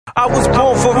I was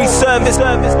born for his service.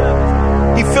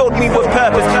 He filled me with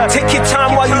purpose. Take your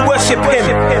time while you worship him.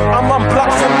 I'm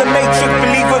unplugged from the matrix.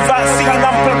 Believe without seeing,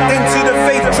 I'm plugged into the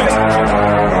matrix.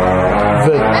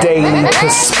 The Daily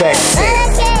Perspective.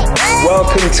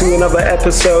 Welcome to another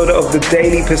episode of the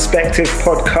Daily Perspective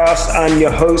podcast. I'm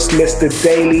your host, Mr.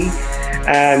 Daily,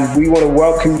 and we want to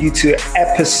welcome you to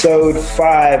episode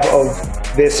 5 of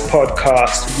this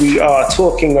podcast. We are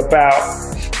talking about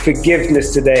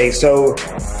forgiveness today. So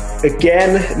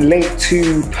again, linked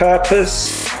to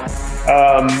purpose.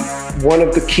 One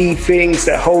of the key things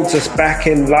that holds us back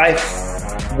in life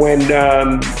when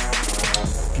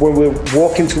we're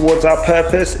walking towards our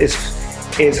purpose is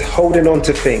holding on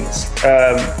to things.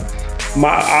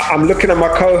 I'm looking at my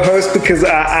co-host because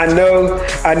I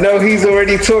know he's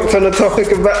already talked on a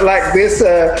topic about like this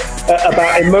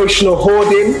about emotional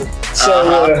hoarding.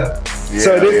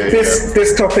 So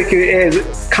this topic is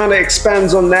kind of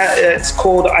expands on that. It's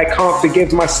called "I Can't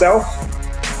Forgive Myself."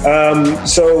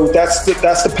 So that's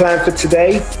the plan for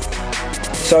today.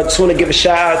 So I just want to give a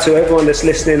shout out to everyone that's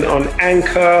listening on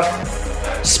Anchor,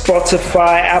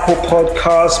 Spotify, Apple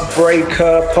Podcasts,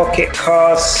 Breaker, Pocket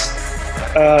Casts,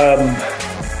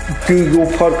 Google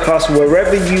Podcasts,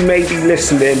 wherever you may be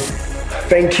listening.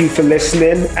 Thank you for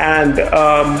listening. And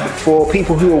for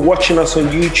people who are watching us on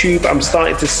YouTube, I'm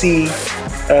starting to see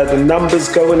the numbers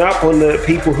going up on the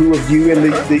people who are viewing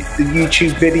the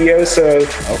YouTube video. So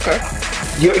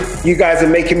you guys are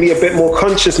making me a bit more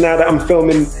conscious now that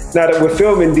we're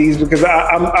filming these, because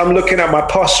I'm looking at my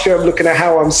posture, I'm looking at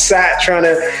how I'm sat, trying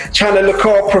to look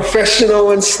all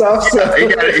professional and stuff. So.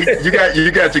 You got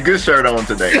your good shirt on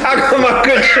today. I got my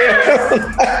good shirt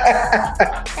on.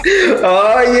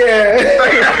 Oh yeah.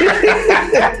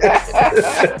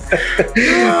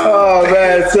 Oh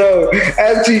man. So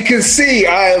as you can see,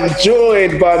 I am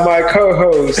joined by my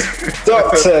co-host,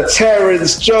 Dr.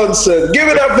 Terrence Johnson. Give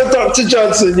it up for Dr.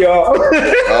 Johnson, y'all.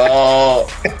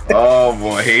 Oh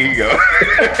boy, here you go.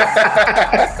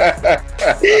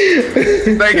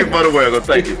 Thank you for the welcome.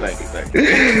 Thank you.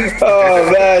 Oh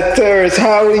man, Terrence,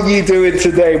 how are you doing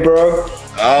today, bro?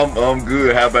 I'm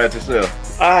good. How about yourself?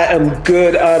 I am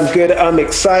good. I'm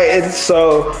excited.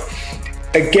 So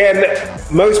again,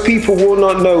 most people will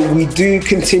not know we do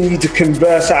continue to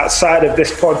converse outside of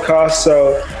this podcast.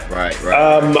 So right.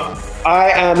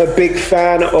 I am a big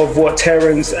fan of what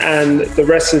Terrence and the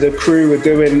rest of the crew are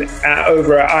doing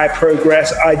over at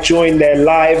iProgress. I join their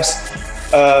lives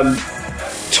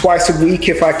twice a week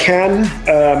if I can,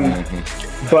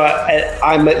 but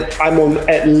I'm on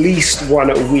at least one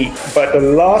a week. But the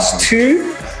last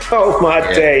two, oh my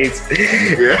days!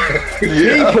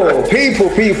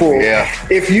 People! Yeah.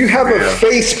 If you have a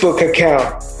Facebook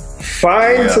account,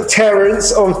 find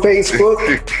Terrence on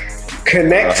Facebook,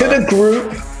 connect to the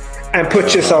group, and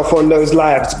put yourself on those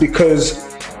lives, because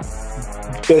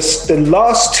the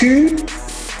last two,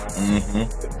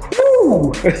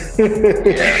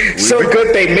 so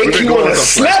good they make you want to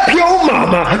slap your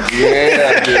mama.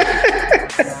 Yeah,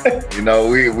 you know,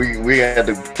 we had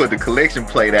to put the collection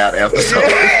plate out after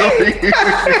something.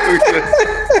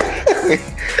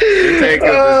 Take us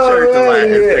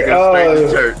to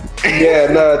church. Yeah,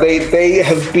 no, they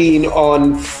have been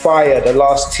on fire, the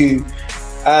last two,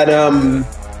 and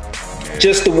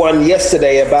just the one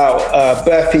yesterday about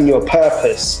birthing your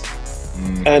purpose.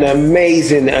 An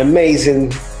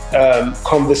amazing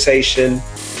conversation.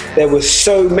 There was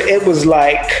it was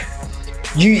like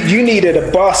you needed a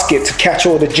basket to catch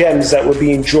all the gems that were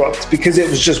being dropped, because it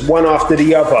was just one after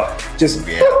the other. Just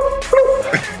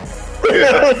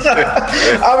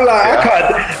I'm like,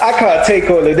 I can't take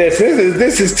all of this.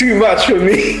 This is too much for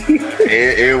me.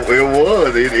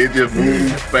 It just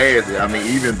moved fast. I mean,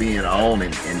 even being on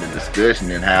in the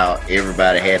discussion and how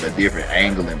everybody had a different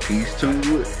angle and piece to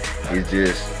it, it's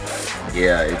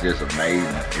just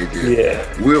amazing.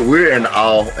 We're in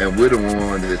awe, and we're the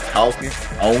one that's talking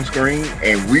on screen,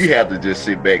 and we have to just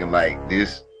sit back and like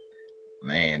this.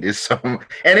 Man, this something,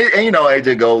 and you know, it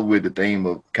just goes with the theme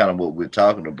of kind of what we're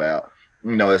talking about.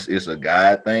 You know, it's a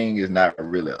God thing. It's not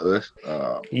really us.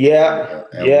 And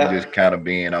we're just kind of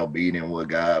being obedient what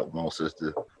God wants us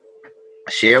to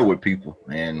share with people,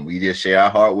 and we just share our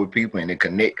heart with people, and it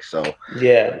connects. So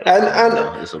and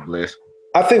it's a blessing.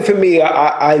 I think for me,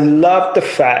 I love the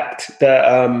fact that,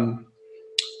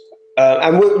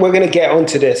 and we're going to get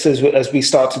onto this as we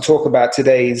start to talk about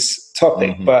today's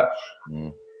topic, but.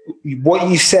 What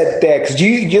you said there, because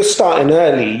you're starting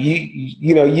early.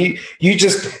 You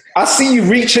just, I see you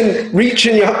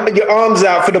reaching your arms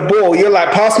out for the ball. You're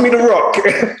like, pass me the rock.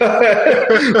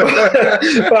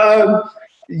 But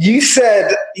you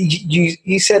said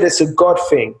it's a God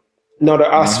thing, not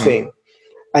an us thing.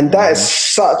 And that is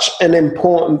such an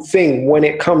important thing when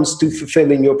it comes to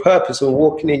fulfilling your purpose and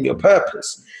walking in your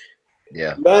purpose.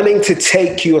 Yeah. Learning to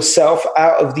take yourself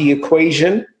out of the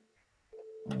equation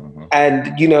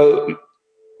and, you know,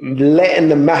 letting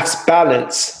the maths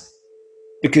balance,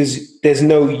 because there's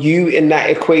no you in that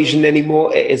equation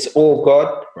anymore. It is all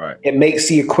God. Right. It makes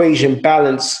the equation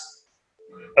balance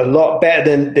a lot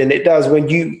better than it does when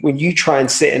you try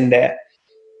and sit in there.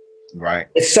 Right.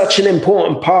 It's such an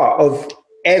important part of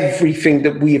everything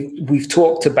that we've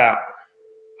talked about.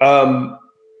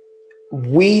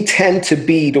 We tend to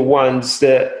be the ones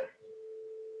that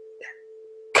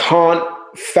can't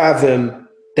fathom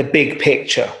the big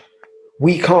picture.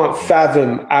 We can't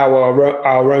fathom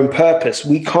our own purpose.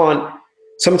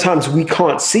 Sometimes we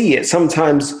can't see it.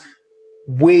 Sometimes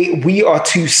we are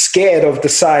too scared of the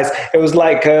size. It was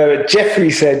like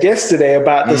Jeffrey said yesterday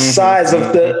about the size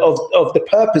of the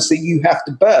purpose that you have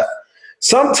to birth.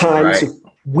 Sometimes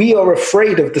we are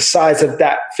afraid of the size of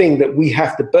that thing that we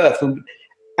have to birth.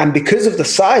 And because of the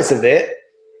size of it,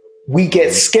 we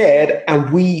get scared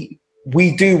and we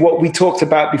do what we talked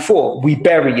about before. We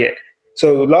bury it.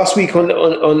 So last week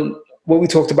on when we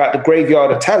talked about the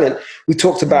graveyard of talent, we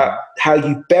talked about how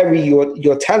you bury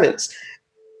your talents.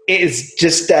 It is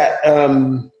just that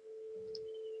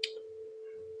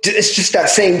it's just that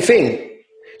same thing.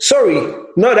 Sorry,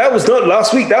 no, that was not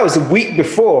last week. That was the week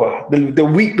before. The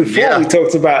week before we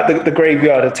talked about the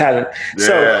graveyard of talent.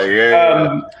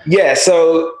 So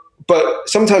but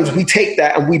sometimes we take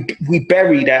that and we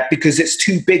bury that because it's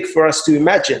too big for us to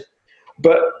imagine.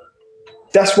 But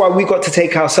that's why we got to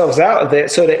take ourselves out of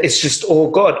it so that it's just all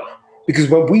God. Because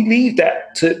when we leave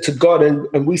that to God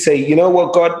and we say, you know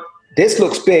what, God, this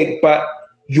looks big, but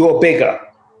you're bigger.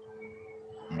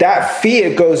 That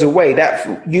fear goes away.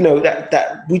 We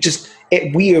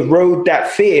erode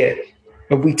that fear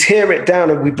and we tear it down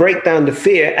and we break down the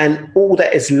fear, and all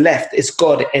that is left is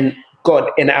God and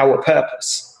God in our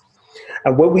purpose.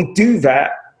 And when we do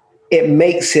that, it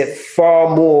makes it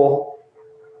far more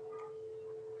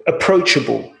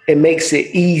approachable. It makes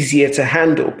it easier to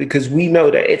handle because we know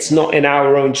that it's not in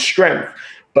our own strength,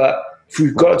 but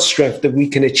through God's strength that we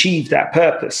can achieve that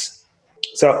purpose.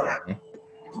 So,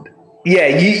 yeah,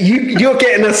 you're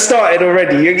getting us started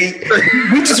already.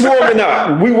 We're just warming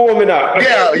up. We're warming up.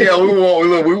 Yeah. We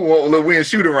in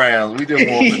shoot arounds. We just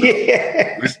warming up.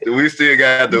 We still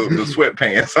got the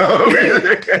sweatpants on.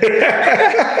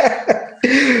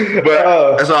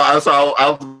 But so I was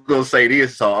gonna say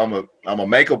this. So I'm gonna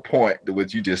make a point to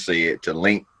what you just said, to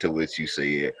link to what you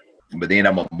said, but then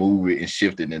I'm gonna move it and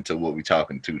shift it into what we're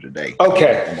talking to today.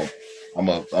 Okay. I'm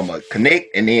gonna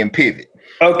connect and then pivot.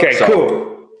 Okay. So,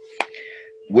 cool.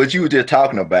 What you were just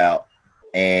talking about,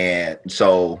 and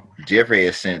so Jeffrey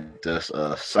has sent us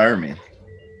a sermon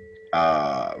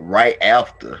right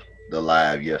after the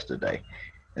live yesterday.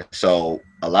 And so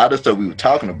a lot of stuff we were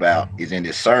talking about is in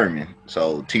this sermon.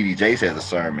 So TD Jakes has a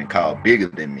sermon called Bigger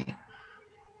Than Me.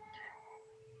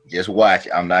 Just watch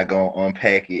it. I'm not going to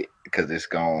unpack it because it's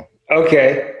going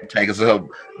to take us up.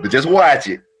 But just watch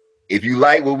it. If you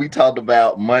like what we talked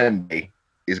about Monday,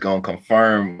 it's going to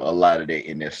confirm a lot of that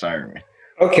in this sermon.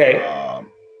 Okay.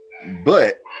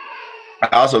 But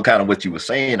also kind of what you were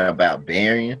saying about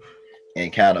burying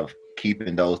and kind of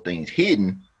keeping those things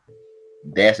hidden,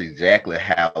 that's exactly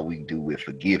how we do with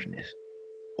forgiveness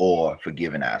or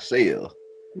forgiving ourselves.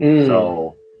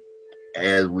 So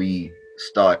as we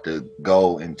start to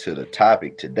go into the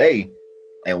topic today,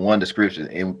 and one of the scriptures,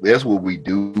 and that's what we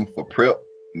do for prep,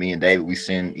 me and David, we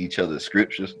send each other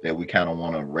scriptures that we kind of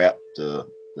want to wrap the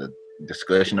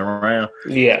discussion around.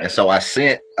 Yeah. And so I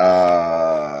sent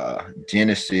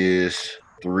Genesis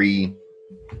 3,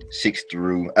 6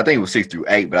 through, I think it was 6 through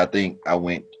 8, but I think I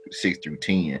went 6 through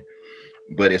 10.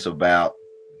 But it's about,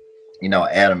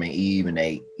 Adam and Eve, and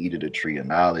they eat of the tree of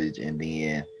knowledge, and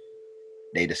then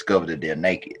they discover that they're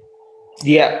naked.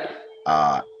 Yeah.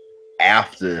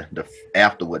 After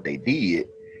what they did,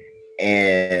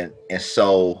 and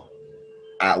so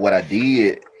what I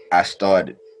did, I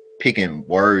started picking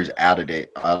words out of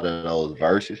those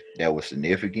verses that were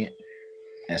significant.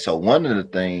 And so one of the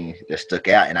things that stuck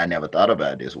out, and I never thought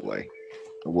about it this way,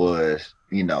 was,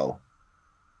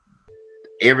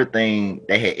 everything,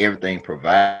 they had everything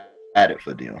provided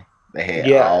for them. They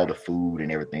had all the food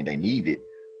and everything they needed,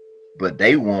 but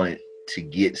they wanted to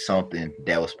get something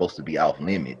that was supposed to be off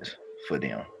limits for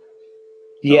them.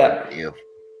 Yeah. So if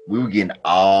we were getting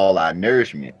all our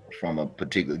nourishment from a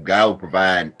particular, God was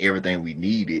providing everything we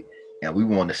needed, and we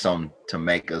wanted something to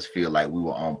make us feel like we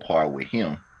were on par with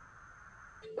him.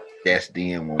 That's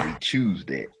then when we choose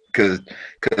that. Because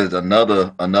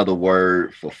another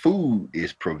word for food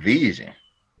is provision.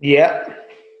 Yeah.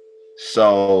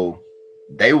 So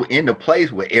they were in the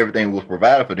place where everything was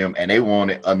provided for them, and they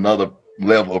wanted another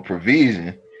level of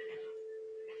provision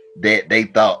that they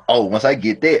thought, oh, once I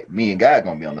get that, me and God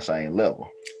gonna be on the same level.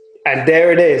 And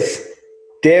there it is.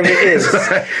 There it is.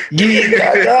 You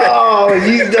know.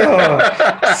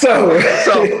 So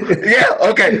yeah,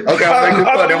 okay. I'm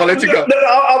gonna let you go.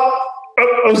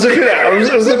 I was looking at.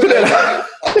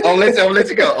 I'll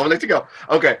let you go.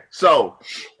 Okay, so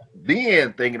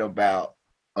then thinking about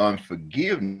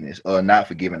unforgiveness or not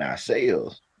forgiving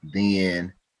ourselves,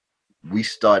 then we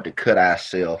start to cut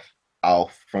ourselves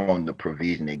off from the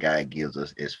provision that God gives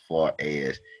us as far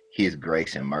as His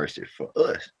grace and mercy for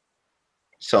us.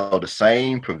 So the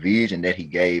same provision that He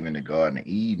gave in the Garden of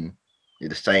Eden is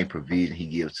the same provision He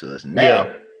gives to us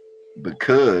now,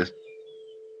 because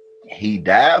He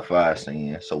died for our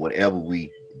sins. So whatever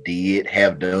we did,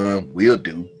 have done, will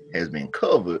do has been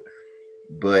covered.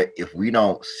 But if we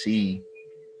don't see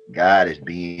God as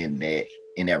being that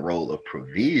in that role of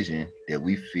provision, that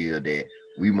we feel that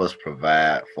we must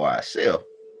provide for ourselves,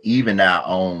 even our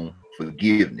own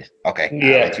forgiveness. Okay,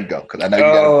 I'll let you go because I know you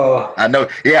got. I know.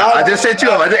 Yeah, I just set you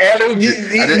up. I just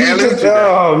alluded you.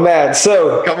 Oh man!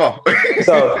 So come on.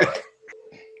 So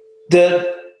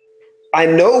I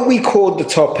know we called the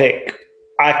topic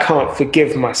 "I can't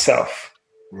forgive myself."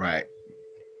 Right.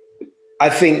 I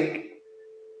think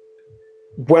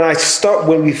when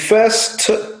we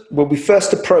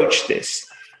first approached this,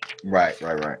 right,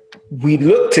 we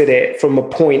looked at it from a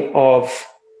point of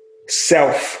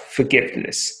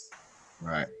self-forgiveness.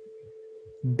 Right.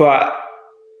 But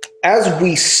as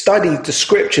we studied the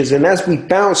scriptures and as we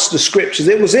bounced the scriptures,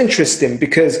 it was interesting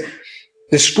because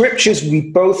the scriptures we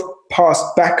both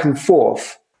passed back and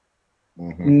forth.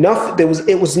 Mm-hmm.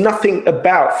 It was nothing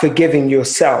about forgiving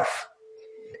yourself.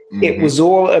 Mm-hmm. It was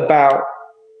all about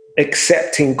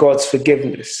accepting God's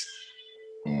forgiveness.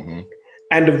 Mm-hmm.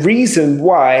 And the reason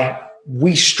why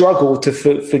we struggle to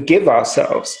forgive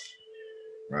ourselves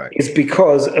is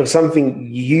because of something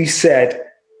you said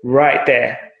right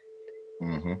there.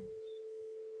 Mm-hmm.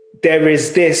 There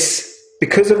is this,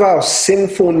 because of our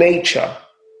sinful nature,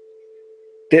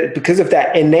 because of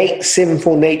that innate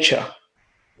sinful nature,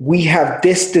 we have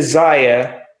this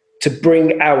desire to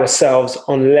bring ourselves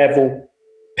on level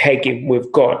pegging with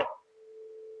God.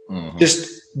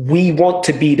 Mm-hmm. We want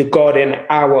to be the God in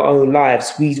our own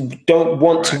lives. We don't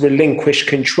want to relinquish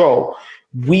control.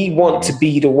 We want to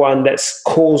be the one that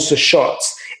calls the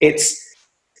shots. It's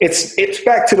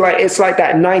back to it's like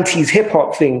that 90s hip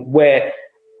hop thing where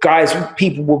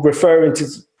people were referring to,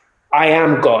 I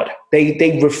am God.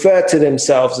 They refer to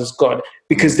themselves as God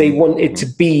because they wanted to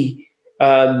be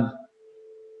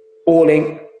all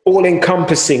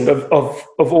encompassing of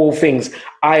all things.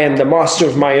 I am the master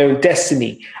of my own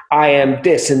destiny. I am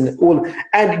this and all.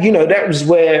 And, that was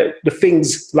where the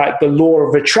things like the law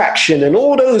of attraction and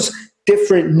all those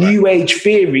different new age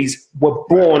theories were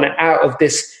born out of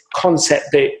this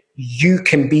concept that you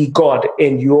can be God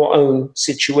in your own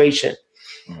situation.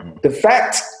 Mm-hmm. The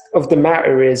fact of the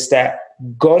matter is that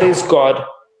God is God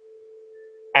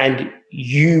and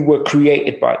you were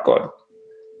created by God.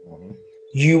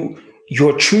 Mm-hmm.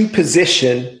 Your true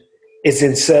position is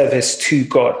in service to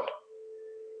God.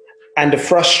 And the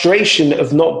frustration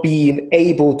of not being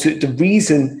able to, the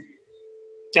reason,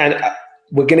 and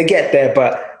we're going to get there,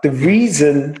 but the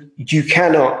reason you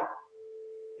cannot,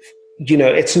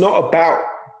 it's not about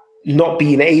not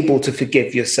being able to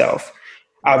forgive yourself.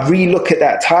 I relook at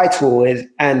that title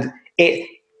and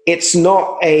it's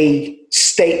not a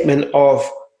statement of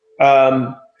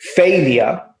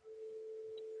failure.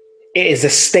 It is a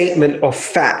statement of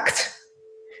fact.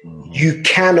 Mm-hmm. You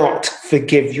cannot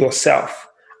forgive yourself.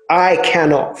 I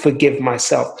cannot forgive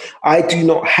myself. I do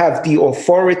not have the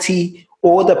authority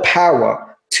or the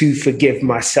power to forgive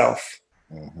myself.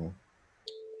 Mm-hmm.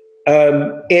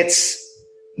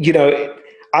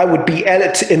 I would be,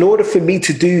 in order for me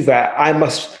to do that,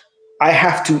 I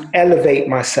have to elevate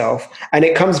myself. And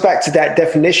it comes back to that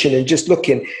definition and just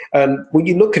looking, when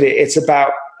you look at it, it's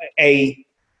about a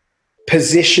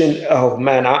position. Oh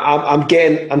man, I'm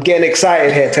getting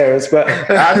excited here, Terrence. But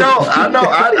I know.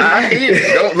 I hear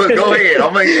it. Go ahead.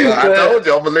 I told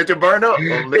you, I'm gonna let you burn up.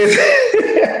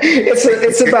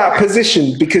 It's about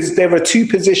position, because there are two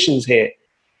positions here.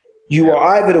 You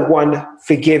are either the one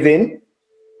forgiving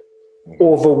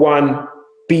or the one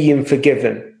being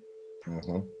forgiven.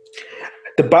 Mm-hmm.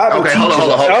 The Bible teaches.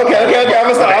 Hold on. Okay.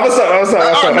 I'm gonna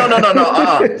stop.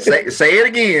 No. Say it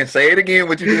again. Say it again.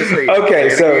 What you just said. Okay,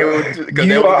 so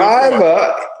you are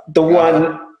either the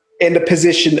one in the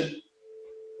position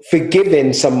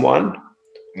forgiving someone,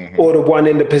 or the one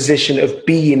in the position of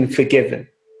being forgiven.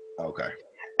 Okay.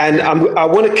 And I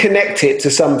want to connect it to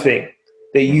something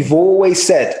that you've always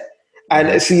said.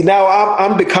 And see, now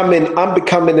I'm becoming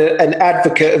an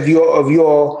advocate of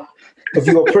your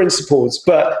principles.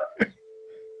 But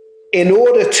in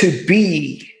order to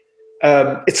be,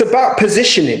 it's about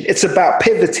positioning. It's about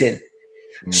pivoting.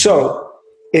 Mm-hmm. So,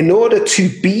 in order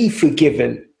to be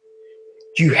forgiven,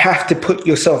 you have to put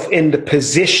yourself in the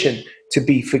position to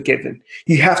be forgiven.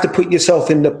 You have to put yourself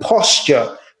in the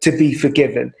posture to be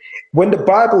forgiven. When the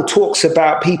Bible talks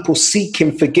about people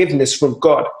seeking forgiveness from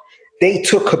God, they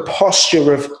took a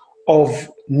posture of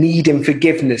needing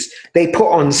forgiveness. They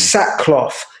put on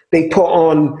sackcloth. They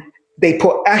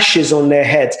put ashes on their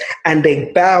heads, and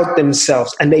they bowed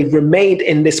themselves, and they remained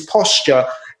in this posture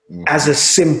as a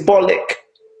symbolic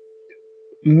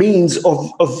means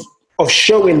of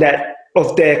showing that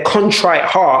of their contrite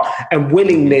heart and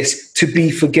willingness to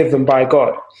be forgiven by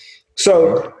God.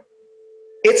 So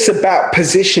it's about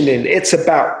positioning. It's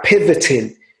about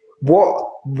pivoting.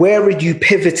 Where are you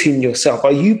pivoting yourself?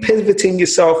 Are you pivoting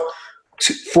yourself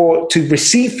to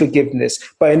receive forgiveness?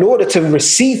 But in order to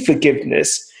receive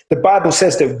forgiveness, the Bible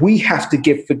says that we have to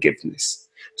give forgiveness.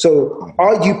 So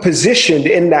are you positioned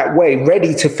in that way,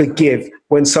 ready to forgive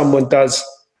when someone does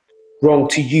wrong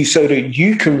to you, so that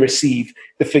you can receive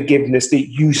the forgiveness that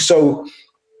you so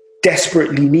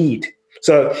desperately need?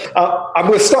 So I'm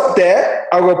going to stop there.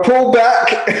 I'm going to pull back.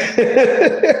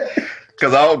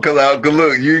 Cause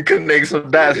look, you connect some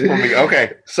dots for me.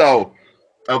 Okay, so,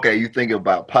 you think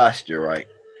about posture, right?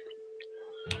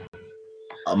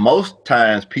 Most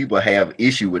times people have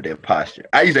issue with their posture.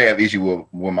 I used to have issue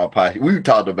with my posture. We've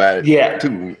talked about it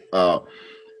too.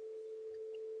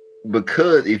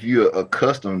 Because if you're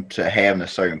accustomed to having a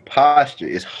certain posture,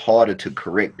 it's harder to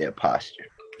correct that posture.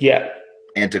 Yeah.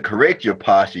 And to correct your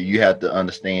posture, you have to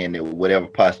understand that whatever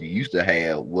posture you used to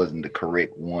have wasn't the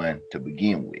correct one to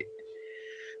begin with.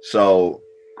 So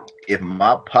if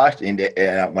my posture,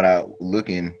 and when I look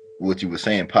in what you were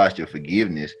saying, posture of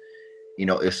forgiveness,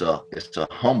 it's a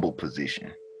humble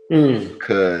position.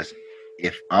 Because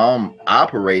if I'm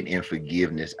operating in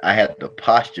forgiveness, I have to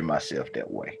posture myself that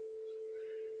way.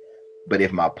 But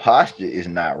if my posture is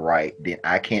not right, then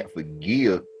I can't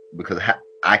forgive, because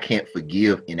I can't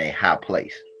forgive in a high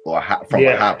place or from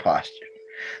a high posture.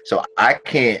 So I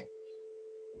can't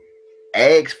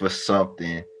ask for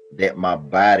something that my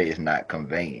body is not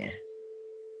conveying.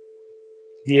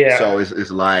 Yeah. So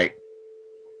it's like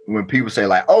when people say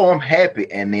like, "Oh, I'm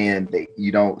happy," and then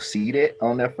you don't see that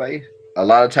on their face. A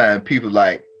lot of times people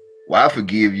like, "Well, I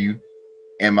forgive you,"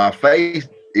 and my face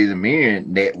is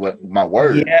mirroring that what my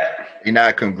words. Yeah. They're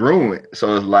not congruent.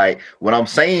 So it's like what I'm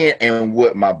saying and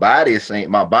what my body is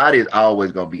saying. My body is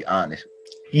always gonna be honest.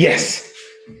 Yes.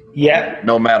 Yeah.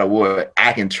 No matter what,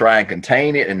 I can try and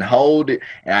contain it and hold it,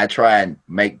 and I try and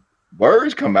make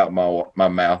words come out my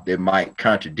mouth that might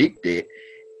contradict it.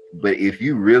 But if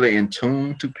you really in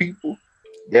tune to people,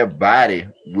 their body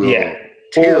will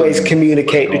always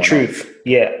communicate the truth.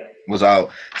 Yeah. Was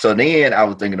all. So then I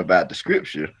was thinking about the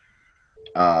scripture.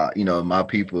 My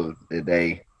people,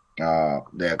 they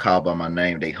are called by my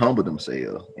name. They humble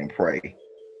themselves and pray.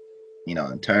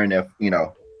 And turn their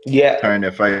turn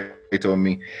their face toward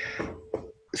me.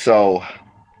 So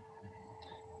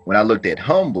when I looked at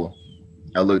humble,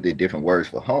 I looked at different words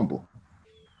for humble.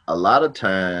 A lot of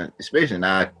times, especially in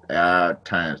our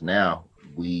times now,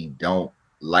 we don't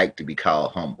like to be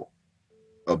called humble.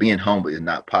 Or being humble is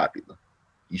not popular.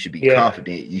 You should be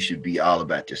confident. You should be all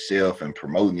about yourself and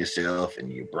promoting yourself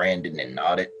and your branding and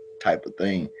all that type of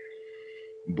thing.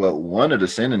 But one of the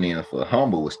synonyms for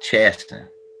humble was chasten.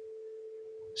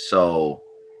 So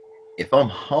if I'm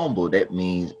humble, that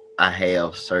means I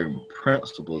have certain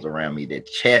principles around me that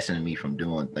chasten me from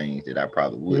doing things that I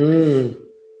probably wouldn't.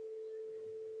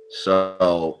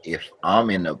 So if I'm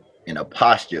in a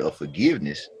posture of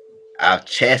forgiveness, I've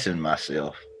chastened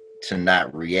myself to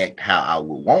not react how I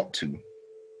would want to,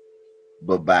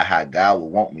 but by how God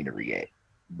would want me to react.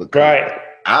 Because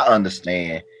I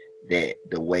understand that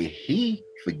the way He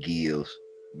forgives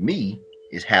me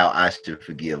is how I should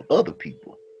forgive other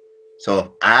people. So if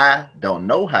I don't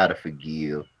know how to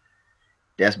forgive,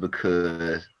 that's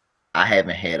because I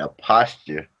haven't had a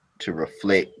posture to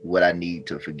reflect what I need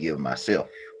to forgive myself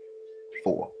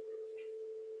for.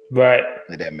 Right.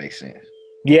 If that makes sense.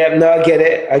 Yeah, no, I get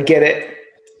it.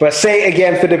 But say it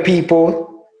again for the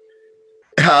people.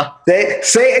 Huh?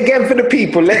 Say it again for the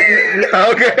people.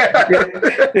 Okay.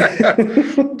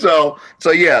 So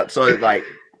it's like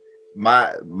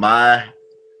my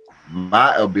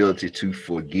ability to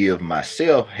forgive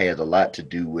myself has a lot to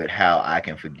do with how I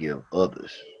can forgive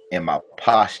others and my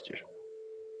posture.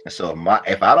 So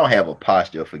if I don't have a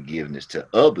posture of forgiveness to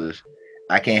others,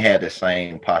 I can't have the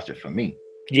same posture for me.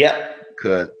 Yeah.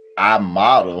 Because I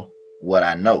model what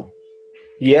I know.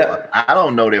 Yeah. I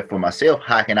don't know that for myself.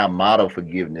 How can I model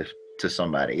forgiveness to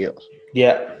somebody else?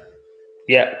 Yeah.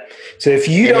 Yeah. So if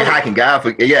you and don't, how can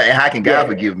God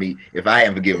forgive me if I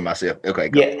haven't forgiven myself? Okay.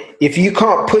 Go. Yeah. If you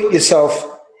can't put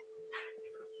yourself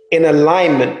in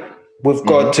alignment with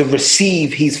God to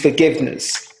receive His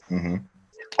forgiveness, and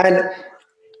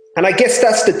I guess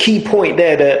that's the key point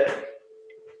there, that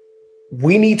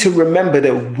we need to remember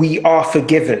that we are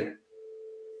forgiven.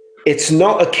 It's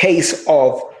not a case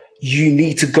of you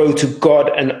need to go to God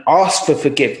and ask for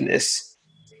forgiveness,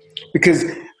 because,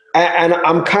 and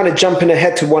I'm kind of jumping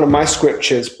ahead to one of my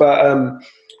scriptures, but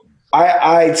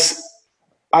I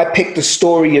picked the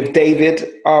story of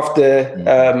David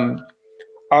after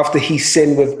he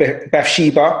sinned with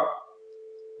Bathsheba,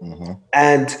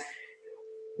 and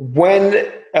when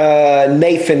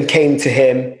Nathan came to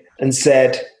him and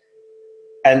said,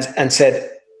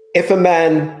 if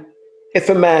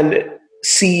a man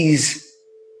sees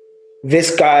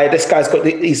this guy's got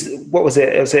these, what was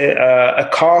it? Was it a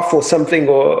calf or something?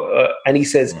 And he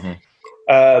says,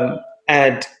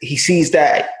 and he sees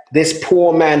that this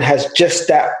poor man has just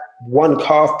that one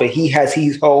calf, but he has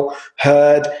his whole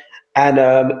herd, and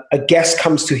a guest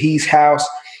comes to his house,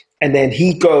 and then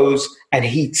he goes and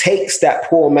he takes that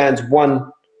poor man's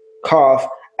one calf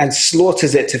and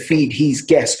slaughters it to feed his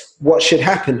guests. What should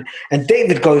happen? And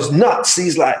David goes nuts.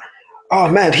 He's like, oh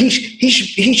man, he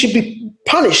should be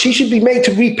punished. He should be made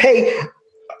to repay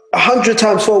 100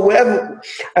 times for whatever.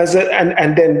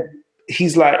 And then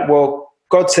he's like, well,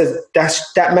 God says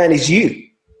that man is you.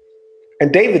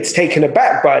 And David's taken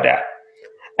aback by that.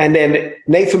 And then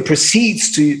Nathan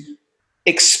proceeds to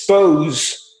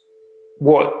expose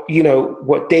what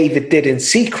David did in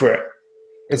secret,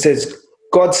 and says,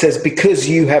 God says, because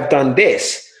you have done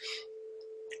this.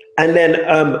 And then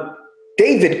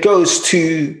David goes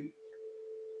to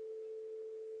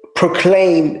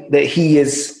proclaim that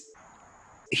he's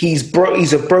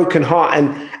a broken heart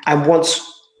and wants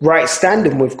right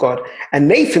standing with God. And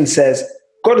Nathan says,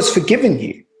 God has forgiven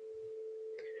you.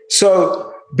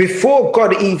 So before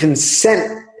God even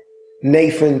sent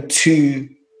Nathan to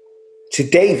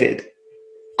David,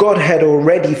 God had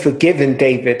already forgiven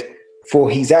David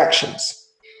for his actions.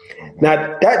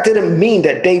 Now, that didn't mean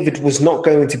that David was not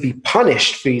going to be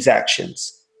punished for his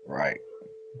actions. Right.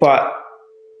 But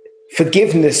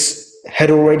forgiveness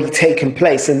had already taken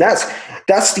place. And that's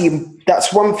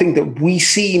one thing that we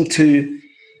seem to,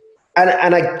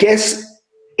 and I guess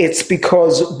it's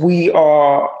because we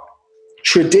are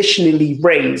traditionally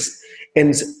raised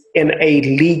in a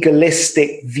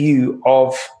legalistic view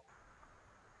of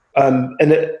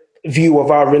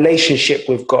our relationship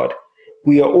with God.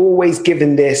 We are always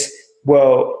given this,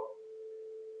 well,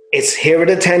 it's here are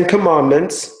the 10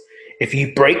 commandments. If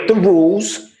you break the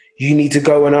rules, you need to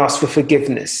go and ask for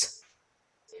forgiveness.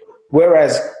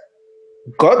 Whereas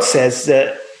God says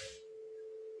that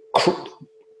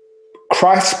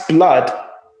Christ's blood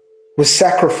was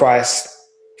sacrificed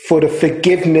for the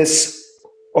forgiveness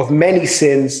of many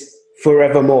sins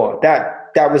forevermore.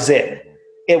 That was it.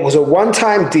 It was a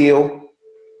one-time deal.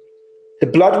 The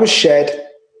blood was shed,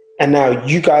 and now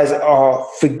you guys are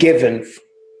forgiven,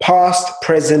 past,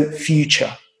 present,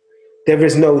 future. There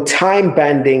is no time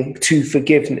banding to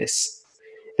forgiveness.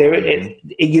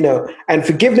 And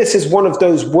forgiveness is one of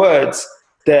those words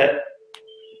that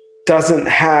doesn't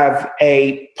have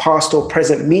a past or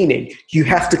present meaning. You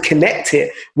have to connect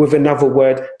it with another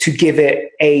word to give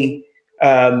it a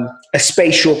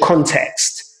spatial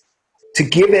context, to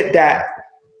give it that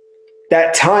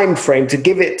time frame, to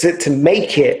give it to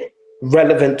make it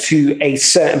relevant to a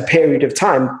certain period of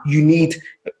time. You need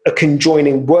a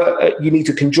conjoining word. You need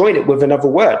to conjoin it with another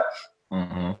word.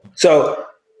 So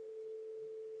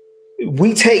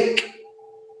we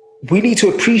need to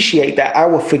appreciate that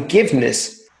our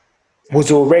forgiveness was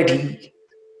already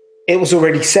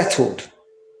settled.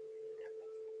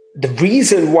 The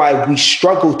reason why we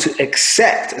struggle to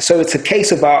accept, so it's a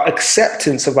case of our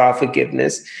acceptance of our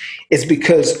forgiveness, is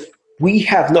because we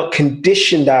have not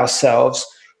conditioned ourselves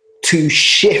to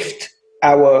shift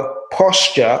our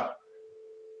posture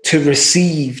to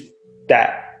receive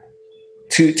that,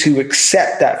 to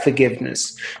accept that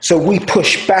forgiveness. So we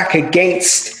push back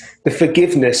against the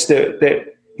forgiveness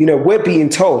that we're being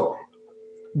told,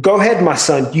 go ahead, my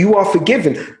son, you are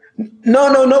forgiven.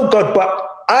 No, God, but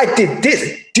I did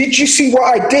this. Did you see what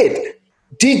I did?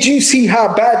 Did you see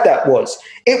how bad that was?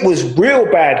 It was real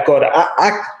bad, God.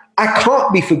 I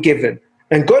can't be forgiven.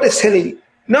 And God is telling you,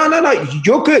 No,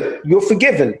 you're good. You're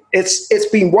forgiven. It's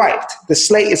been wiped. The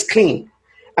slate is clean.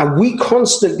 And we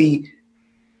constantly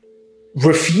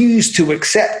refuse to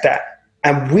accept that.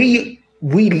 And we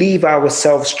leave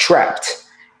ourselves trapped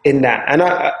in that.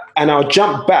 And I'll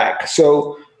jump back.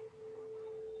 So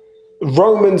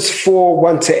Romans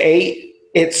 4:1-8,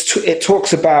 it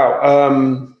talks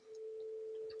about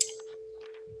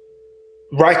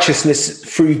righteousness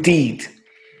through deed.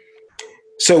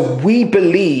 So we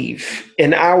believe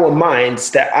in our minds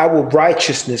that our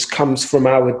righteousness comes from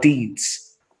our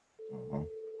deeds.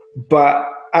 But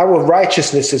our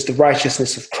righteousness is the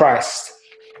righteousness of Christ.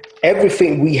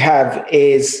 Everything we have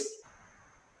is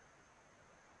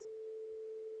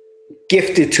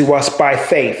gifted to us by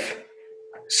faith.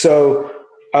 So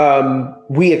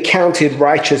we are counted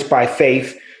righteous by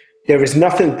faith. There is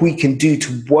nothing we can do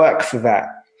to work for that.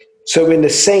 So in the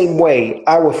same way,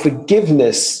 our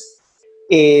forgiveness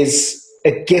is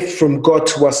a gift from God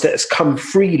to us that has come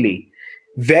freely.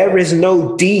 There is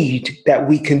no deed that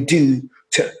we can do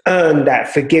to earn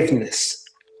that forgiveness.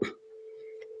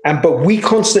 But we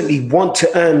constantly want to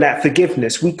earn that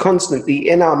forgiveness. We constantly,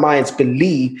 in our minds,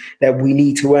 believe that we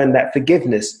need to earn that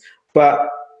forgiveness. But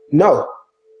no,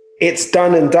 it's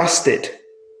done and dusted.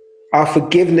 Our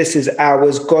forgiveness is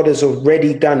ours. God has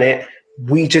already done it.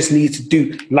 We just need to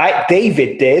do, like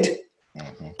David did,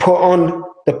 put on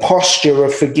the posture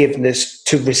of forgiveness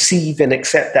to receive and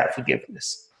accept that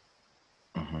forgiveness.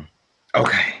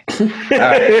 Okay. All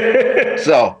right.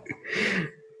 So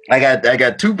I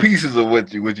got two pieces of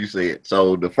what you said.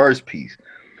 So the first piece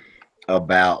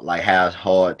about like how it's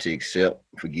hard to accept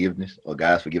forgiveness or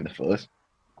God's forgiveness for us.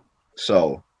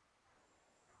 So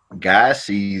God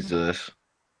sees us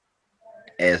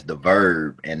as the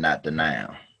verb and not the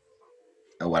noun.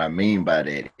 And what I mean by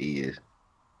that is,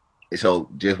 so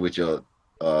just with your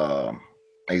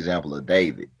example of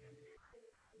David,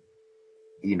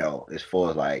 you know, as far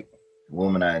as like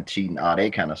woman and cheating, all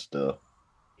that kind of stuff.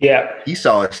 Yeah. He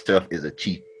saw himself as a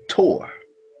cheater.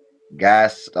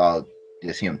 God saw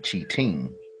just him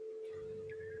cheating,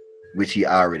 which he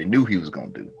already knew he was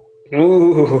going to do.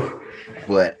 Ooh.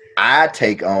 But I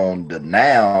take on the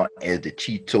noun as the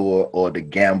cheater or the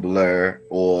gambler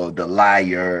or the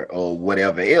liar or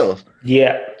whatever else.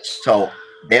 Yeah. So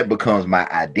that becomes my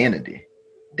identity.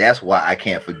 That's why I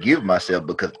can't forgive myself,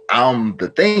 because I'm the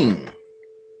thing,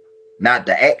 not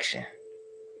the action.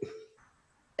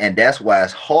 And that's why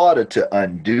it's harder to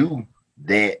undo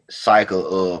that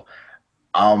cycle of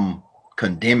I'm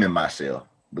condemning myself,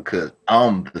 because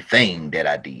I'm the thing that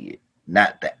I did,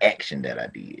 not the action that I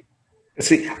did.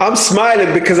 See, I'm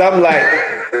smiling because I'm like,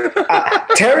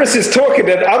 Terrence is talking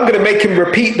and I'm going to make him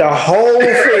repeat the whole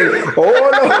thing all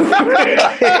over.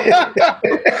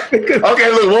 Okay,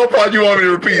 look, what part you want me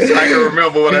to repeat so I can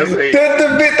remember what I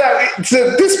said?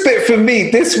 So this bit for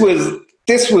me, this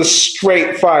was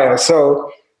straight fire. So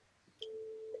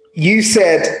you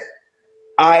said,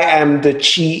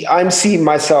 I'm seeing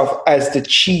myself as the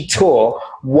cheater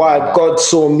while God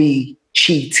saw me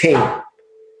cheating.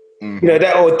 You know,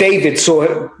 that, or David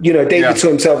saw, David saw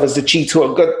himself as the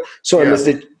cheater. God saw him as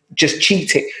just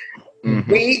cheating.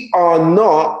 Mm-hmm. We are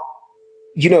not,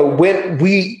 when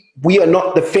we are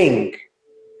not the thing.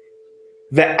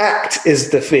 The act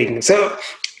is the thing. So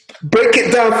break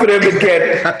it down for them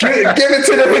again. Give it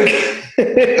to them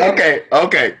again.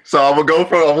 Okay. So I'm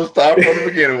gonna start from the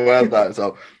beginning where I started.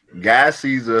 So God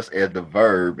sees us as the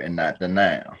verb and not the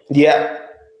noun. Yeah.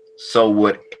 So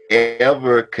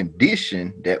whatever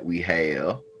condition that we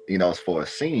have, as far as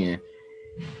sin,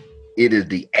 it is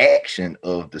the action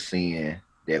of the sin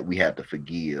that we have to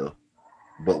forgive,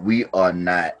 but we are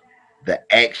not the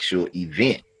actual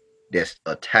event that's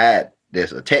attached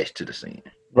to the sin.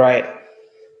 Right.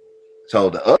 So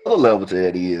the other level to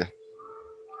that is,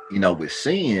 with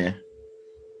sin,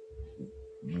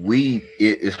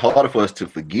 it's harder for us to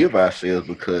forgive ourselves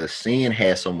because sin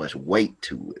has so much weight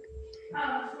to it.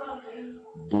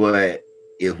 But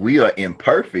if we are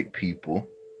imperfect people,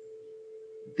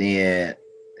 then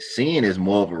sin is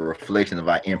more of a reflection of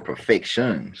our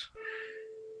imperfections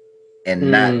and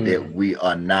not that we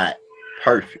are not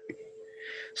perfect.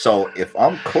 So if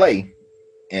I'm clay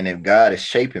and if God is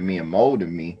shaping me and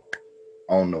molding me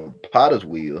on the potter's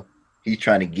wheel, he's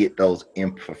trying to get those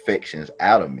imperfections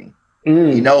out of me.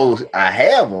 He knows I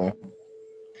have them.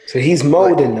 So he's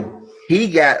molding them.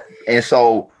 And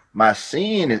so my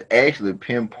sin is actually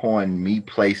pinpointing me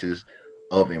places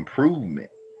of improvement,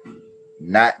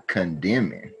 not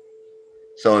condemning.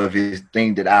 So if it's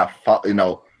things that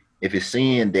if it's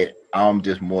sin that I'm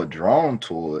just more drawn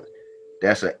toward,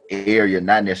 that's an area,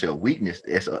 not necessarily a weakness,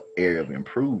 that's an area of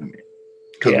improvement.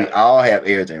 because we all have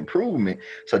areas of improvement.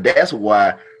 So that's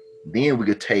why then we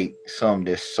could take something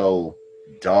that's so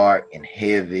dark and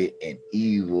heavy and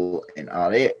evil and all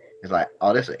that. It's like,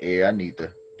 oh, that's an area I need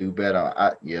to do better on.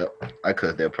 I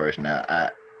cut that person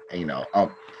out.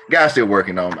 God's still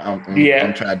working on me.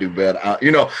 I'm trying to do better.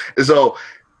 So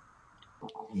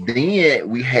then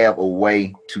we have a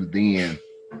way to then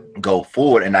go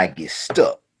forward and not get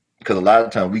stuck. Because a lot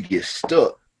of times we get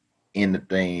stuck in the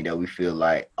thing that we feel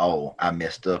like, oh, I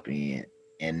messed up in,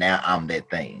 and now I'm that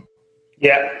thing.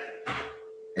 Yeah.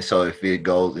 And so if it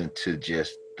goes into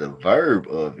just the verb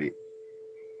of it,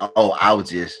 oh, I was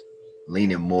just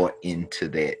leaning more into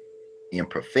that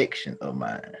imperfection of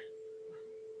mine.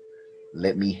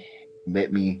 Let me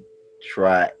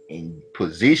try and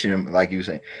position, like you were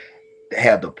saying,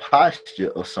 have the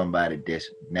posture of somebody that's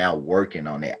now working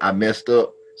on that. I messed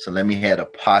up, so let me have a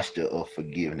posture of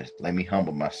forgiveness. Let me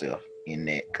humble myself in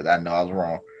that, because I know I was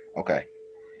wrong. Okay.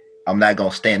 I'm not going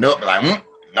to stand up like,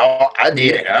 no, I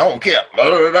did it. I don't care. Blah,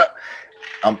 blah, blah.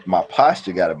 My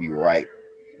posture got to be right.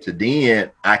 So then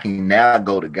I can now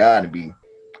go to God and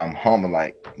I'm humble,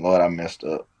 like, Lord, I messed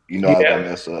up. I was going to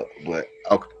mess up, but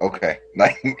okay.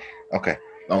 Like, okay.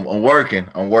 I'm working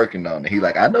on it. He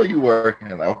like, I know you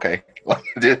working. I'm like, okay.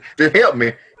 Just help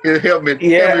me. Help me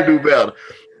do better.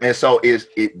 And so it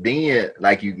then,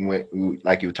 like you were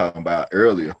talking about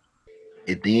earlier,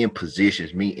 it then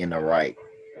positions me in the right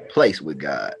place with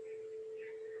God.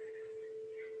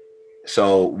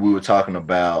 So we were talking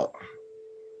about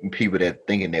people that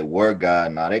thinking they were God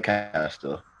and all that kind of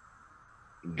stuff.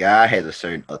 God has a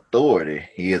certain authority.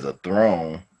 He has a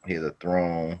throne. He has a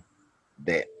throne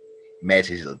that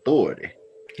matches his authority.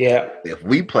 Yeah. If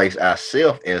we place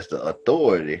ourselves as the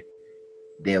authority,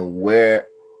 then where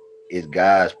is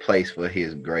God's place for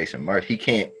his grace and mercy? He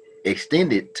can't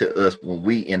extend it to us when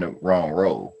we in the wrong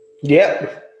role.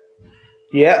 Yep.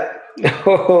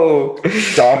 Oh.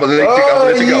 So I'm gonna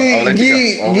let you go.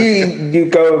 You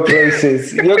go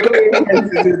places. You're going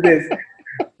places with this.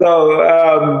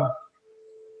 So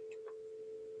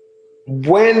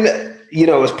when,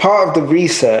 as part of the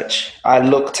research, I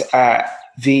looked at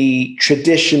the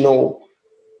traditional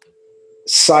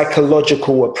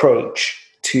psychological approach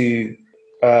to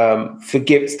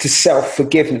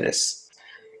self-forgiveness.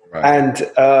 Right. And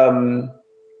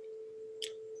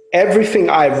everything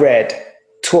I read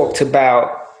talked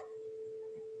about,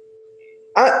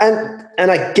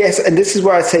 and I guess, and this is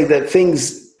where I say that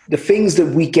the things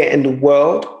that we get in the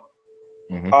world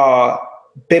are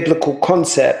biblical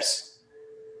concepts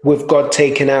with God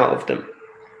taken out of them.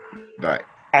 Right.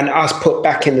 And us put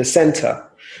back in the center.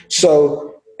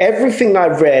 So everything I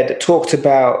read talked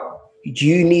about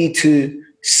you need to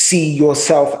see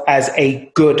yourself as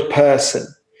a good person.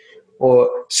 Or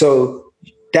so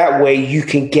that way you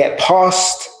can get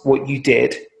past what you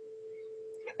did.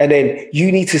 And then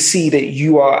you need to see that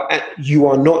you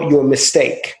are not your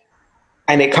mistake.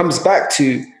 And it comes back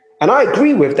to, and I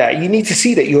agree with that. You need to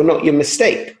see that you're not your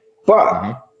mistake.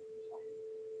 But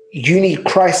you need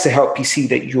Christ to help you see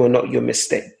that you are not your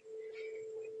mistake.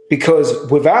 Because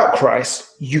without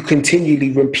Christ, you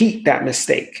continually repeat that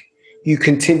mistake. You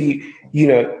continue,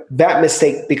 that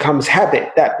mistake becomes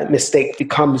habit. That mistake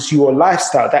becomes your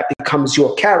lifestyle. That becomes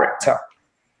your character.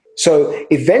 So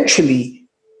eventually,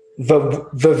 the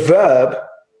verb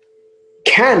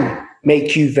can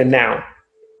make you the noun,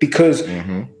 because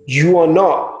you are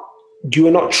not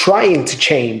trying to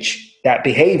change that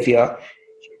behavior.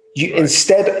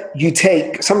 Instead,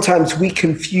 sometimes we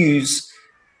confuse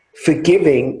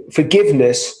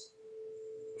forgiveness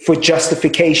for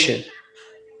justification.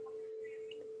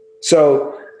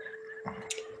 So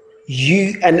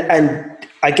and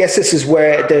I guess this is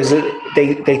where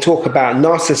they talk about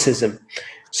narcissism.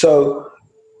 So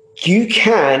you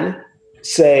can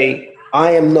say,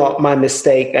 I am not my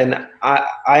mistake and I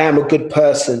am a good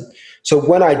person. So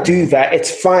when I do that, it's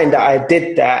fine that I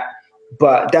did that,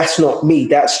 but that's not me.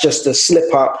 That's just a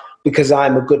slip up because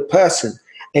I'm a good person.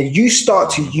 And you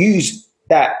start to use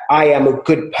that I am a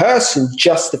good person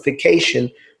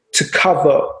justification to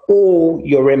cover all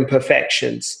your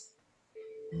imperfections.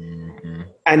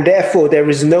 And therefore, there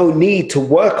is no need to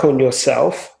work on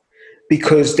yourself,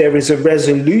 because there is a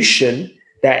resolution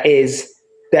that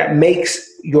makes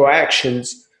your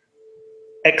actions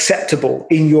acceptable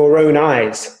in your own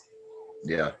eyes.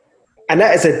 Yeah. And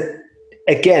that is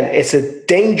it's a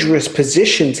dangerous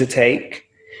position to take,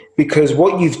 because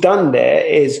what you've done there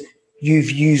is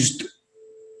you've used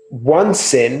one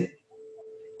sin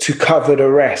to cover the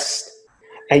rest.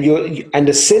 And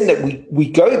the sin that we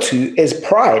go to is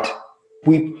pride.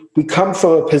 We come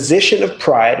from a position of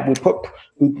pride. We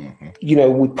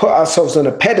put ourselves on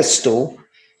a pedestal,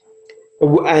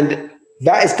 And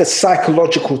that is the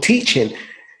psychological teaching.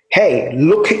 Hey,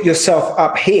 look at yourself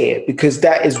up here, because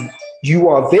that is, you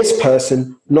are this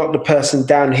person, not the person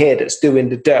down here that's doing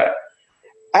the dirt.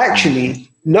 Actually,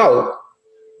 no,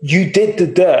 you did the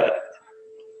dirt,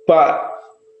 but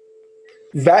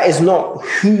that is not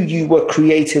who you were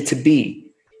created to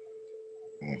be.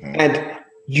 And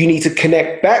you need to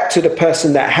connect back to the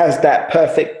person that has that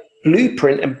perfect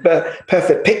blueprint and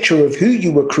perfect picture of who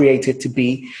you were created to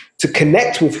be, to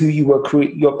connect with who you were,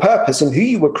 your purpose and who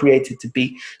you were created to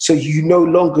be, so you no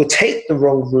longer take the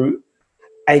wrong route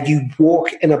and you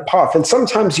walk in a path. And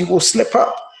sometimes you will slip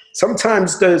up.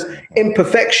 Sometimes those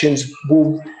imperfections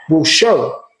will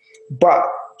show. But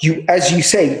you, as you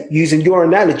say, using your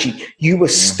analogy, you were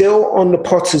still on the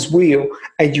potter's wheel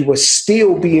and you were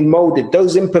still being molded.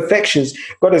 Those imperfections,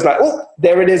 God is like, oh,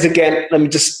 there it is again. I'm going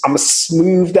to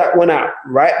smooth that one out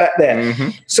right back there.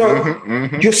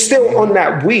 You're still on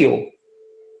that wheel.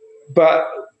 But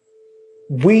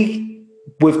we,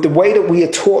 with the way that we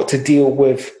are taught to deal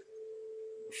with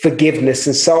forgiveness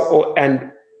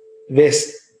and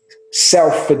this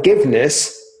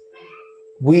self-forgiveness,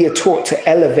 we are taught to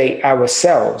elevate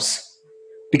ourselves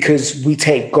because we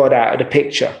take God out of the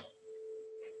picture.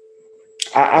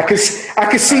 I can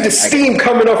see the steam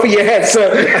coming off of your head,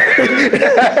 sir.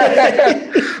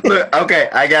 Look, okay,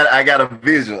 I got a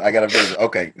visual.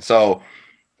 Okay, so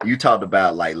you talked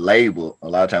about like label. A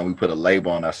lot of times we put a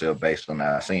label on ourselves based on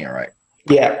our sin, right?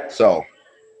 Yeah. So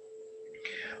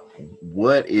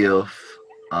what if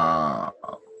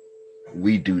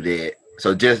we do that?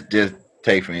 So just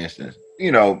take, for instance,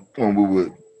 you know, when we were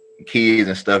kids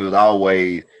and stuff, it was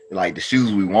always like the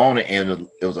shoes we wanted, and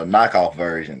it was a knockoff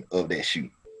version of that shoe.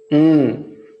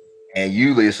 And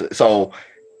you listen. So,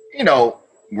 you know,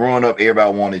 growing up,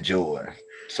 everybody wanted Jordan.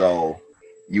 So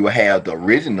you would have the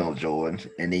original Jordans,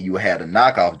 and then you would have the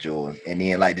knockoff Jordans, and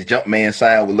then like the Jumpman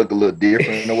sign would look a little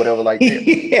different or whatever like that.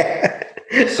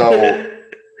 Yeah. So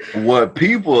what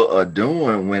people are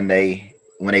doing when they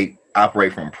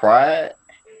operate from pride,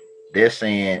 they're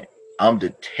saying, I'm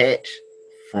detached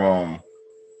from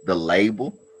the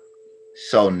label,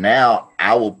 so now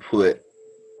I will put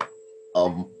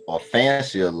a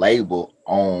fancier label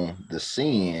on the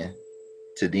sin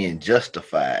to then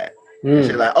justify it.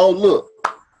 Say like, oh look,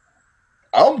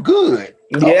 I'm good.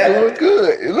 Yeah, I'm doing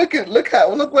good.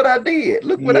 Look what I did.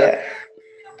 Look what I.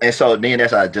 And so then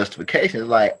that's our justification. It's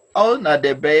like, oh, it's not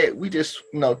that bad. We just,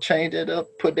 you know, change it up,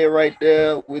 put that right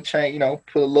there. We change, you know,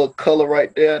 put a little color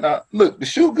right there. Now, look, the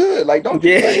shoe good. Like, don't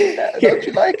you like that? Don't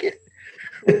you like it?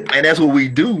 And that's what we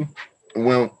do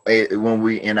when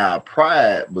we in our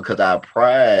pride, because our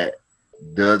pride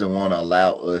doesn't want to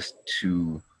allow us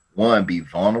to, one, be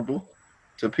vulnerable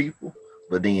to people,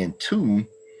 but then two,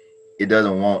 it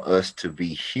doesn't want us to be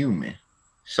human.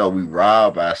 So we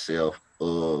rob ourselves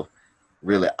of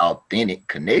really authentic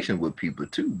connection with people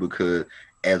too, because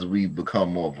as we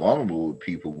become more vulnerable with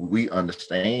people, we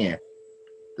understand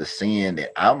the sin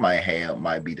that I might have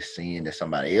might be the sin that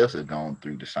somebody else has gone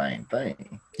through the same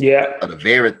thing. Yeah. Or the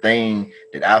very thing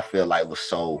that I feel like was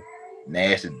so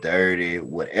nasty, dirty,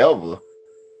 whatever,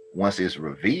 once it's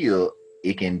revealed,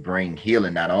 it can bring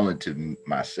healing not only to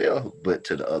myself, but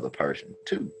to the other person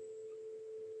too.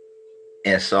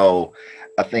 And so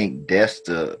I think that's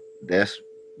the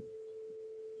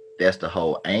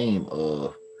whole aim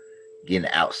of getting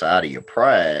outside of your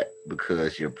pride,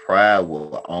 because your pride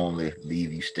will only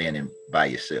leave you standing by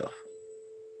yourself.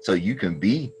 So you can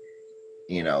be,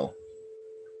 you know,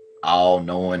 all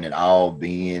knowing and all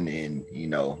being, and, you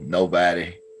know,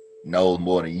 nobody knows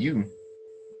more than you,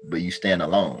 but you stand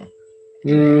alone.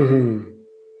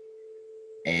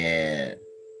 And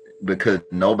because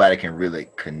nobody can really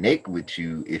connect with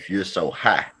you if you're so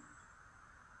high.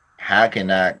 How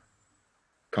can I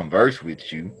converse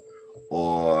with you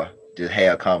or just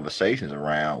have conversations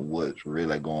around what's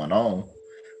really going on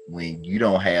when you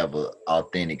don't have an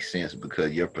authentic sense,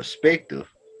 because your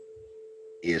perspective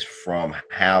is from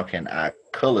how can I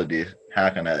color this, how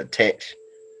can I attach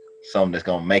something that's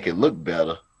going to make it look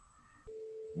better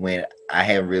when I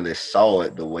haven't really saw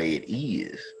it the way it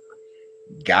is.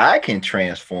 God can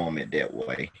transform it that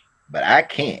way, but I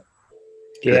can't.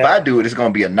 If I do it, it's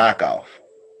going to be a knockoff.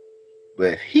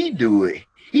 But if he do it,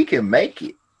 he can make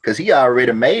it, because he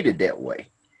already made it that way.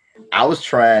 I was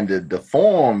trying to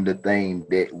deform the thing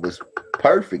that was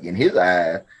perfect in his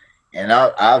eyes, and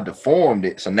I've deformed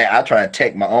it. So now I try and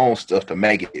take my own stuff to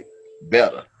make it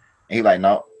better. And he's like,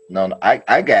 no,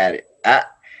 I got it.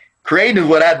 Creating is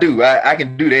what I do. I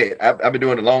can do that. I've been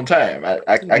doing it a long time.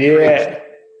 I create.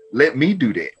 Let me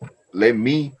do that. Let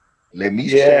me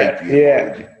shape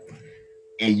you.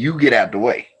 And you get out the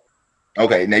way.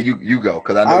 Okay, now you go,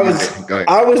 because I know go ahead.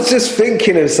 I was just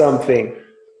thinking of something.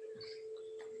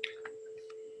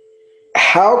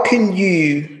 How can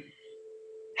you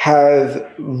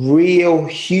have real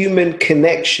human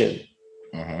connection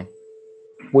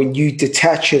when you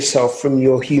detach yourself from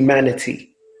your humanity?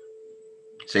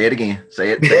 Say it again.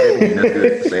 Say it again. That's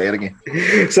good. Say it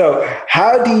again. So,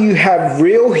 how do you have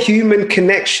real human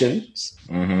connections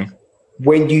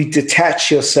when you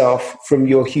detach yourself from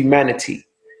your humanity?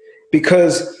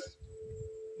 Because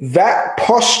that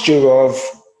posture of,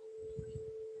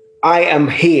 I am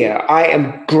here, I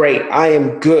am great, I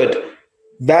am good,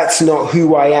 that's not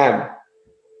who I am.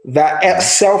 That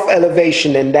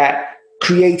self-elevation and that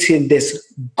creating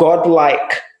this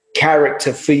godlike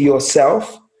character for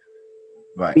yourself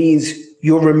means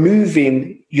you're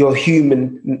removing your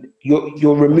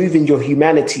you're removing your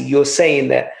humanity. You're saying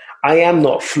that I am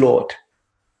not flawed,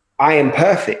 I am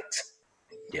perfect.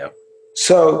 Yep.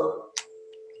 So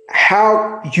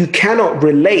how you cannot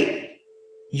relate,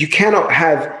 you cannot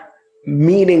have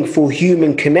meaningful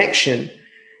human connection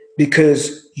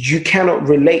because you cannot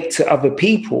relate to other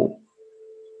people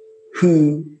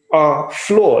who are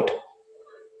flawed,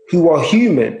 who are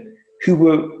human, who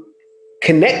were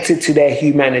connected to their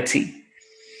humanity.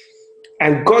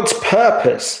 And God's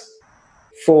purpose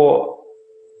for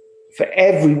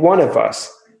every one of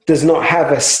us does not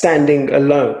have us standing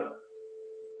alone.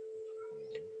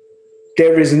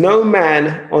 There is no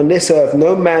man on this earth,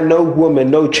 no man, no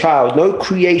woman, no child, no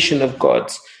creation of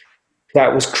God's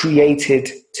that was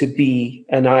created to be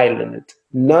an island.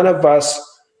 None of us.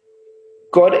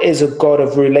 God is a God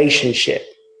of relationship.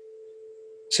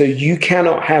 So you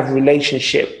cannot have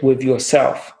relationship with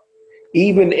yourself.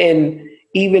 Even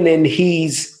in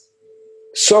his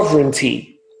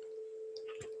sovereignty,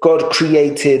 God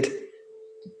created,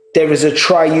 there is a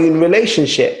triune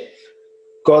relationship.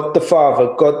 God the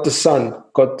Father, God the Son,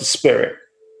 God the Spirit.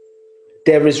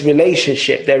 There is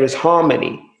relationship, there is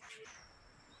harmony.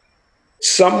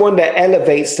 Someone that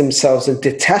elevates themselves and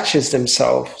detaches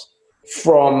themselves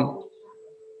from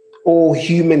all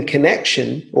human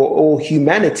connection or all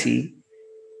humanity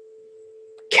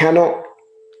cannot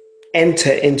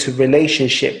enter into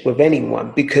relationship with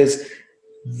anyone because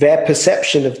their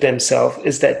perception of themselves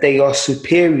is that they are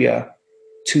superior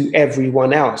to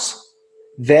everyone else.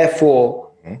 Therefore,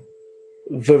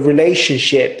 the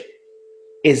relationship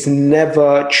is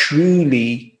never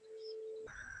truly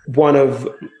one of,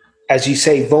 as you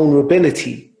say,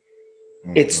 vulnerability.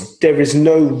 There is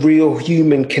no real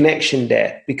human connection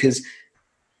there because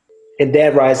in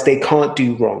their eyes, they can't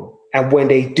do wrong. And when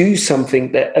they do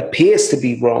something that appears to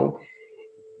be wrong,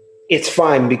 it's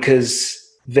fine because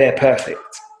they're perfect.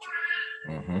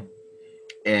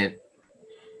 And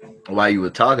while you were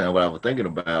talking, what I was thinking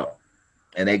about,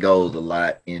 and that goes a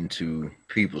lot into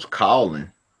people's calling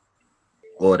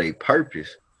or their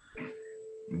purpose.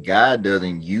 God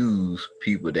doesn't use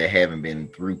people that haven't been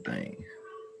through things.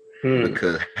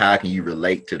 Because how can you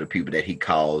relate to the people that he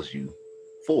calls you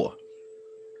for?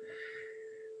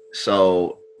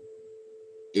 So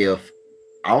if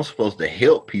I'm supposed to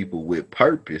help people with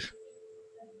purpose,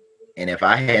 and if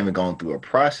I haven't gone through a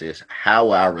process, how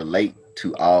will I relate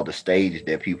to all the stages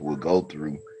that people will go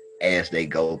through as they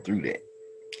go through that?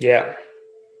 Yeah.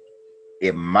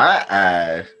 In my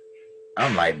eyes,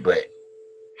 I'm like, but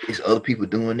it's other people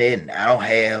doing that, and I don't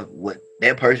have what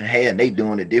that person had, and they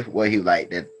doing it a different way. He was like,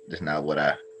 that's not what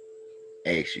I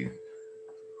asked you.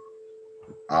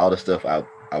 All the stuff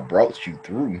I brought you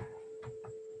through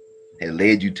had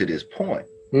led you to this point.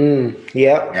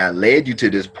 Yeah. And I led you to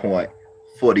this point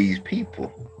for these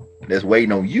people that's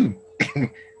waiting on you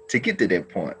to get to that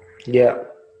point. Yeah.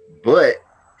 But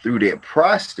through that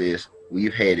process,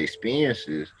 we've had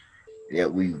experiences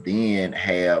that we then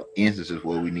have instances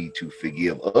where we need to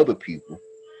forgive other people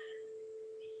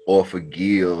or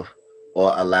forgive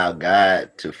or allow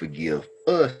God to forgive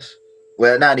us.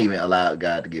 Well, not even allow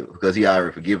God to give, because he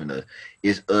already forgiven us.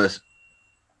 It's us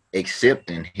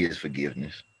accepting his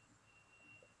forgiveness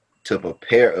to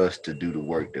prepare us to do the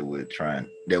work that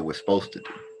we're supposed to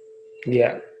do.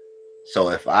 Yeah. So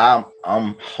if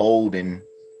I'm holding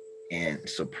and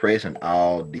suppressing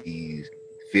all these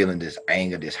feeling, this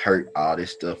anger, this hurt, all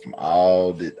this stuff from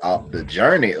all the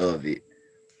journey of it,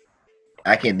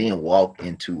 I can then walk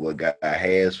into what God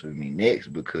has for me next,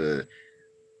 because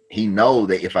he knows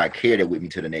that if I carry that with me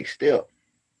to the next step,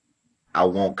 I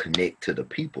won't connect to the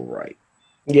people right.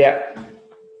 Yeah.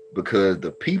 Because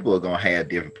the people are going to have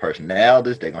different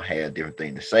personalities. They're going to have different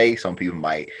things to say. Some people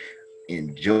might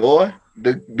enjoy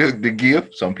the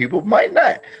gift. Some people might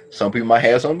not. Some people might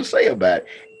have something to say about it.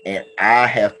 And I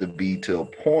have to be to a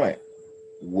point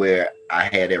where I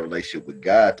had that relationship with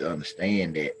God to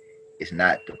understand that it's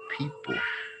not the people,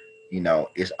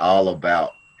 it's all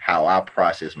about how I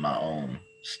process my own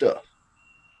stuff.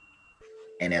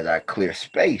 And as I clear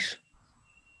space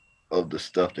of the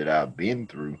stuff that I've been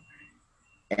through,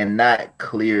 and not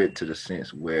clear it to the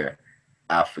sense where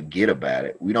I forget about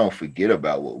it. We don't forget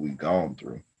about what we've gone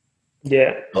through.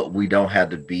 Yeah. But we don't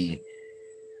have to be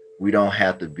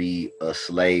a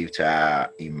slave to our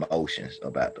emotions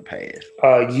about the past.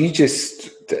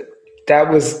 That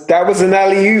was an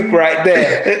alley-oop right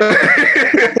there.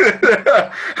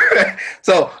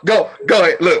 So go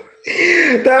ahead. Look.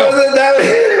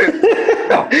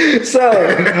 So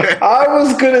I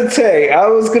was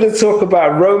gonna talk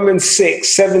about Romans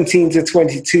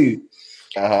 6:17-22,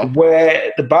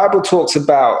 where the Bible talks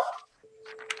about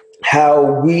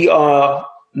how we are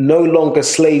no longer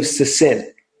slaves to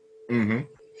sin. Mm-hmm.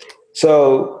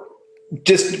 So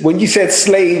just when you said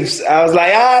slaves, I was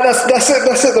like, that's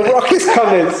it. The rock is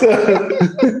coming.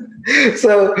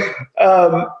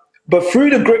 But through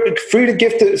the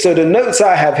gift of, so the notes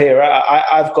I have here,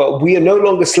 I've got, we are no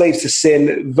longer slaves to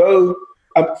sin, though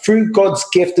through God's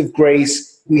gift of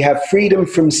grace, we have freedom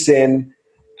from sin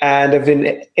and have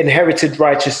inherited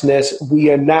righteousness.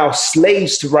 We are now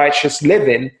slaves to righteous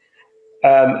living,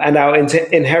 and our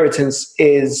inheritance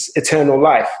is eternal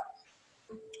life.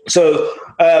 So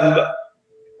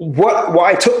what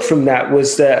I took from that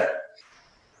was that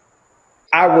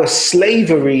our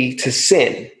slavery to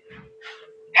sin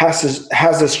has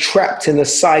us trapped in a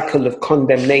cycle of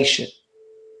condemnation.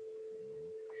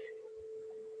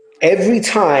 Every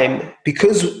time,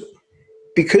 because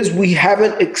we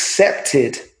haven't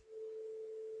accepted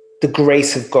the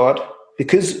grace of God,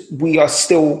 because we are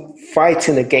still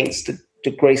fighting against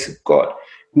the grace of God,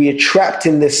 we are trapped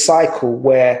in this cycle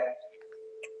where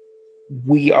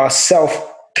we are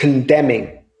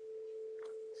self-condemning.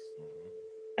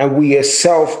 And we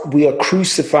are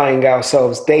crucifying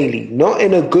ourselves daily, not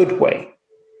in a good way,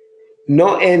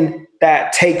 not in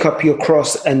that take up your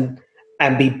cross and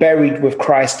be buried with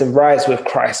Christ and rise with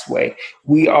Christ way.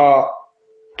 We are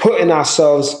putting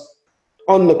ourselves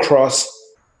on the cross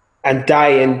and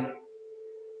dying,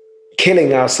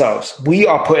 killing ourselves. We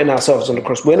are putting ourselves on the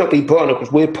cross. We're not being put on the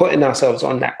cross. We're putting ourselves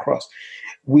on that cross.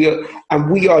 We are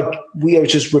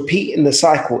just repeating the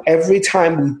cycle. Every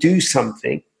time we do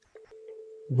something,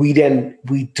 we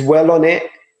dwell on it.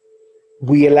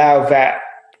 We allow that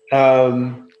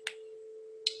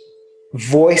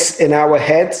voice in our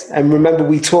heads. And remember,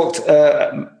 we talked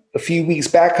a few weeks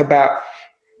back about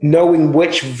knowing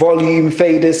which volume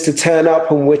faders to turn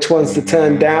up and which ones to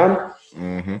turn down.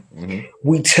 Mm-hmm, mm-hmm.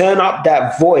 We turn up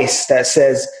that voice that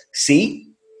says, see,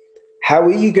 how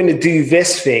are you going to do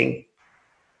this thing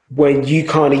when you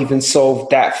can't even solve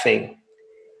that thing?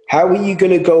 How are you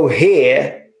going to go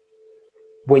here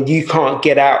when you can't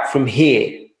get out from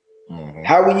here? Mm-hmm.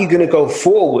 How are you going to go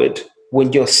forward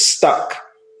when you're stuck?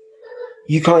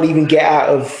 You can't even get out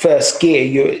of first gear,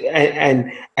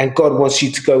 and God wants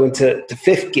you to go into the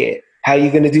fifth gear. How are you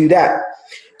going to do that?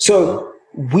 So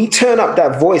we turn up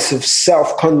that voice of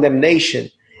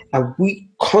self-condemnation, and we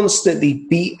constantly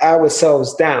beat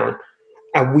ourselves down,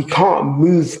 and we can't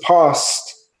move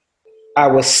past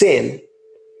our sin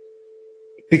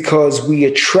because we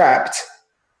are trapped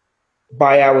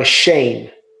by our shame,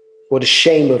 or the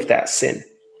shame of that sin.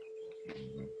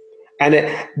 And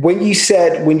when you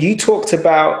talked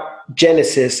about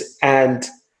Genesis and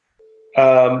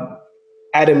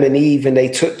Adam and Eve, and they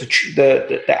took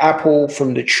the apple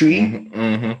from the tree,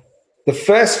 mm-hmm. The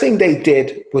first thing they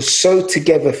did was sew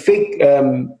together fig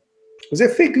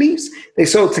leaves? They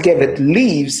sewed together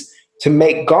leaves to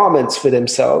make garments for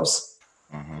themselves,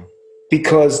 mm-hmm.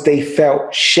 because they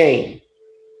felt shame.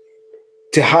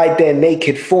 To hide their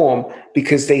naked form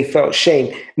because they felt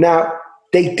shame. Now,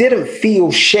 they didn't feel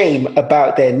shame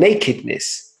about their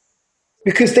nakedness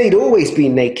because they'd always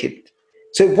been naked.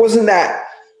 So it wasn't that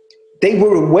they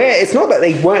were aware. It's not that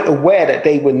they weren't aware that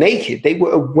they were naked. They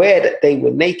were aware that they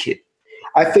were naked.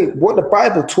 I think what the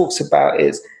Bible talks about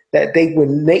is that they were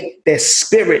their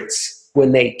spirits were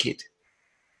naked.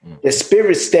 Their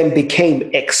spirits then became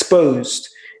exposed.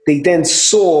 They then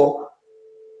saw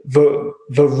the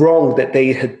wrong that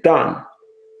they had done,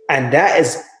 and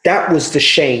that was the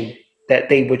shame that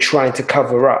they were trying to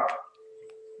cover up.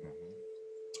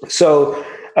 So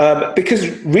because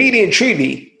really and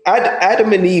truly,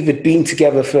 Adam and Eve had been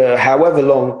together for however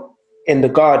long in the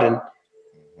garden.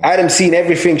 Adam seen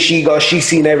everything she got, she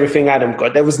seen everything Adam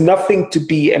got. There was nothing to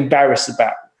be embarrassed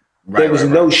about. There was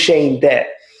no shame there.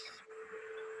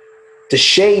 The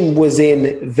shame was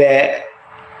in their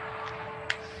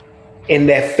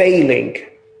failing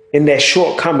in their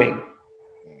shortcoming.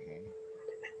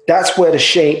 That's where the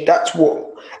shame,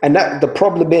 the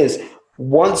problem is,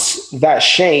 once that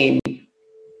shame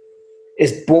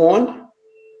is born,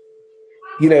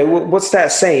 what's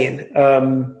that saying?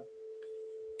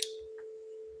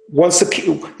 Once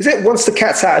the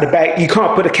cat's out of the bag, you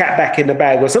can't put a cat back in the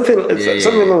bag or something.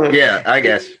 Something like that. Yeah, I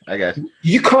guess.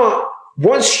 You can't,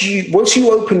 once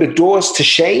you open the doors to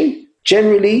shame,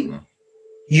 generally,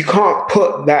 you can't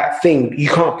put that thing, you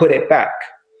can't put it back.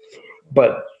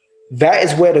 But that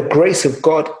is where the grace of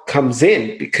God comes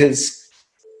in, because,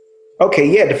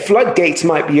 the floodgates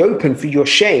might be open for your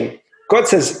shame. God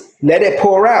says, let it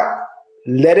pour out.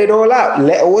 Let it all out.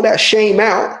 Let all that shame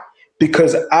out,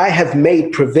 because I have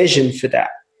made provision for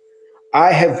that.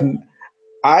 I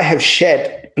have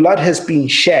shed, blood has been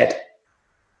shed.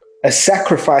 A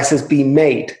sacrifice has been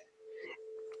made.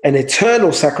 An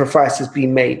eternal sacrifice has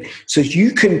been made. So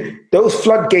those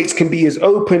floodgates can be as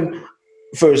open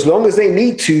for as long as they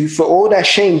need to, for all that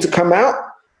shame to come out.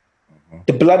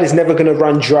 The blood is never going to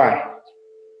run dry.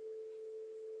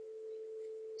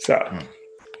 So.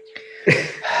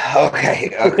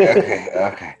 Okay.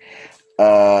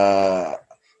 All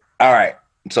right.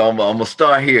 So I'm gonna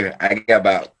start here. I'm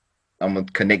gonna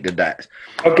connect the dots.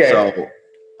 Okay.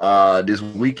 So this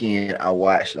weekend I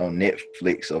watched on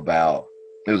Netflix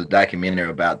it was a documentary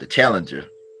about the Challenger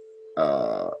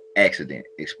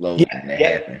explosion that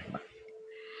happened.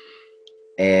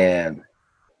 And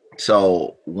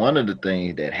so one of the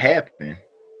things that happened,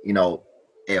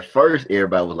 at first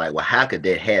everybody was like, well, how could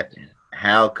that happen?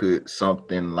 How could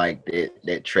something like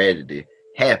that tragedy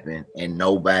happen and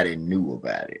nobody knew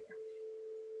about it?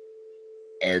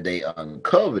 As they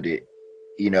uncovered it,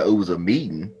 it was a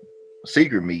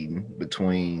secret meeting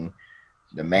between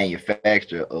the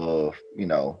manufacturer of,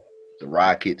 the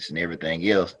rockets and everything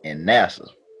else and NASA.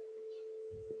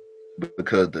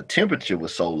 Because the temperature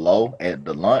was so low at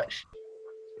the launch,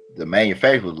 the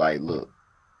manufacturer was like, look,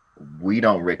 we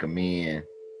don't recommend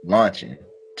launching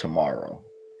tomorrow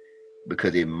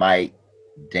because it might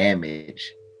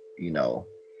damage,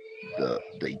 the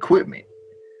equipment.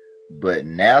 But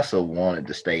NASA wanted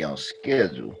to stay on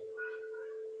schedule.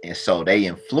 And so they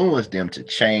influenced them to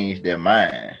change their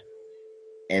mind.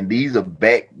 And these are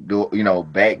backdoor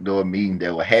meetings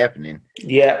that were happening.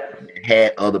 Yeah.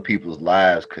 Had other people's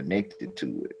lives connected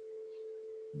to it.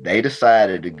 They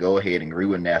decided to go ahead and agree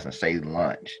with NASA and say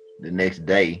launch. The next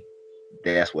day,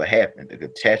 that's what happened. The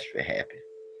catastrophe happened.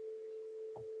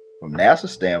 From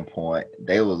NASA's standpoint,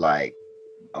 they were like,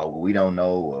 oh, we don't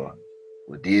know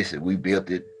with this, and we built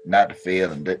it not to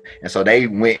fail. And so they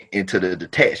went into the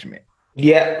detachment.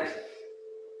 Yeah.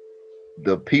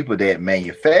 The people that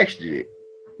manufactured it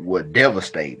were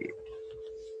devastated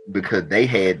because they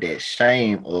had that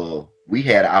shame of, we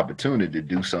had an opportunity to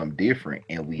do something different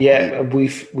and we didn't.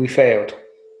 we failed.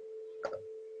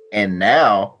 And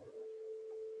now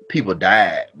people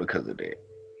died because of that.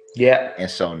 Yeah. And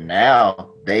so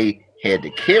now they had to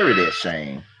carry that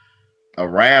shame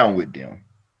around with them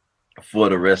for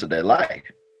the rest of their life.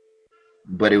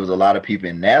 But it was a lot of people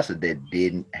in NASA that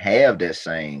didn't have that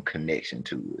same connection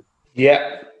to it.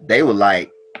 Yeah. They were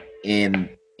like in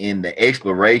the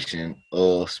exploration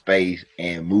of space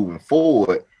and moving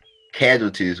forward,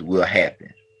 casualties will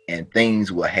happen and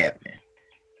things will happen.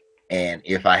 And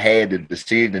if I had the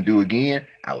decision to do again,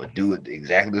 I would do it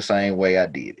exactly the same way I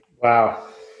did it. Wow.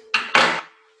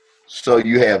 So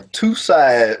you have two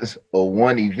sides of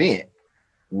one event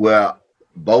where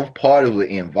both parties were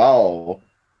involved,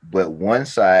 but one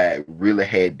side really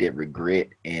had that regret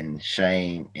and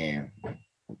shame and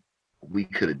we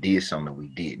could have did something we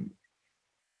didn't.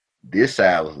 This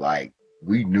side was like,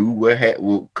 we knew what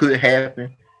could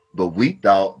happen, but we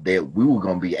thought that we were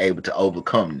going to be able to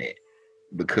overcome that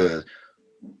because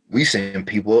we send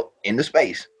people into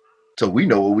space. So we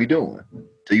know what we're doing.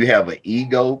 So you have an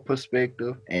ego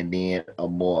perspective and then a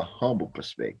more humble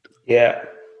perspective. Yeah.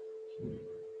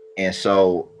 And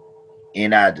so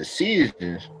in our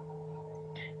decisions,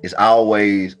 it's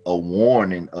always a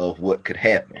warning of what could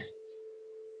happen.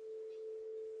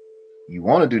 You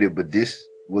want to do that, but this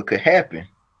what could happen.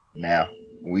 Now,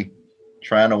 we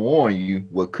trying to warn you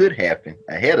what could happen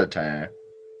ahead of time,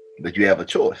 but you have a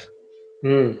choice.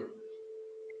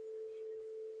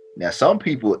 Now, some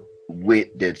people with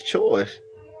their choice,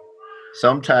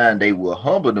 sometimes they will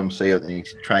humble themselves and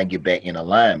try and get back in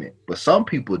alignment, but some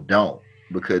people don't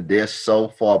because they're so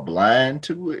far blind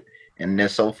to it and they're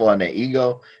so far in their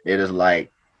ego that it's like,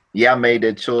 yeah, I made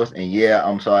that choice and yeah,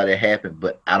 I'm sorry that happened,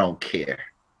 but I don't care.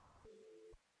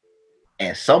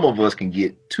 And some of us can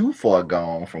get too far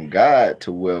gone from God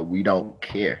to where we don't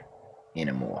care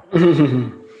anymore.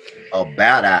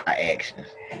 about our actions.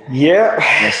 Yeah.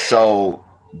 And so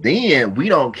then we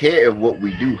don't care if what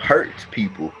we do hurts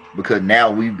people, because now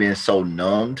we've been so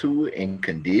numb to it and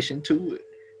conditioned to it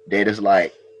that it's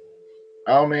like,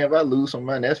 oh man, if I lose some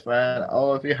money, that's fine.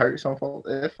 Oh, if it hurts some folks,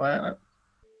 that's fine.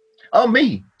 Oh,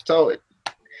 me. So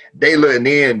they look, and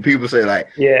then people say like,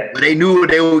 yeah, but they knew what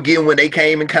they were getting when they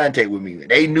came in contact with me.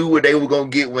 They knew what they were gonna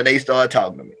get when they started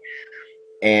talking to me.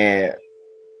 And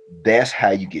that's how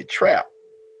you get trapped.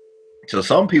 So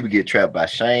some people get trapped by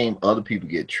shame, other people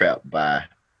get trapped by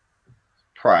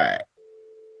pride.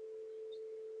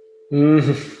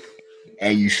 Mm-hmm.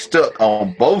 And you stuck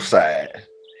on both sides.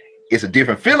 It's a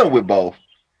different feeling with both,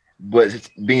 but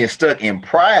being stuck in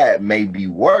pride may be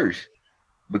worse,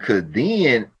 because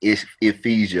then it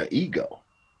feeds your ego.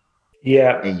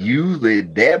 Yeah. And usually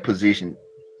that position,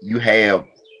 you have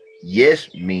yes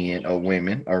men or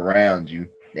women around you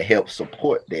that help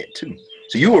support that too.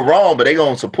 So you were wrong, but they're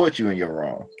going to support you in your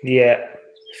wrong. Yeah.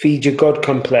 Feed your God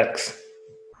complex.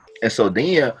 And so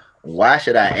then why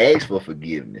should I ask for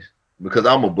forgiveness? Because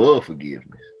I'm above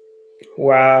forgiveness.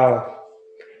 Wow.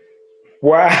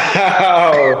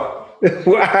 Wow.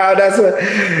 Wow.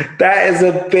 That is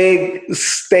a big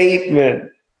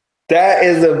statement. That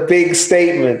is a big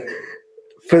statement.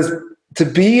 To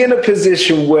be in a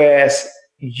position where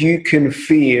you can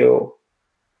feel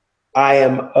I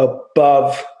am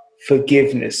above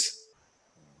forgiveness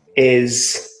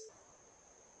is,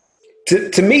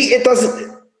 to me, it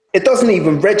doesn't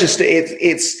even register.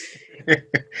 It's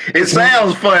it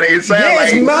sounds funny. It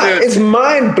sounds it's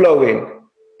mind blowing.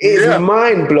 It's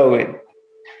mind blowing.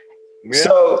 Yeah.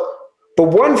 So, but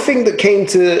one thing that came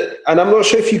to, and I'm not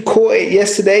sure if you caught it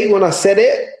yesterday when I said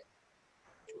it,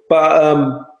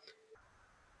 but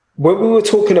when we were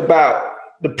talking about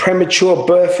the premature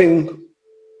birthing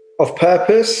of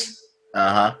purpose.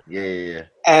 Yeah.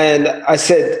 And I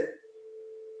said,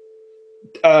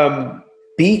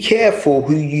 be careful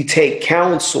who you take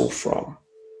counsel from,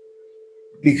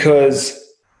 because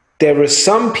there are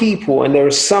some people and there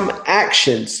are some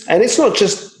actions, and it's not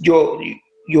just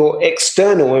your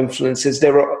external influences,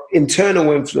 there are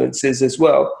internal influences as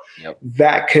well. Yep.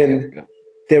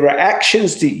 There are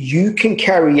actions that you can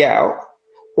carry out,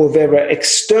 or there are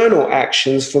external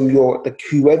actions from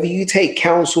whoever you take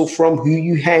counsel from, who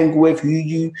you hang with, who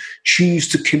you choose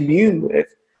to commune with,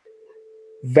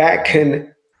 that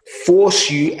can force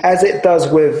you, as it does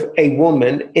with a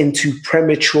woman, into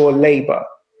premature labor,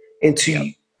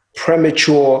 into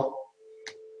premature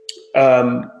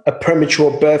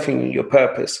birthing in your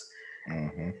purpose.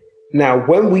 Mm-hmm. Now,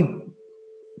 when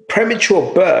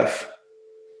premature birth,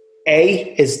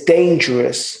 is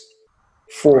dangerous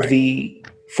for the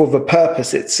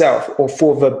purpose itself, or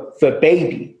for the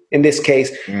baby. In this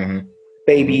case,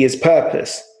 baby is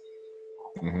purpose.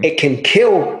 Mm-hmm. It can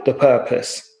kill the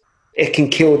purpose. It can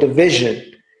kill the vision.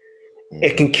 Mm-hmm.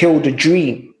 It can kill the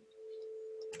dream,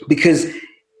 because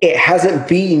it hasn't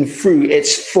been through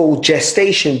its full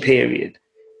gestation period,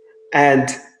 and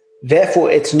therefore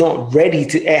it's not ready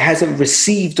to. It hasn't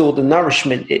received all the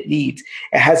nourishment it needs.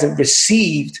 It hasn't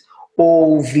received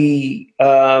all the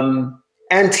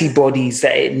antibodies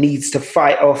that it needs to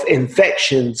fight off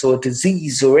infections or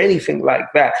disease or anything like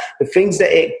that. The things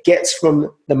that it gets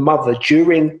from the mother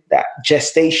during that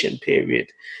gestation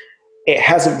period, it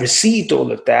hasn't received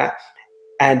all of that,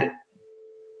 and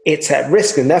it's at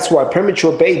risk. And that's why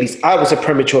premature babies, I was a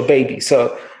premature baby.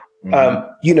 So,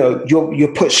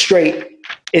 you're put straight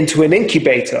into an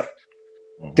incubator,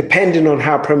 depending on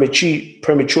how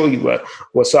premature you were.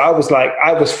 Well, so I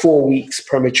was 4 weeks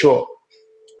premature.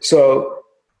 So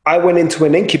I went into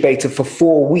an incubator for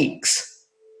 4 weeks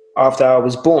after I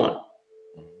was born.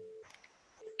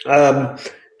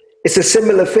 It's a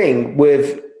similar thing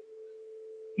with,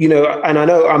 and I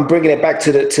know I'm bringing it back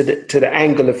to the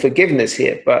angle of forgiveness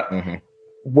here, but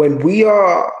when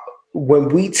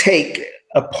we take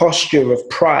a posture of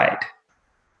pride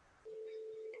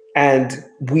and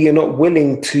we are not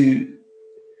willing to,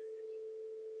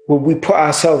 when we put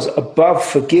ourselves above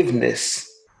forgiveness,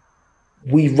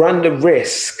 we run the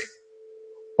risk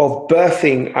of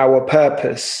birthing our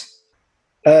purpose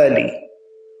early.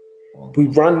 We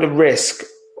run the risk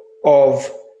of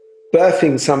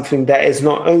birthing something that is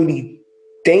not only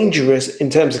dangerous in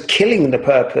terms of killing the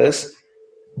purpose,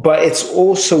 but it's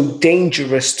also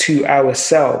dangerous to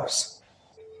ourselves.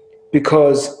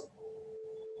 Because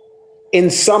in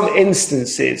some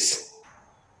instances,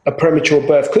 a premature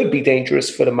birth could be dangerous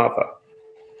for the mother.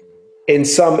 In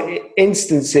some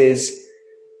instances,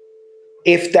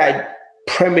 if that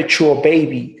premature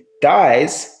baby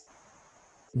dies,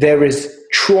 there is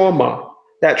trauma.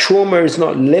 That trauma is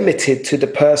not limited to the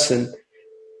person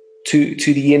to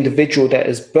the individual that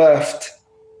has birthed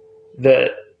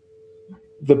the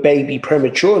baby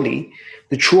prematurely.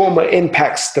 The trauma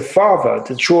impacts the father.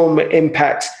 The trauma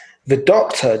impacts the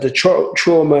doctor. The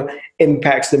trauma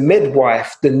impacts the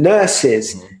midwife, the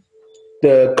nurses,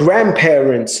 the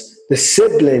grandparents, the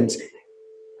siblings,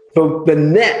 the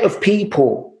net of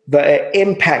people that are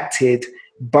impacted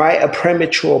by a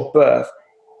premature birth.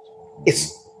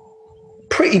 It's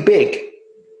pretty big.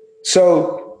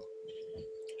 So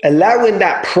allowing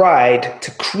that pride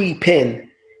to creep in,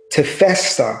 to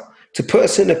fester, to put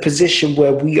us in a position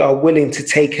where we are willing to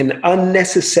take an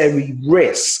unnecessary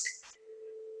risk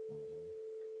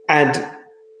and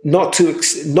not to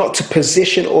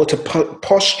position or to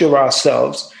posture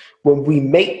ourselves when we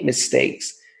make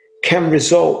mistakes can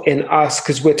result in us,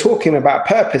 because we're talking about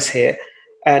purpose here,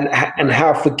 and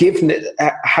how forgiveness,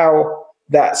 how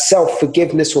that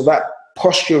self-forgiveness or that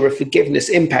posture of forgiveness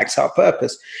impacts our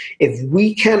purpose. If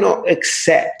we cannot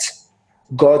accept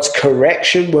God's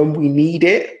correction when we need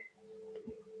it,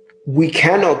 we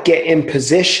cannot get in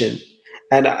position.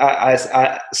 And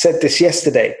I said this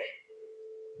yesterday,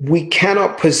 we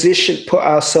cannot put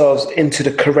ourselves into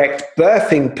the correct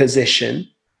birthing position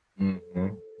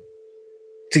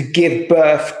to give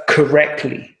birth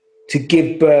correctly, to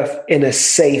give birth in a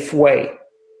safe way.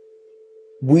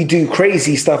 We do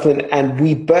crazy stuff and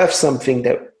we birth something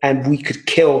and we could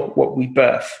kill what we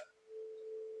birth.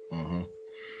 Mm-hmm.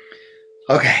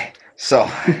 Okay, so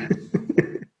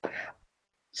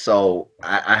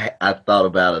I thought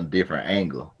about a different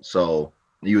angle. So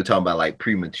you were talking about like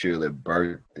prematurely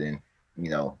birthing,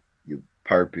 your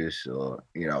purpose or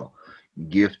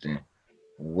gifting.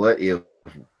 What if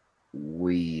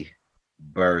we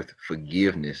birth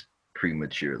forgiveness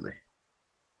prematurely?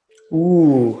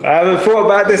 Ooh, I haven't thought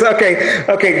about this.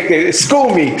 Okay.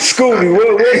 School me.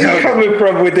 Where are you coming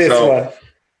from with this one?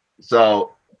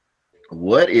 So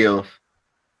what if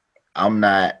I'm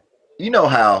not,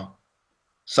 how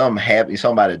something happens,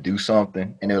 somebody do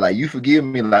something and they're like, you forgive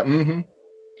me? Like,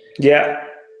 yeah.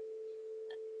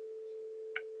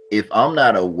 If I'm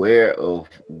not aware of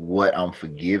what I'm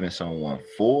forgiving someone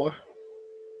for,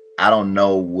 I don't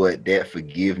know what that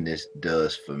forgiveness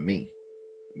does for me,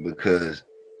 because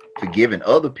forgiving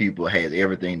other people has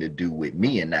everything to do with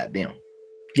me and not them.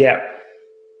 Yeah.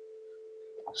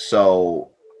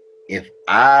 So if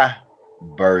I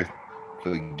birth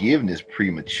forgiveness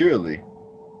prematurely,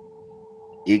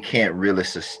 it can't really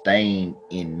sustain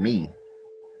in me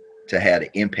to have the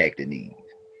impact it needs.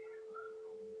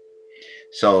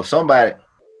 So somebody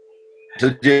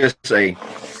to just say,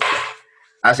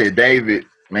 I said, David,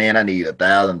 man, I need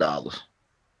 $1,000.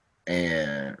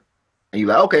 And you're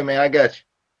like, okay, man, I got you.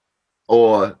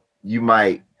 Or you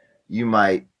might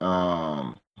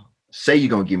say you're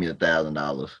gonna give me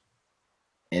 $1,000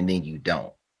 and then you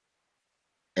don't.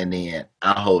 And then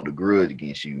I hold a grudge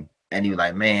against you. And you're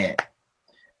like, man,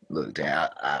 look,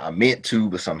 I meant to,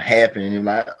 but something happened. And you're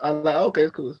like, I'm like, okay,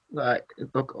 it's cool. Like,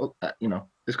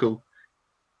 it's cool.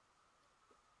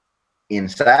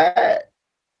 Inside,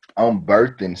 I'm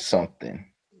birthing something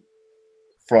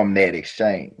from that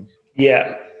exchange.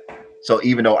 Yeah. So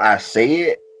even though I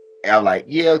said, I'm like,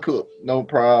 yeah, cool, no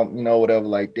problem, whatever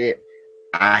like that,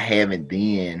 I haven't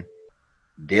then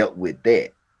dealt with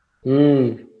that.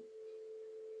 And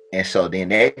so then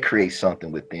that creates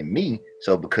something within me.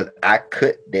 So because I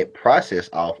cut that process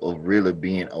off of really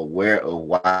being aware of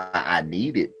why I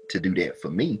needed to do that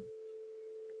for me,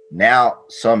 now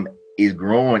some is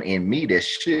growing in me that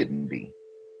shouldn't be.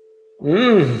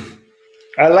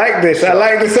 I like this. I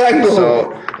like this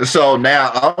angle. So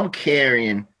now I'm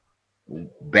carrying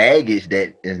baggage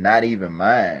that is not even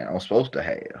mine. I'm supposed to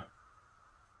have.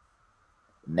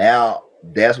 Now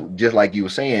that's just like you were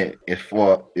saying. It's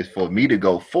for me to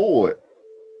go forward.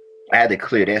 I had to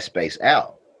clear that space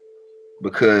out,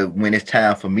 because when it's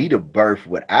time for me to birth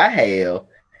what I have,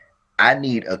 I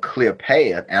need a clear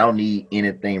path. I don't need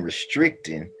anything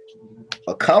restricting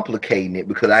or complicating it,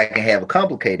 because I can have a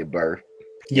complicated birth.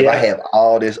 Yeah. If I have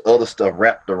all this other stuff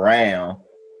wrapped around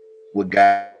what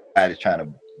God is trying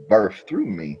to birth through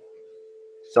me.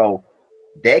 So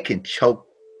that can choke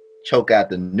out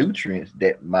the nutrients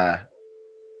that my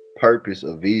purpose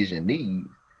or vision needs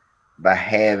by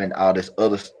having all this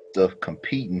other stuff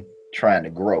competing, trying to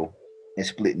grow and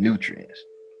split nutrients.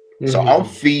 So I'm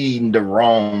feeding the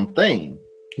wrong thing.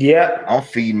 Yeah. I'm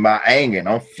feeding my anger, and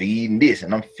I'm feeding this,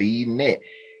 and I'm feeding that.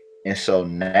 And so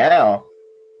now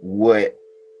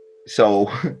so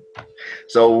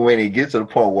when it gets to the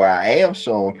point where I am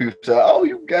showing, people say, oh,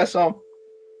 you got some.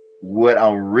 What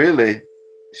I'm really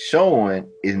showing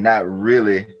is not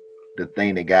really the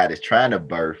thing that God is trying to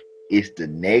birth. it's the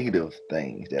negative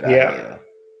things that I have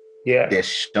that's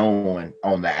showing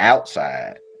on the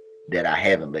outside that I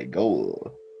haven't let go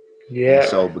of. And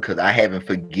so because I haven't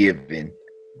forgiven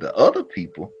the other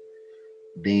people,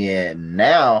 then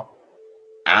now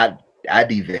I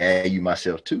devalue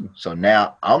myself too. So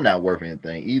now I'm not worth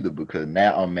anything either, because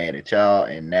now I'm mad at y'all,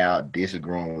 and now this is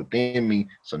growing within me.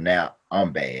 So now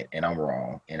I'm bad and I'm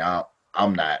wrong, and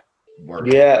I'm not worth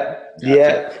it.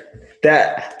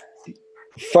 That,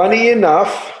 funny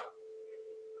enough,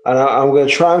 and I'm going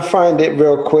to try and find it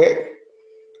real quick,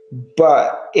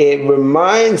 but it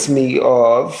reminds me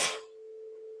of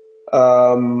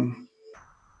a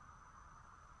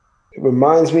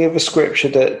scripture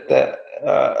that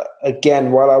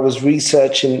again, while I was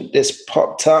researching this,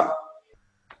 popped up.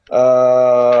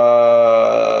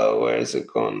 Where is it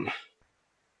gone?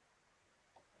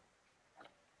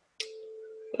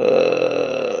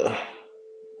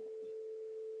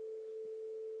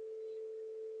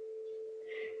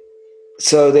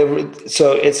 So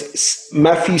it's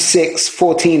Matthew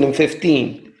 6:14 and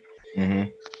 15. Mm-hmm.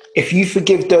 If you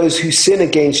forgive those who sin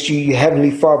against you, your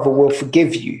heavenly Father will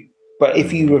forgive you. But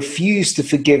if you refuse to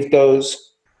forgive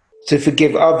others,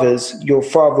 your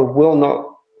Father will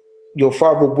not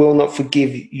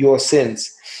forgive your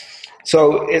sins.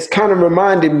 So it's kind of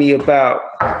reminded me about,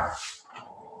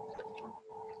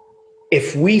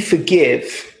 if we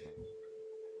forgive,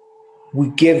 we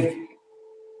give,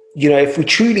 if we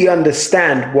truly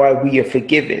understand why we are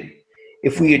forgiven,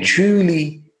 if we are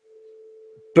truly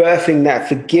birthing that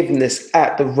forgiveness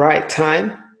at the right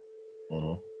time,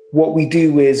 what we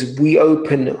do is we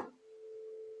open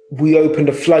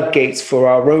the floodgates for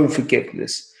our own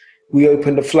forgiveness. We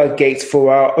open the floodgates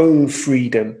for our own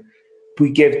freedom.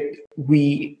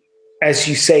 As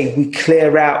you say, we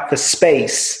clear out the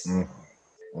space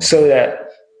so that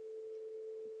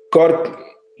God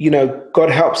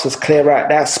helps us clear out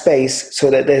that space so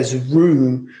that there's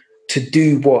room to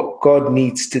do what God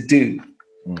needs to do.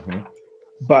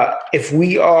 But if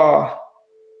we are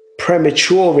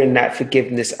premature in that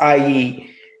forgiveness, i.e.,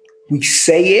 we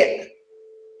say it,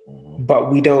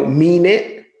 but we don't mean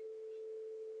it,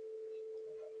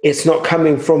 it's not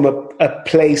coming from a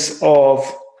place of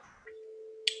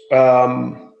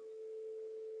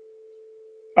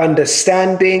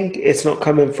understanding. It's not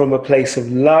coming from a place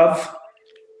of love,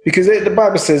 because the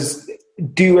Bible says,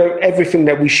 do everything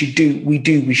that we should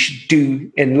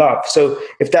do in love. So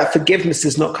if that forgiveness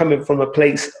is not coming from a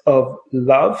place of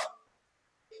love,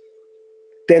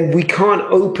 then we can't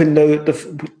open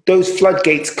those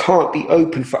floodgates can't be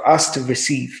open for us to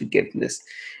receive forgiveness.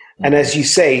 And as you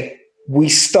say, we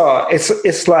start,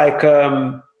 it's like,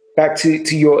 back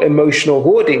to your emotional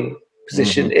hoarding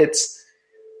position. It's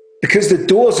because the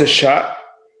doors are shut,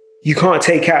 you can't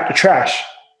take out the trash.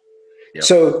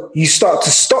 So you start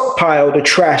to stockpile the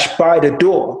trash by the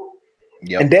door.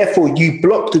 And therefore you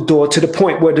block the door to the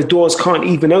point where the doors can't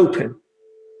even open.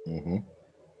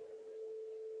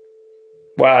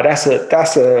 Wow, that's a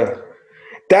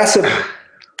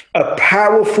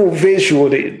powerful visual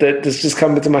that's just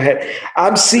coming to my head.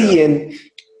 I'm seeing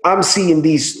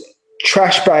these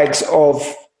trash bags of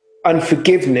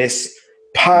unforgiveness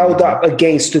piled up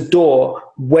against the door,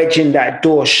 wedging that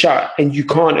door shut, and you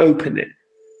can't open it.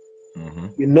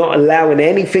 You're not allowing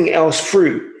anything else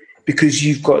through because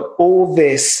you've got all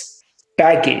this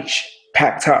baggage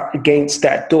packed up against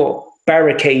that door,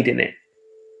 barricading it.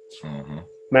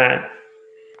 Man.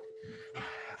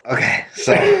 Okay,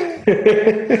 so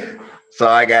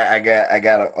I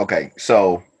got okay.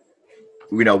 So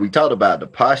we talked about the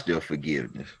posture of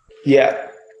forgiveness. Yeah.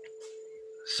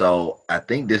 So I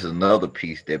think this is another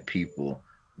piece that people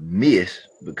miss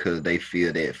because they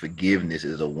feel that forgiveness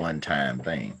is a one-time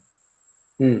thing.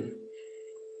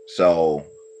 So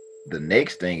the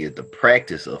next thing is the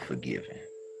practice of forgiving.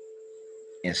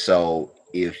 And so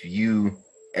if you,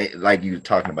 like you were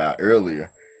talking about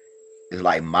earlier, it's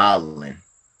like modeling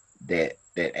that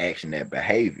action, that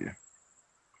behavior.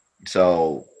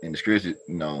 So in the scripture,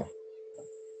 you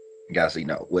gotta say,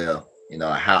 how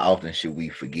often should we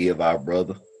forgive our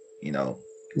brother? 7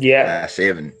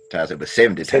 times, but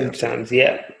 70 times. 7 times,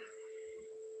 yeah.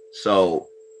 So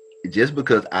just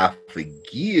because I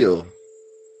forgive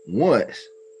once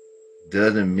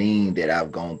doesn't mean that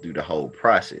I've gone through the whole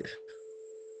process.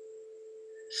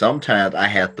 Sometimes I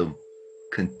have to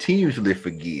continuously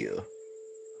forgive,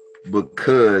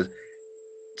 because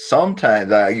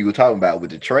sometimes, like you were talking about with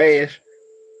the trash,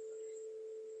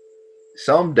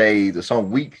 some days or some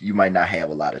weeks you might not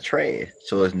have a lot of trash,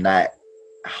 so it's not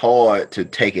hard to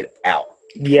take it out.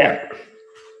 Yeah.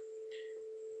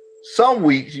 Some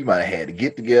weeks you might have had to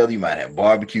get together, you might have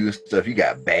barbecue and stuff. You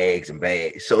got bags and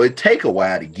bags, so it take a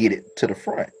while to get it to the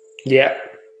front. Yeah.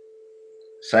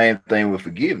 Same thing with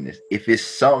forgiveness. If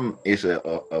it's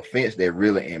a offense that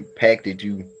really impacted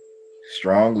you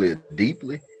strongly or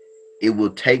deeply, it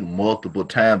will take multiple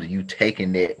times of you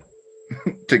taking that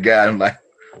to God and like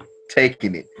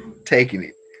taking it, and taking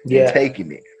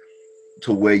it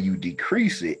to where you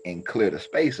decrease it and clear the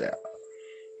space out.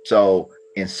 So,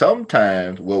 and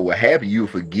sometimes what will happen, you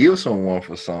forgive someone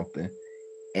for something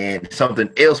and something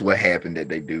else will happen that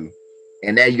they do.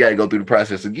 And now you got to go through the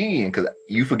process again because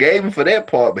you forgave him for that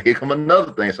part, but here come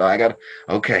another thing. So I got to,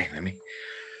 let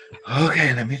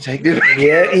me take this.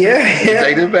 Yeah.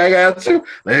 Take this back out too.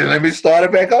 Let me start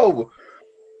it back over.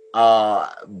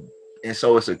 And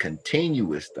so it's a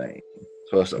continuous thing.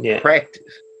 So it's a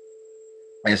practice.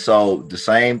 And so the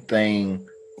same thing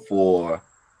for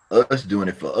us doing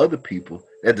it for other people.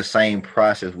 That's the same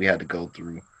process we had to go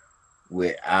through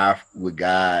with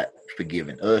God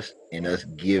forgiving us and us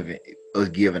giving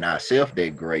ourselves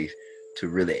that grace to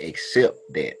really accept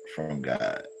that from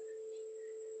God.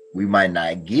 We might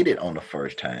not get it on the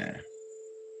first time.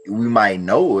 We might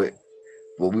know it,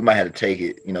 but we might have to take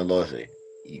it. Lord say,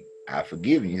 "I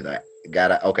forgive you." Like,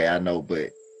 God, I know,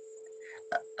 but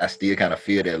I still kind of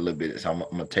feel that a little bit. So I'm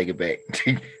gonna take it back.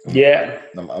 I'm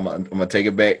gonna take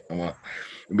it back.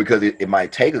 Because it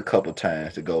might take a couple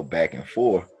times to go back and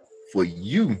forth for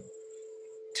you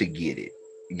to get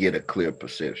a clear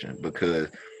perception. Because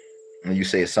when you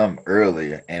said something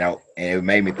earlier, and it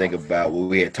made me think about what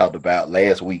we had talked about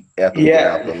last week after we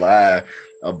got off the live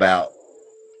about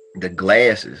the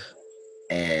glasses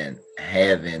and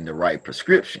having the right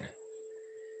prescription.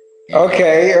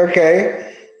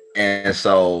 Okay. And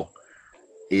so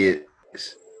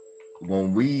it's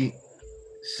when we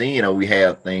see, we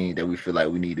have things that we feel like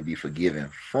we need to be forgiven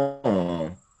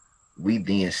from, we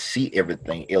then see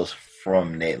everything else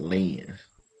from that lens.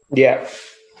 Yeah.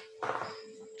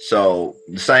 So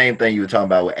the same thing you were talking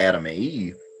about with Adam and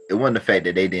Eve, it wasn't the fact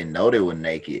that they didn't know they were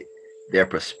naked. Their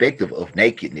perspective of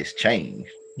nakedness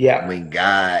changed. Yeah. When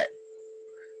God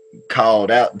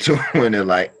called out to them and they're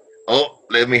like, "Oh,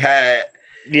 let me hide."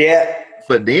 Yeah.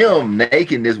 For them,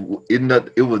 nakedness,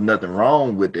 it was nothing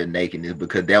wrong with their nakedness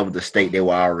because that was the state they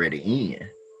were already in.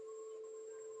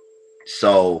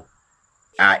 So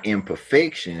our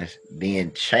imperfections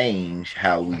then change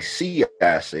how we see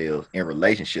ourselves in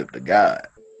relationship to God.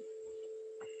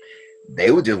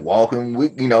 They were just walking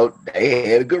with, they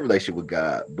had a good relationship with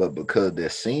God, but because they're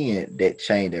sin, that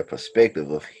changed their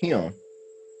perspective of Him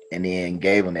and then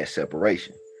gave them that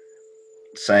separation.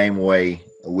 Same way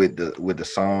with the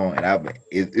song, and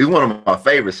it's one of my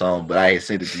favorite songs, but I had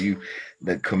sent it to you,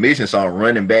 the Commission song,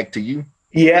 "Running Back to You."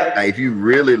 Yeah. If you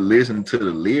really listen to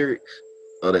the lyrics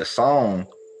of that song,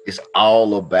 it's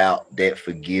all about that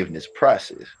forgiveness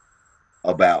process,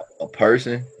 about a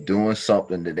person doing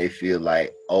something that they feel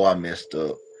like, "Oh, I messed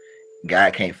up.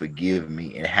 God can't forgive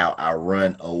me," and how I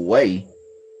run away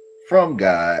from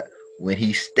God when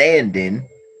He's standing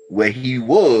where He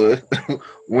was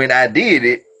when I did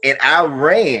it, and I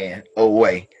ran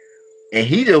away, and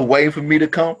He just waiting for me to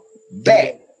come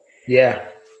back. Yeah.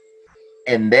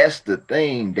 And that's the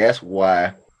thing. That's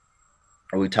why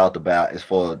we talked about, as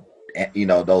far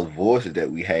those voices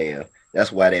that we have.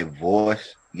 That's why that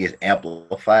voice gets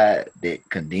amplified that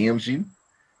condemns you,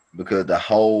 because the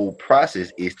whole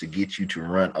process is to get you to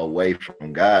run away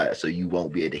from God, so you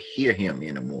won't be able to hear Him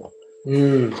anymore.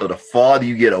 So the farther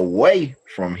you get away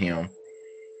from Him,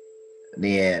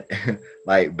 then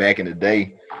like back in the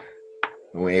day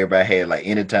when everybody had like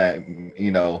anytime,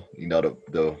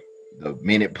 the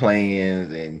minute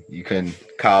plans, and you couldn't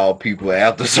call people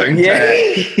after a certain time.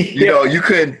 You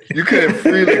couldn't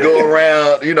freely go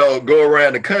around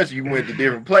the country. You went to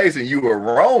different places and you were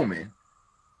roaming.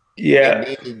 Yeah.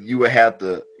 And then you would have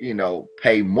to,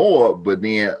 pay more, but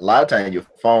then a lot of times your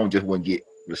phone just wouldn't get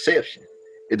reception.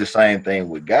 It's the same thing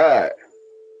with God.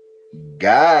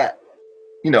 God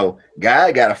got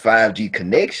a 5G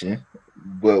connection,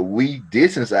 but we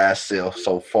distance ourselves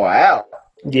so far out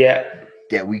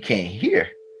that we can't hear.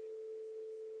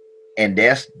 And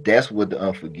that's what the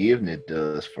unforgiveness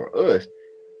does for us.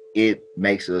 It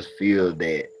makes us feel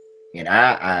that in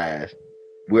our eyes,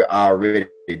 we're already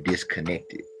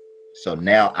disconnected. So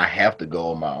now I have to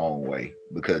go my own way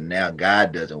because now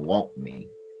God doesn't want me.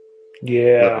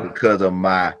 Yeah. But because of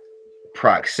my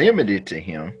proximity to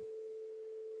Him,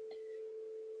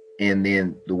 and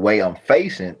then the way I'm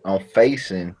facing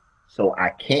so I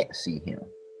can't see Him.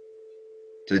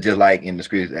 So just like in the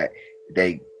scriptures, that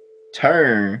they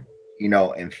turn,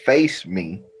 and face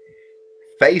me.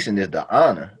 Facing is the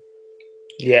honor.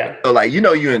 Yeah. So like,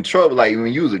 you're in trouble. Like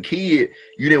when you was a kid,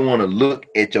 you didn't want to look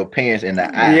at your parents in the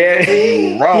eye. Yeah.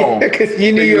 You were wrong. Because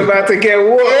you knew you were about to get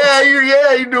whooped.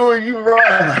 Yeah, you doing you wrong.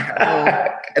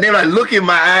 Like, and then like look in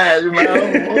my eyes. You're like, I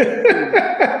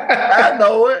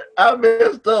know it. I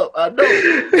messed up. I know.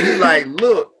 And he's like,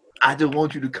 look, I just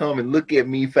want you to come and look at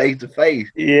me face to face.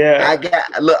 Yeah.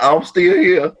 Look, I'm still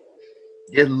here.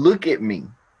 Just look at me.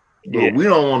 But we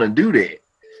don't want to do that.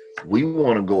 We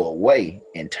want to go away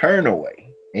and turn away.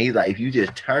 And he's like, if you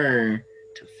just turn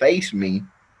to face me,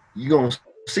 you're going to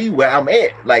see where I'm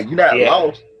at. Like, you're not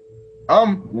lost.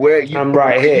 I'm where I'm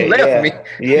right here. You left me.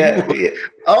 Yeah.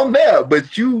 I'm there.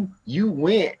 But you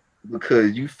went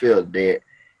because you felt that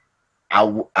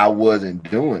I wasn't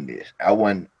doing this. I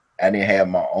didn't have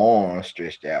my arms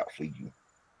stretched out for you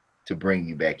to bring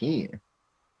you back in.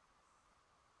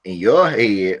 In your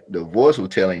head, the voice was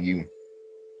telling you,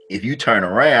 if you turn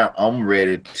around, I'm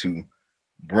ready to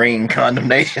bring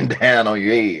condemnation down on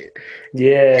your head.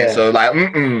 Yeah. And so like,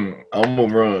 I'm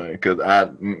gonna run because I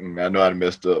know I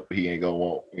messed up. He ain't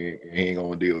gonna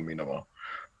deal with me no more.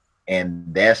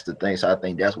 And that's the thing. So I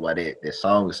think that's why that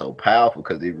song is so powerful,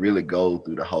 because it really goes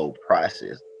through the whole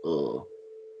process of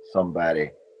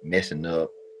somebody messing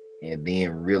up and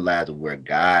then realizing where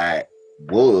God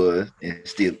was and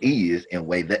still is, and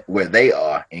where they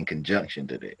are in conjunction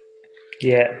to that.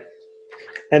 Yeah.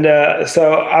 And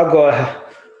so I'll go.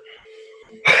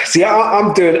 See,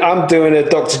 I'm doing a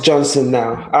Dr. Johnson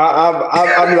now.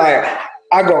 I'm like,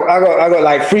 I got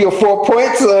like 3 or 4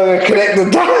 points connect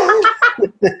the dots.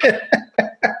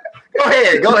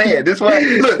 Go ahead. This what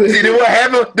happened.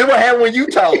 This what happened when you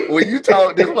talk. When you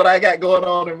talk, this is what I got going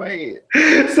on in my head.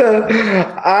 So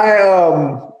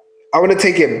I want to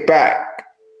take it back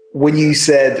when you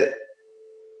said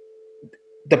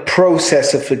the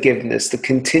process of forgiveness, the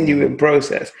continuing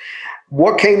process.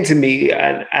 What came to me,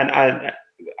 and I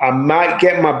might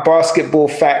get my basketball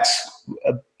facts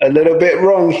a little bit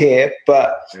wrong here,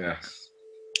 but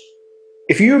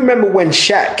if you remember when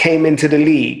Shaq came into the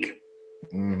league,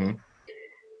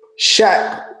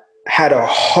 Shaq had a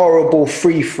horrible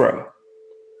free throw.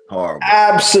 Horrible.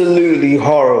 Absolutely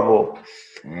horrible.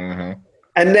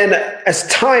 And then as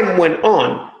time went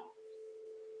on,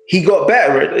 he got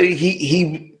better.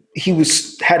 He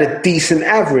had a decent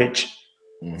average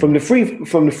from the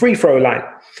free throw line.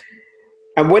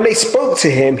 And when they spoke to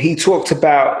him, he talked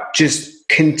about just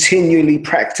continually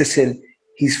practicing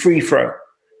his free throw.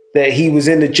 That he was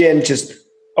in the gym just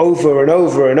over and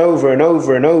over and over and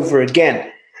over and over again.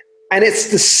 And it's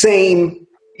the same,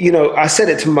 I said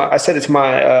it to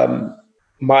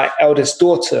my eldest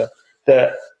daughter,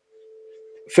 that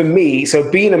for me, so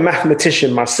being a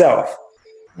mathematician myself,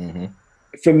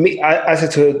 for me, I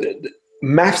said to her,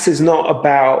 maths is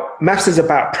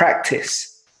about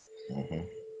practice.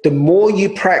 The more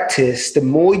you practice, the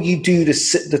more you do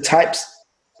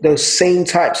those same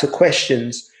types of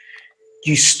questions,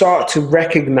 you start to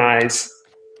recognize.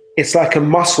 It's like a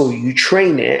muscle. You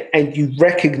train it, and you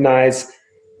recognize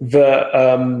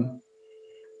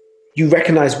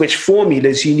which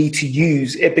formulas you need to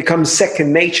use. It becomes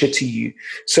second nature to you.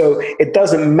 So it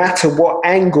doesn't matter what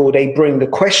angle they bring the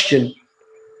question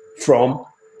from.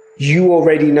 You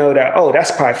already know that,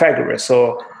 that's Pythagoras,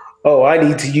 or, I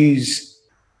need to use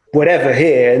whatever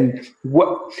here. And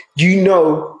what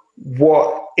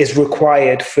is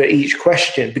required for each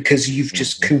question, because you've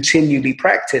just continually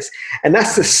practiced. And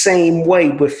that's the same way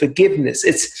with forgiveness.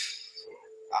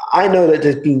 I know that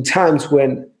there's been times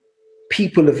when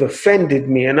people have offended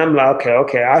me and I'm like,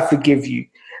 okay, I forgive you.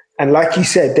 And like you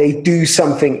said, they do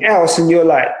something else and you're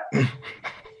like,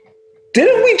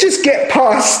 didn't we just get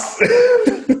past?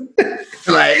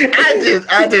 Like,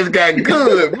 I just got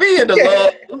good. Me and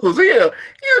the Lord was here.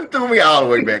 You threw me all the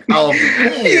way back.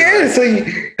 Yeah, so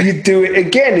you do it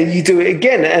again and you do it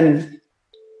again. And,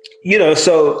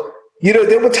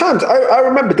 there were times, I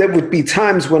remember there would be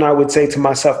times when I would say to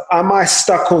myself, am I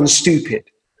stuck on stupid?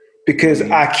 Because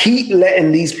I keep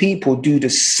letting these people do the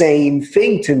same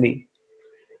thing to me.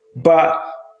 But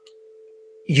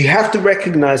you have to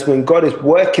recognize when God is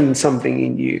working something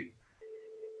in you.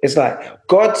 It's like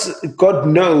God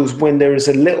knows when there is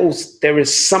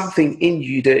something in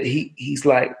you that he's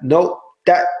like, nope,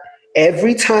 that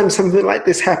every time something like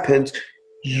this happens,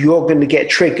 you're going to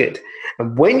get triggered.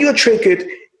 And when you're triggered,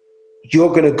 you're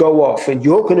going to go off and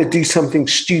you're going to do something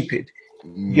stupid.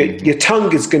 Your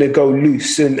tongue is going to go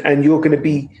loose and you're going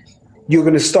to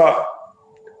start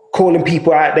calling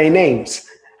people out their names.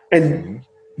 And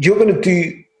you're going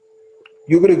to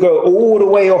go all the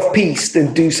way off piste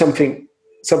and do something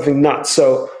nuts.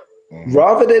 So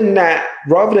rather than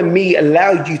me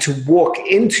allow you to walk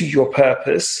into your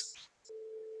purpose,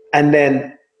 and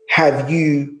then have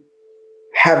you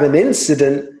have an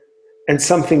incident and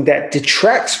something that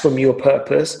detracts from your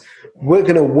purpose. We're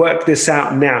going to work this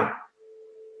out now.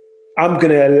 I'm going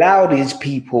to allow these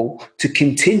people to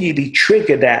continually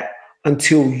trigger that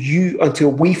until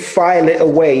we file it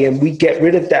away and we get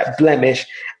rid of that blemish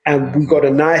and we got a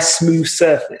nice smooth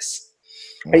surface.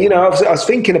 And, you know, I was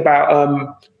thinking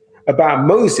about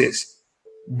Moses.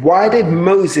 Why did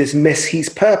Moses miss his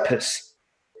purpose?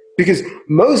 Because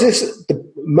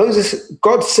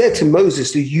God said to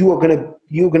Moses that you're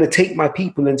going to take my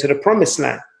people into the promised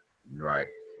land. Right.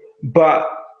 But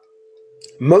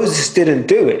Moses didn't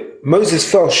do it.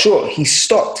 Moses fell short. He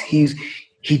stopped.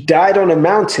 He died on a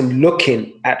mountain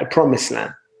looking at the promised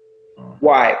land.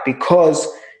 Why? Because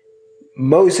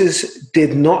Moses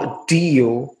did not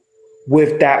deal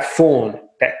with that thorn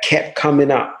that kept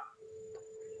coming up.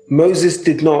 Moses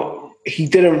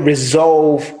didn't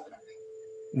resolve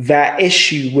that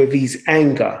issue with his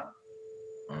anger.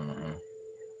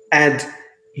 And,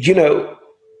 you know,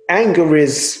 anger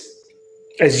is,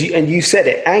 and you said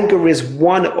it, anger is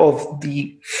one of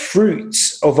the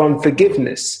fruits of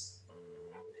unforgiveness.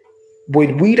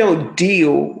 When we don't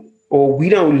deal or we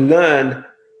don't learn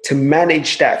to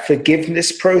manage that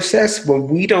forgiveness process, when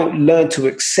we don't learn to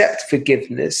accept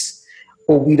forgiveness,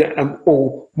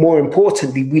 or more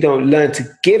importantly, we don't learn to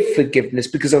give forgiveness,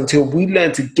 because until we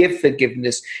learn to give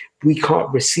forgiveness, we can't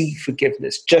receive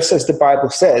forgiveness. Just as the Bible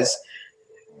says,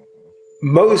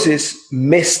 Moses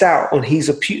missed out on his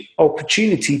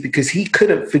opportunity because he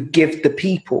couldn't forgive the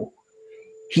people.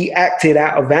 He acted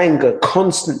out of anger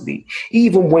constantly.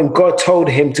 Even when God told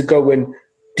him to go and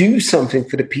do something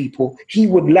for the people, he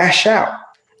would lash out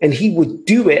and he would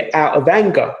do it out of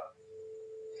anger.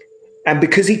 And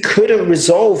because he couldn't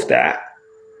resolve that,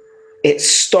 it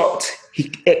stopped.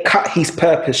 It cut his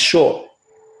purpose short.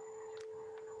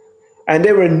 And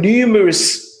there are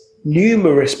numerous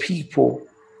people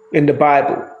in the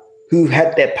Bible who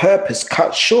had their purpose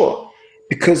cut short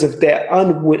because of their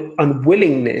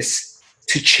unwillingness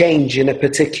to change in a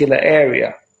particular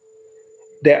area,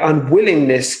 their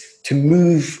unwillingness to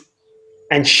move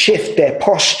and shift their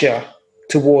posture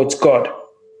towards God.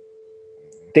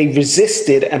 They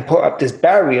resisted and put up this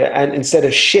barrier, and instead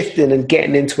of shifting and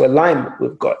getting into alignment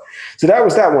with God. So that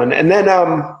was that one. And then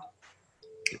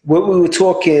when we were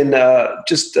talking, I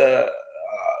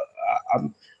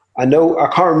know I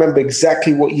can't remember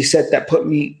exactly what you said that put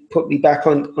me back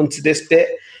onto this bit,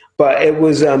 but it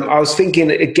was I was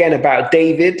thinking again about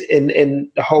David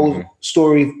in the whole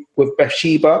story with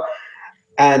Bathsheba,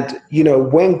 and you know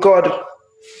when God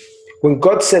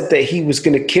said that he was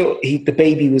going to the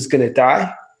baby was going to die.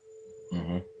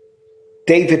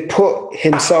 David put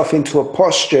himself into a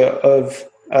posture of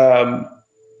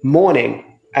mourning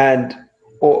and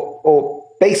or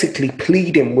basically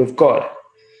pleading with God.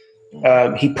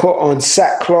 He put on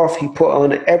sackcloth, he put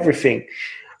on everything.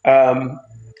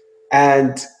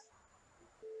 And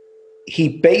he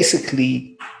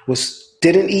basically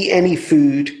didn't eat any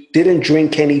food, didn't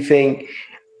drink anything,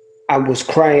 and was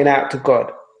crying out to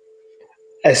God.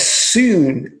 As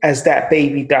soon as that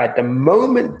baby died, the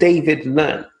moment David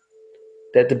learned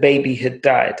that the baby had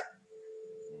died,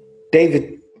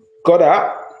 David got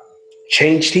up,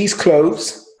 changed his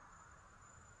clothes,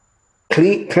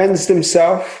 cleansed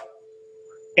himself,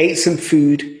 ate some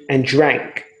food, and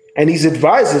drank. And his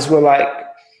advisors were like,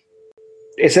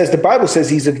 the Bible says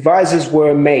his advisors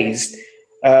were amazed.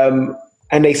 And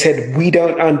they said, "We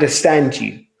don't understand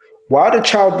you. While the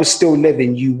child was still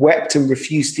living, you wept and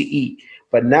refused to eat.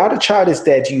 But now the child is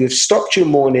dead, you have stopped your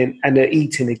mourning and are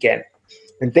eating again."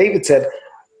 And David said,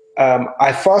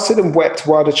 "I fasted and wept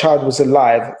while the child was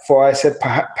alive, for I said,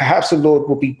 perhaps the Lord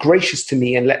will be gracious to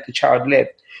me and let the child live.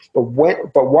 But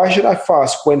why should I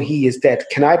fast when he is dead?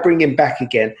 Can I bring him back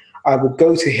again? I will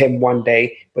go to him one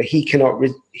day, but he cannot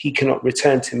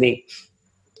return to me."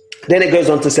 Then it goes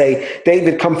on to say,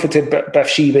 David comforted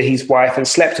Bathsheba, his wife, and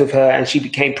slept with her, and she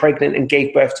became pregnant and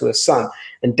gave birth to a son.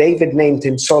 And David named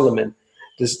him Solomon.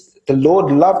 The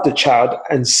Lord loved the child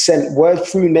and sent word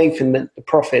through Nathan the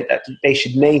prophet that they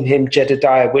should name him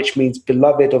Jedediah, which means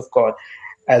beloved of God,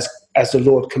 as the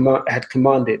Lord had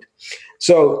commanded.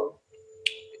 So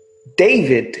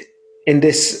David, in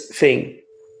this thing,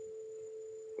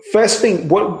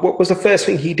 what was the first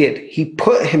thing he did? He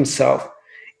put himself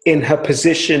in a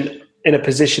position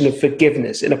of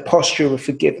forgiveness, in a posture of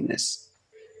forgiveness.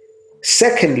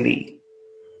 Secondly,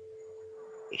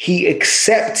 he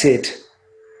accepted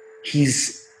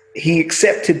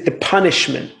the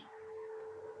punishment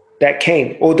that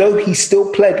came. Although he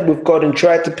still pled with God and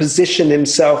tried to position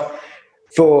himself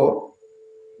for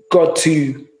God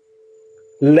to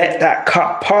let that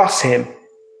cup pass him.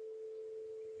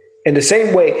 In the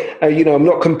same way, I'm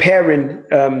not comparing.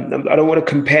 I don't want to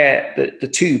compare the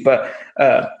two, but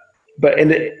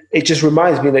it just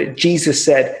reminds me that Jesus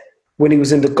said when he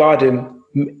was in the garden,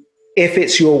 "If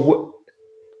it's your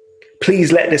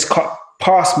please let this cup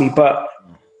pass me, but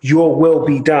your will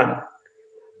be done."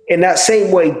 In that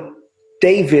same way,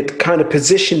 David kind of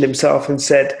positioned himself and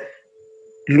said,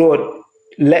 "Lord,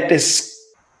 let this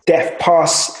death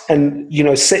pass, and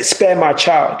spare my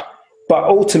child, but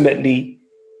ultimately."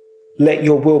 Let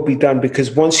your will be done,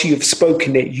 because once you have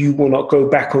spoken it, you will not go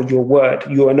back on your word.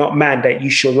 You are not man that you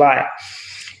shall lie.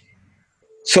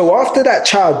 So after that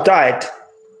child died,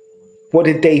 what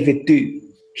did David do?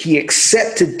 He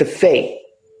accepted the fate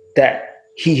that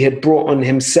he had brought on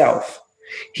himself.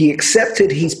 He accepted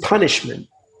his punishment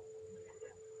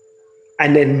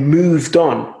and then moved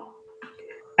on.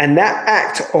 And that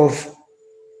act of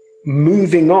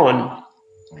moving on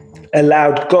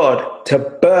allowed God to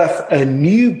birth a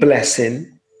new blessing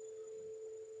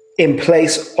in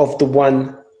place of the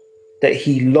one that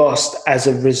he lost as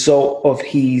a result of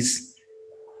his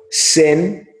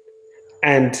sin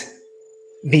and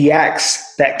the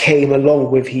acts that came along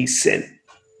with his sin.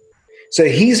 So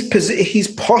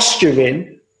his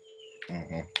posturing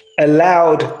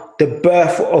allowed the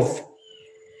birth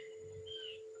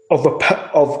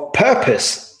of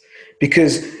purpose,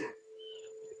 because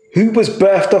who was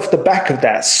birthed off the back of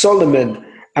that? Solomon.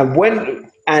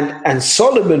 And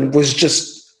Solomon was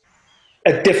just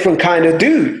a different kind of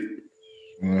dude.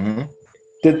 Mm-hmm.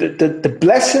 The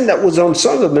blessing that was on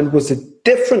Solomon was a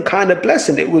different kind of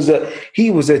blessing. He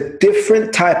was a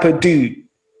different type of dude,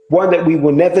 one that we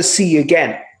will never see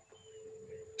again.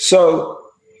 So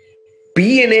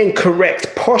being in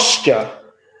correct posture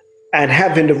and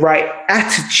having the right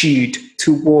attitude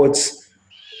towards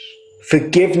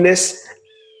forgiveness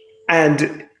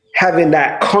and having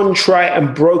that contrite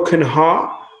and broken heart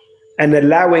and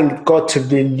allowing God to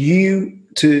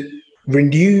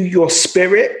renew your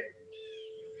spirit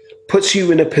puts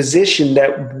you in a position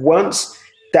that once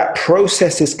that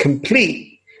process is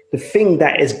complete, the thing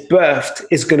that is birthed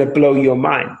is going to blow your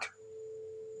mind.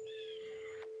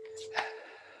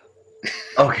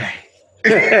 Okay.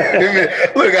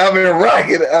 Look, I've been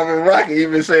rocking.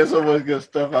 You've been saying so much good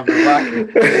stuff. I've been rocking.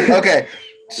 Okay,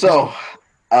 so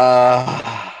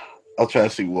I'll try to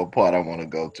see what part I want to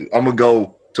go to. I'm gonna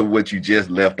go to what you just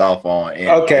left off on. And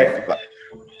okay.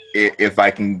 If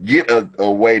I can get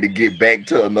a way to get back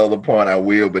to another point, I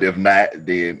will. But if not,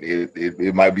 then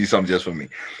it might be something just for me.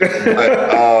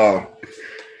 But,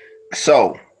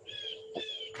 so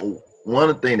one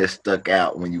of the things that stuck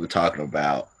out when you were talking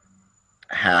about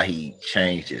how he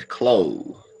changed his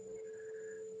clothes,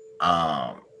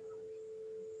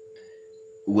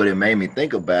 what it made me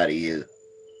think about is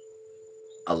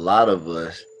a lot of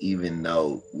us, even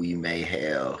though we may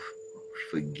have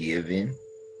forgiven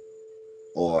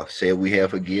or said we have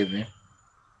forgiven,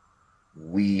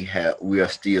 we are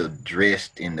still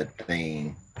dressed in the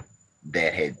thing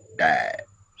that had died.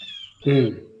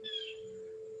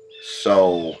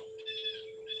 So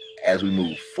as we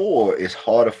move forward, it's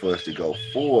harder for us to go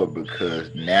forward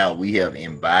because now we have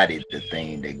embodied the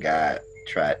thing that God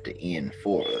tried to end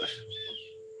for us.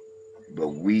 But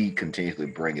we continuously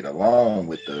bring it along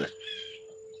with us.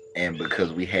 And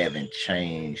because we haven't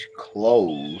changed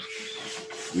clothes,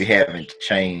 we haven't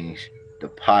changed the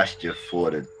posture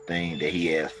for the thing that he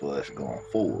has for us going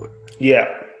forward. Yeah.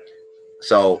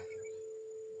 So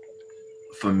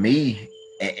for me,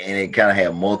 and it kind of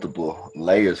had multiple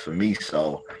layers for me.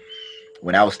 So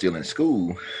when I was still in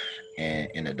school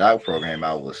and in the doc program,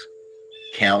 I was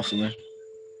counseling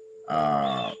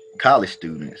college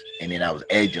students, and then I was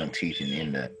adjunct teaching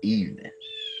in the evening.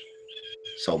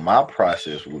 So my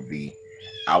process would be,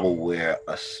 I would wear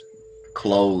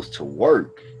clothes to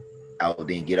work. I would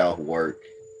then get off work,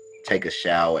 take a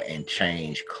shower, and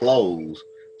change clothes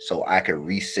so I could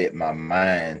reset my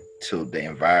mind to the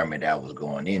environment I was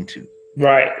going into.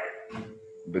 Right.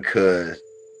 Because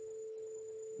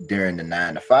during the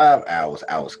 9 to 5 hours,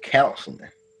 I was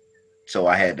counseling. So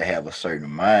I had to have a certain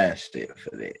mindset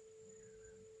for that.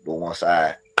 But once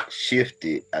I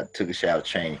shifted, I took a shower,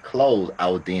 changed clothes, I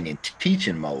was then in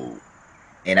teaching mode.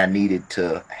 And I needed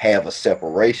to have a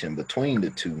separation between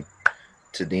the two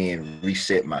to then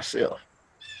reset myself.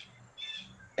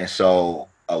 And so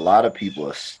a lot of people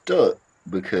are stuck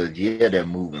because, yeah, they're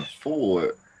moving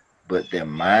forward, but their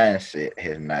mindset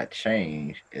has not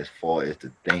changed as far as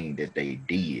the thing that they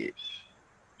did.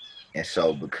 And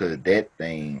so because that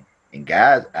thing in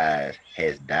God's eyes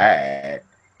has died,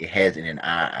 it hasn't in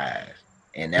our eyes.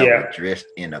 And now we're dressed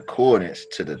in accordance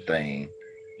to the thing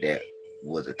that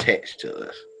was attached to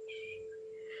us.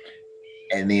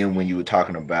 And then when you were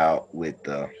talking about with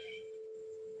the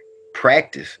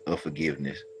practice of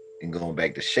forgiveness and going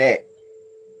back to Shaq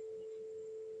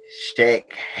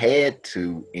had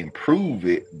to improve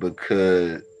it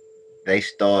because teams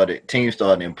started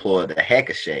to employ the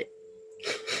Hack-a-Shaq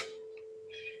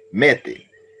method,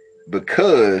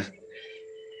 because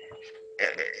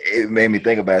it made me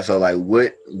think about it. So like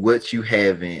what you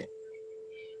haven't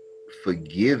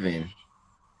forgiven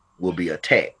will be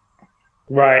attacked.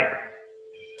 Right.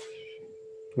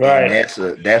 And that's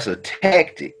a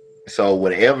tactic. So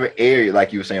whatever area,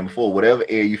 like you were saying before, whatever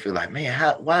area you feel like,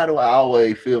 man, why do I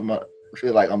always feel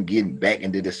like I'm getting back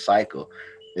into this cycle,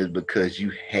 is because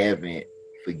you haven't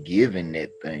forgiven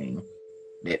that thing,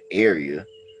 that area,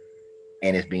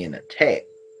 and it's being attacked.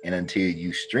 And until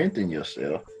you strengthen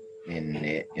yourself in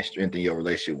that and strengthen your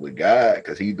relationship with God,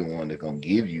 because He's the one that's gonna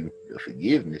give you the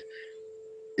forgiveness,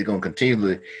 it's gonna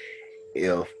continually,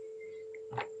 if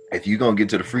you're gonna get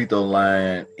to the free throw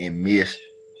line and miss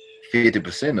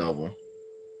 50% of them,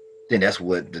 then that's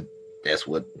what the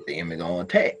enemy gonna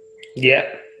attack.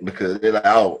 Yeah. Because they're like,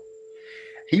 oh,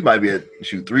 he might be able to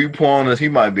shoot 3-pointers, he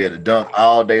might be able to dunk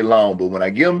all day long, but when I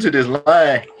get him to this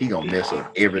line, he gonna mess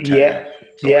up every time. Yeah.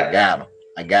 So yeah.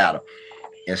 I got him.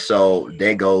 And so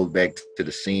that goes back to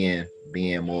the sin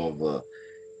being more of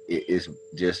it's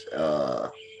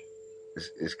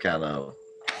kind of,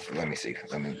 let me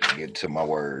get to my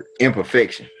word,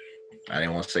 imperfection. I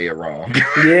didn't want to say it wrong.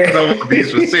 Yeah. I want to be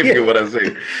specific in what I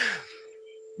say.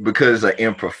 Because an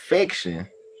imperfection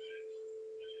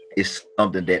is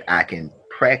something that I can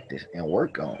practice and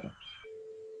work on.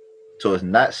 So it's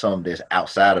not something that's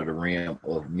outside of the realm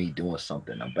of me doing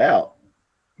something about.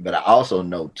 But I also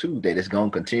know too that it's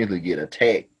going to continually get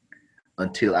attacked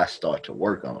until I start to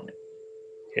work on it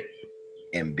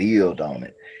and build on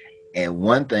it. And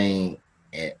one thing,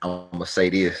 and I'm gonna say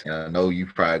this, and I know you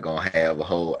probably gonna have a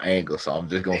whole angle, so I'm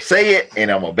just gonna say it and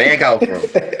I'm gonna back out from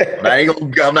it.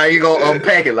 I'm not even gonna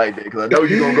unpack it like that, because I know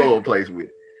you're gonna go a place with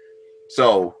it.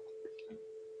 So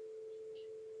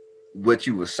what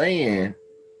you were saying,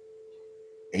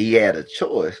 he had a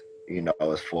choice,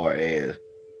 as far as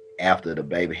after the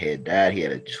baby had died, he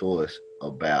had a choice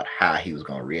about how he was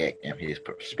gonna react and his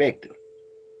perspective.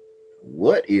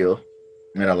 What if,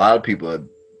 and a lot of people are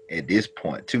at this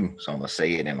point too, so I'm gonna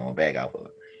say it and I'm gonna back off of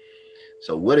it.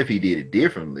 So what if he did it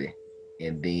differently,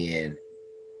 and then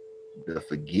the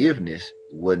forgiveness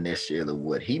wasn't necessarily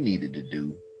what he needed to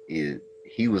do? Is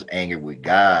he was angry with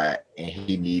God and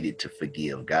he needed to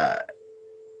forgive God.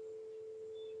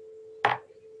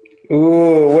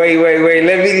 Ooh, wait.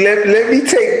 Let me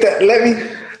take that.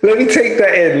 Let me take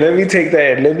that in.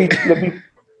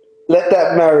 Let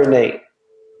that marinate.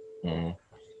 Mm-hmm.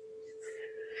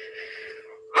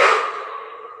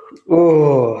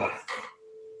 Oh,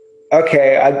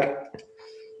 okay.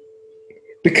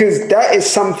 Because that is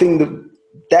something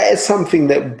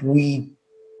that we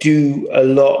do a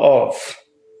lot of,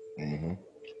 mm-hmm.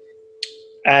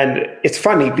 And it's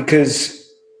funny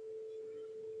because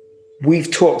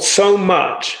we've talked so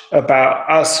much about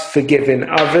us forgiving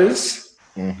others.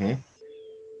 Mm-hmm.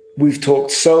 We've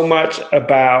talked so much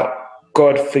about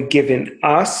God forgiving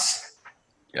us.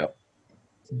 Yep.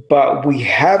 But we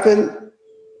haven't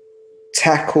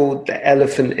tackled the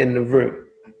elephant in the room.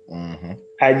 Mm-hmm.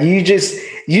 And you just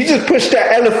pushed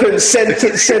that elephant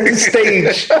center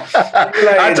stage.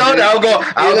 I told you I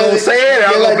was gonna say it.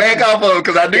 I was gonna back off of it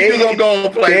because I knew you were gonna go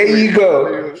play. There you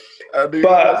go.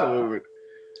 But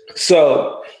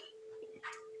so,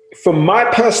 from my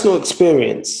personal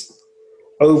experience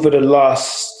over the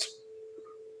last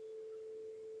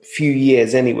few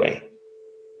years, anyway,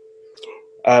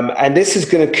 and this is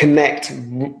going to connect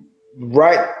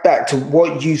right back to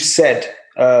what you said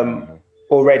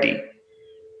already.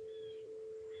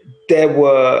 There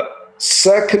were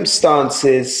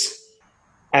circumstances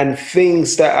and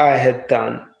things that I had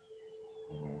done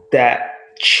that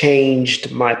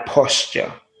changed my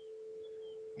posture.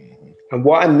 And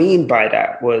what I mean by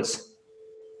that was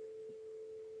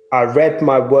I read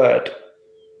my word,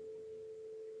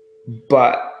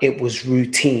 but it was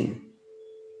routine.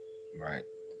 Right.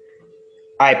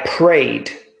 I prayed,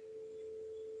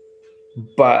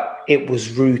 but it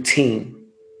was routine.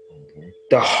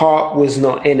 The heart was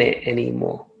not in it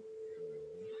anymore.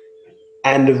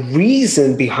 And the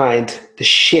reason behind the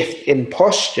shift in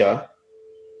posture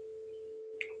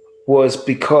was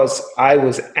because I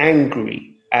was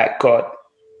angry at God.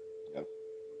 Yep.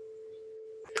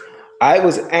 I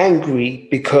was angry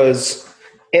because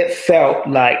it felt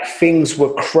like things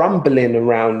were crumbling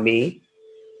around me.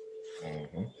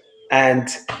 Mm-hmm. And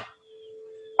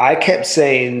I kept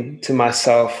saying to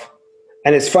myself,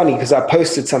 and it's funny because I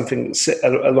posted something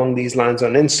along these lines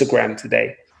on Instagram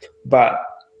today, but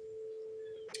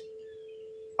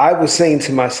I was saying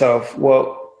to myself,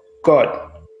 well,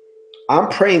 God, I'm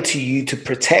praying to you to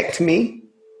protect me,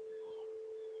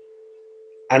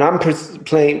 and I'm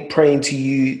praying to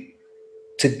you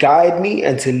to guide me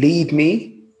and to lead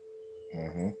me.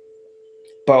 Mm-hmm.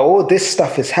 But all this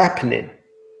stuff is happening.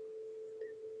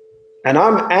 And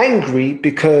I'm angry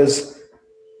because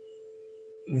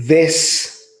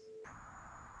this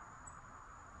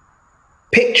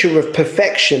picture of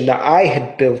perfection that I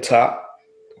had built up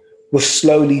was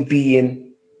slowly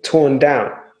being torn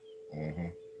down. Mm-hmm.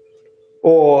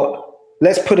 Or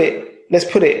let's put it,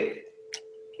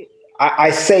 I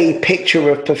say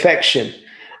picture of perfection,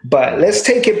 but let's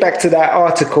take it back to that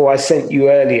article I sent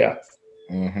you earlier.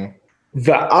 Mm-hmm.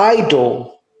 The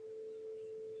idol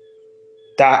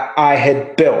that I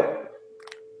had built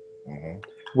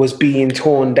was being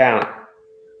torn down.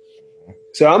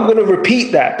 So I'm going to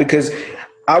repeat that because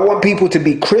I want people to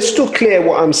be crystal clear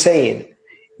what I'm saying.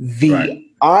 The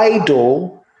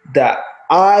idol that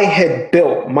I had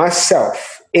built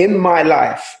myself in my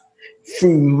life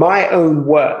through my own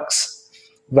works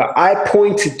that I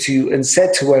pointed to and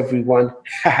said to everyone,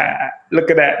 look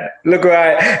at that. Look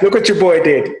what your boy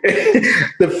did.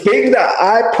 The thing that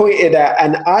I pointed at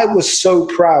and I was so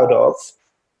proud of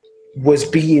was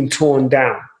being torn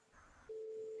down.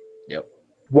 Yep.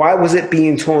 Why was it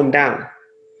being torn down?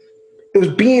 It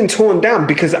was being torn down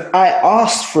because I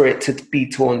asked for it to be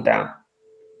torn down.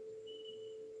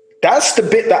 That's the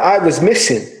bit that I was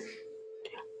missing.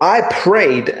 I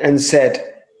prayed and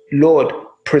said, Lord,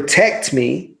 protect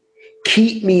me,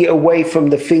 keep me away from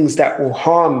the things that will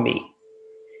harm me,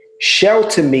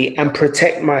 shelter me and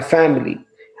protect my family,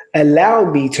 allow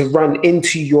me to run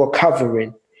into your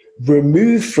covering,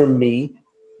 remove from me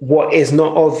what is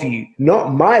not of you,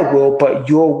 not my will, but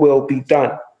your will be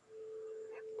done.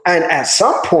 And at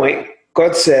some point,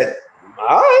 God said,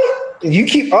 you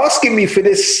keep asking me for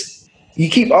this, you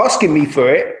keep asking me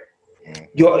for it,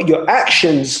 your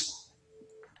actions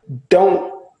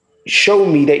don't show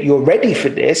me that you're ready for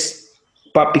this,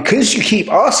 but because you keep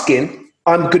asking,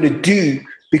 I'm going to do,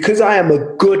 because I am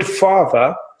a good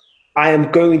father, I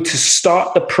am going to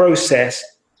start the process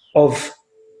of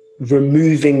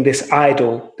removing this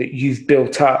idol that you've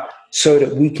built up so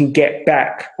that we can get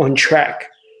back on track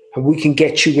and we can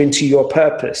get you into your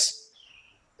purpose.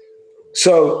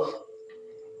 So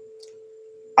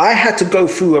I had to go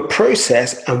through a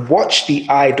process and watch the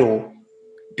idol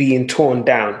being torn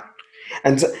down.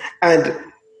 And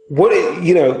what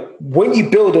when you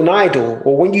build an idol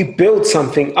or when you build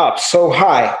something up so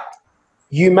high,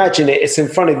 you imagine it's in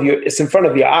front of you, it's in front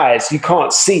of your eyes, you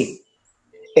can't see.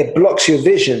 It blocks your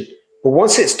vision. But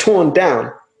once it's torn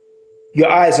down, your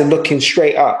eyes are looking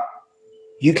straight up.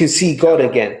 You can see God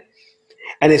again.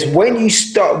 And it's when you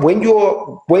start, when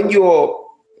your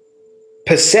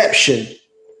perception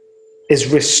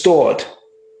is restored,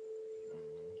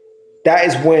 that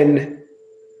is when.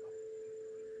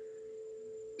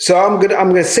 So I'm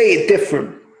gonna say it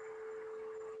different.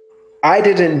 I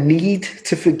didn't need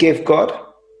to forgive God.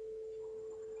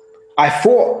 I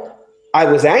thought I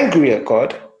was angry at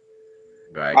God.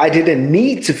 Right. I didn't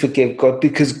need to forgive God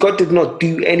because God did not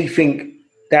do anything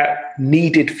that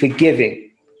needed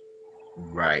forgiving.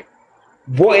 Right.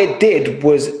 What it did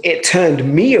was it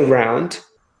turned me around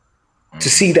to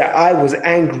see that I was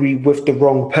angry with the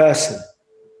wrong person.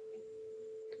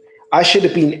 I should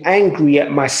have been angry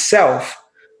at myself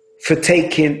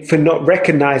for not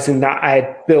recognizing that I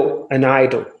had built an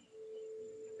idol.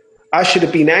 I should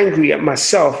have been angry at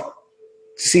myself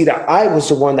to see that I was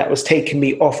the one that was taking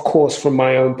me off course from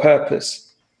my own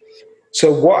purpose.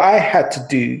 So what I had to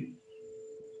do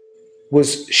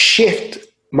was shift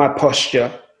my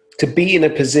posture to be in a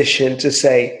position to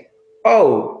say,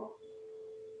 oh,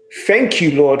 thank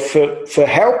you, Lord, for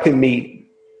helping me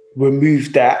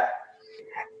remove that.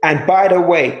 And by the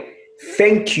way,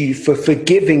 thank you for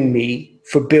forgiving me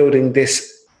for building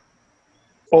this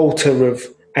altar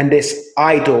and this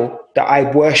idol that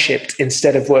I worshipped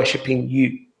instead of worshiping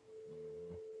you.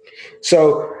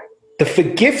 So the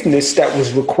forgiveness that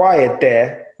was required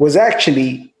there was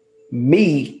actually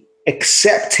me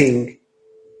accepting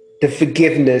the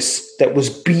forgiveness that was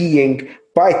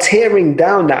by tearing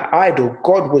down that idol,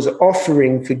 God was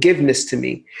offering forgiveness to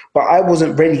me, but I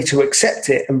wasn't ready to accept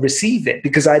it and receive it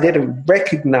because I didn't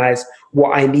recognize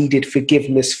what I needed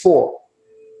forgiveness for.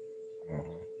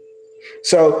 Mm-hmm.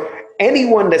 So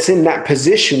anyone that's in that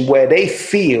position where they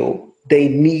feel they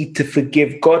need to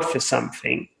forgive God for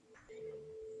something,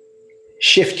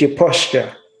 shift your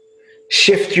posture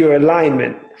shift your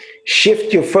alignment,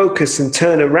 shift your focus and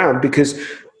turn around, because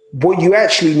what you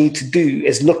actually need to do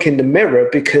is look in the mirror,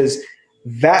 because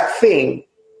that thing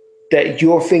that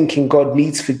you're thinking God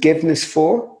needs forgiveness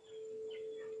for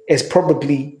is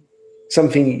probably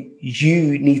something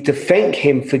you need to thank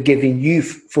him for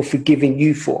forgiving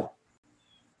you for.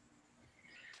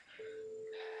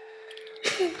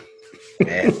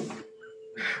 Man.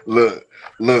 Look,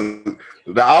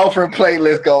 the offering plate,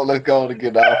 let's go to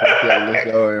get the offering plate.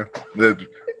 Let's go here. The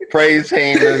praise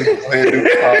team, let's go ahead and do the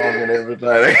songs and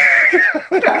everything.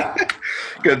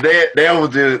 Cause that was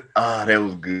just that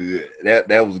was good.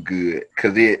 That was good.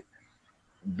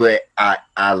 But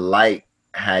I like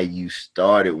how you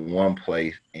started one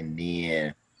place and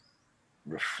then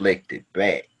reflected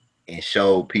back and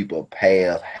showed people a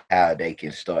path how they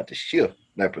can start to shift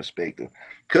their perspective.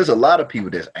 Because a lot of people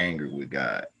that's angry with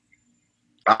God,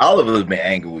 all of us been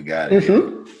angry with God.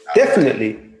 Mm-hmm.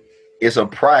 Definitely. It's a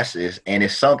process, and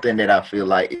it's something that I feel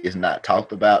like is not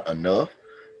talked about enough,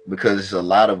 because it's a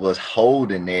lot of us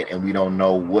holding that and we don't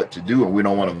know what to do, and we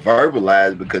don't want to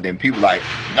verbalize, because then people like,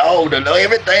 no,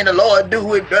 everything the Lord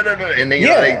do it, and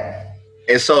then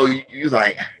and so you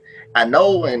like, I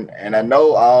know, and I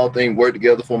know all things work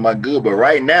together for my good, but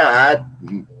right now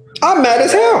I'm mad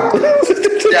as hell.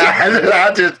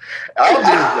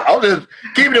 I'm just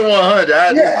keeping it 100.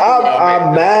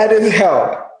 I'm mad as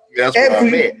hell. That's what I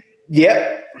meant.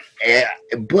 Yep.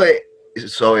 But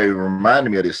so it reminded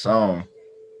me of this song.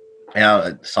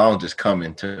 And the song just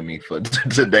coming to me for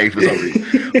today for some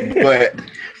reason. But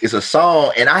it's a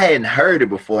song, and I hadn't heard it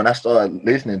before, and I started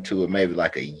listening to it maybe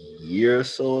like a year or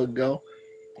so ago.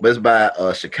 But it's by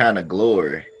Shekinah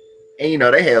Glory. And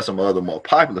they have some other more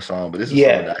popular songs, but this is a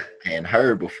song that I hadn't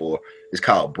heard before. It's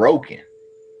called Broken.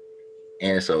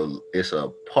 And it's a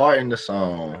part in the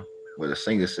song where the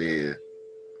singer says,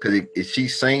 because she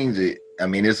sings it, I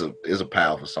mean, it's a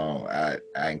powerful song. I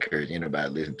encourage anybody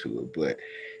to listen to it. But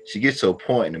she gets to a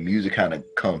point and the music kind of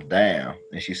comes down,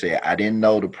 and she said, I didn't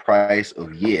know the price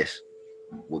of yes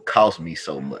would cost me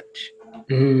so much.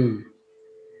 Mm.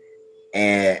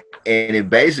 And it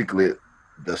basically,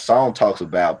 the song talks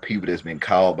about people that's been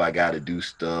called by God to do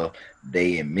stuff.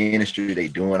 They in ministry, they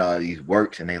doing all these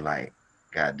works, and they like,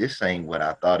 God, this ain't what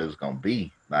I thought it was gonna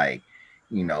be. Like,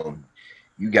 you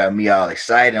got me all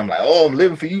excited. I'm like, oh, I'm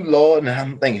living for you, Lord, and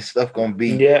I'm thinking stuff gonna be.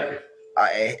 Yeah.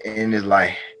 And it's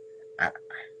like,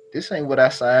 this ain't what I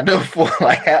signed up for.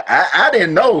 Like, I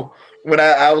didn't know when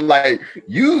I was like,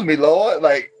 use me, Lord.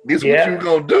 Like, this what you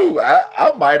gonna do.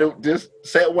 I might have just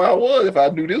sat where I was if I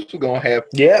knew this was gonna happen.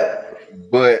 Yeah.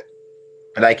 But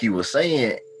like you were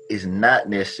saying, it's not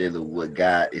necessarily what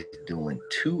God is doing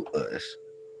to us.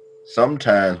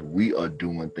 Sometimes we are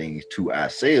doing things to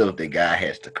ourselves that God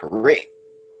has to correct.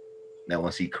 Now,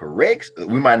 once he corrects,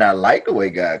 we might not like the way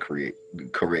God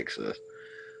corrects us,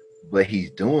 but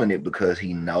he's doing it because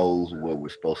he knows where we're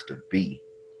supposed to be.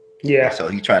 Yeah. And so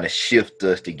he's trying to shift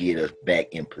us to get us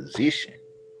back in position.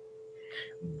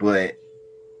 But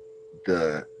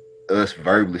us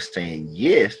verbally saying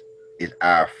yes is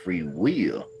our free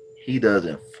will. He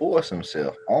doesn't force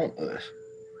himself on us.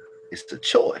 It's the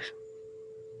choice.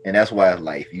 And that's why it's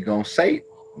like, if you're going to say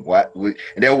what, and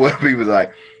then what people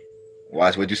like,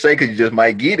 watch what you say, because you just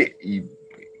might get it. You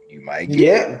might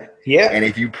get it. Yeah. And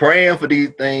if you praying for these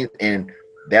things, and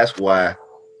that's why,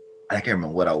 I can't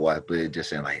remember what I watched, but it's just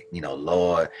saying like,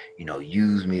 Lord,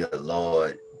 use me, or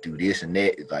Lord, do this and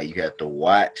that. It's like you have to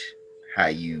watch how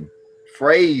you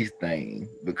phrase things,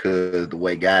 because the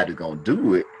way God is going to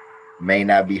do it may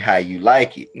not be how you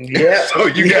like it. Yeah. So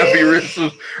you got to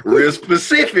be real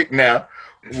specific now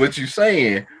what you're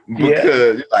saying,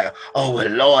 because it's like, oh, well,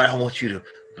 Lord, I want you to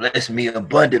bless me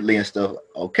abundantly and stuff.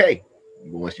 Okay.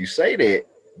 But once you say that,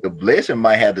 the blessing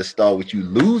might have to start with you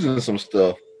losing some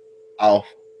stuff off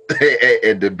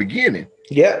at the beginning.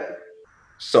 Yeah.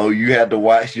 So you have to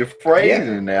watch your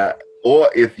phrasing now.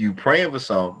 Or if you praying for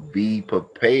something, be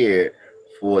prepared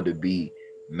for it to be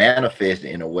manifested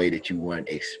in a way that you weren't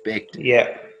expecting.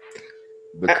 Yeah.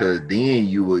 Because then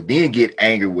you will then get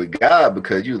angry with God,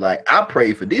 because you like, I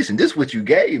prayed for this and this is what you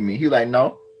gave me. He like,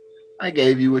 no, I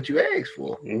gave you what you asked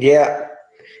for. Yeah.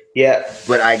 Yeah.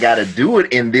 But I got to do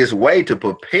it in this way to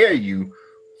prepare you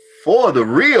for the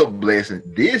real blessing.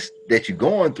 This that you're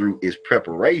going through is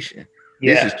preparation.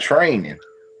 Yeah. This is training.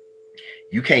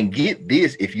 You can't get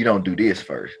this if you don't do this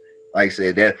first. Like I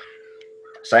said, that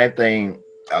same thing.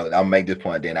 I'll make this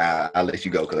point, then I'll let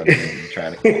you go, because I'm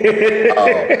trying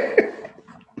to.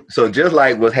 So just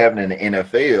like what's happening in the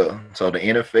NFL, so the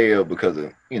NFL, because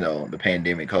of the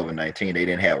pandemic, COVID-19, they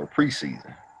didn't have a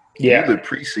preseason. Yeah, the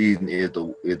preseason is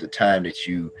the time that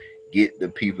you get the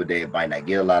people that might not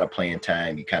get a lot of playing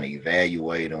time. You kind of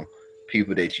evaluate them.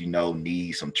 People that you know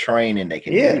need some training, they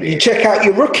can do that. You check out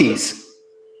your rookies.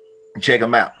 Check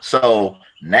them out. So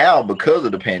now, because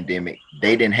of the pandemic,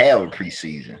 they didn't have a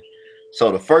preseason. So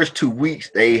the first 2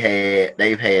 weeks they've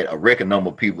had a record number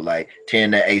of people like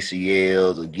tearing their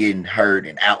ACLs or getting hurt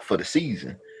and out for the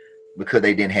season because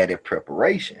they didn't have that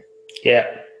preparation. Yeah.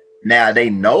 Now they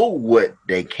know what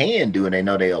they can do and they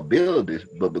know their abilities,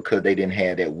 but because they didn't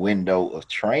have that window of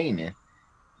training,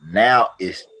 now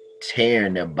it's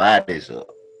tearing their bodies up.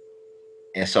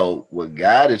 And so what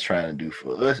God is trying to do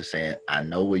for us is saying, I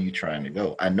know where you're trying to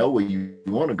go. I know where you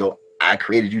want to go. I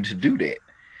created you to do that,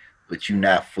 but you're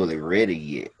not fully ready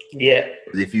yet. Yeah.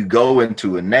 If you go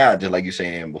into it now, just like you're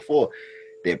saying before,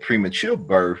 that premature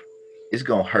birth is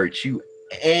going to hurt you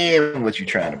and what you're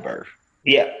trying to birth.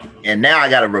 Yeah. And now I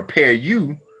got to repair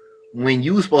you when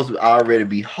you were supposed to already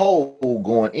be whole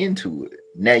going into it.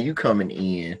 Now you coming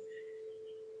in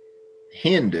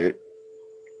hindered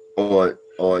or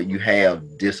you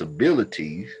have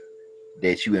disabilities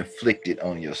that you inflicted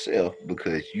on yourself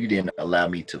because you didn't allow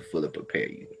me to fully prepare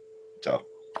you. So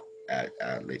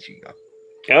I'll let you go.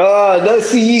 Oh, no,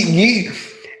 see,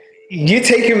 you're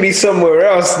taking me somewhere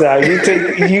else now.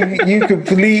 You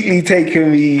completely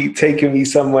taking me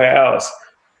somewhere else.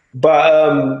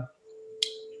 But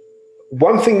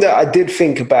one thing that I did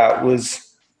think about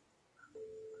was,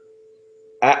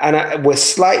 we're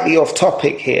slightly off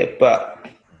topic here, but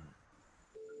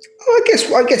I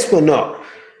guess we're not.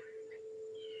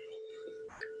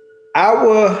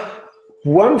 Our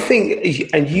one thing,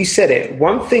 and you said it,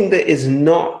 one thing that is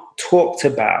not talked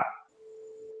about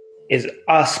is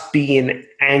us being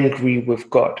angry with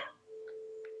God,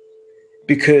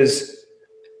 because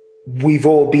we've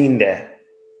all been there.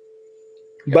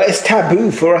 But it's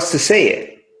taboo for us to say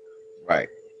it. Right.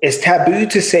 It's taboo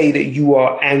to say that you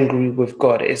are angry with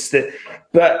God.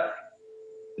 But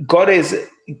God is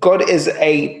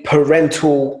a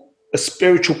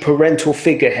spiritual parental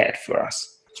figurehead for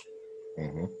us.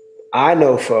 Mm-hmm. I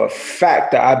know for a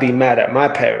fact that I'd be mad at my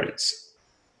parents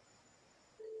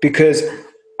because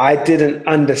I didn't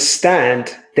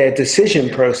understand their decision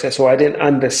process, or I didn't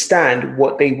understand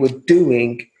what they were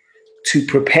doing to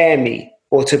prepare me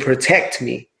or to protect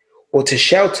me or to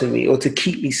shelter me or to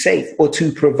keep me safe or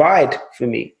to provide for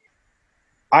me.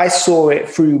 I saw it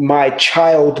through my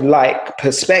childlike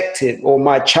perspective or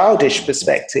my childish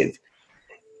perspective.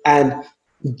 And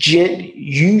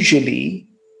usually,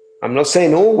 I'm not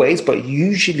saying always, but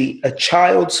usually a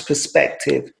child's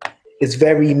perspective is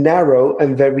very narrow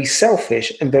and very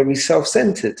selfish and very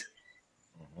self-centered,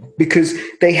 because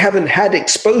they haven't had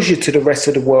exposure to the rest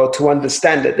of the world to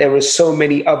understand that there are so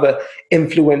many other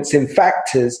influencing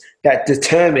factors that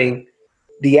determine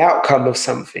the outcome of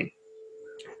something.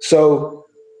 So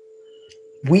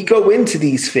we go into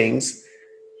these things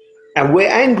and we're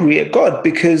angry at God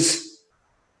because,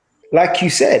 like you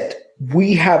said,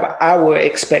 we have our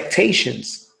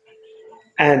expectations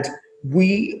and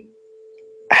we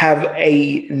have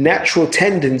a natural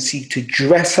tendency to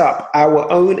dress up our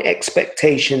own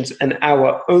expectations and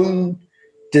our own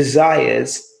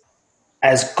desires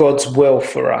as God's will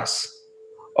for us.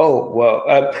 Oh, well,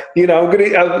 I'm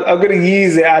gonna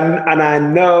use it, and I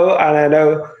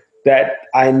know that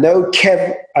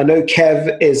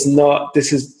Kev is not.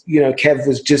 This is, Kev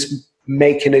was just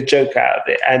making a joke out of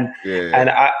it, and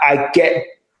I get,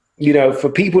 for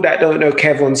people that don't know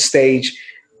Kev on stage,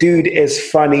 dude is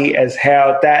funny as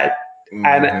hell. And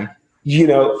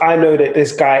I know that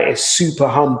this guy is super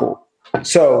humble.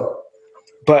 So.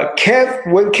 But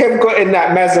when Kev got in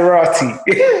that Maserati,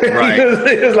 right.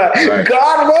 it was like, right.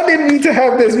 God wanted me to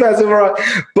have this Maserati.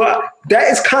 But that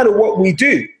is kind of what we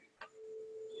do.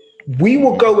 We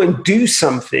will go and do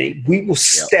something. We will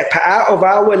step out of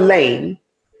our lane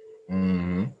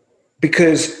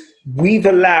because we've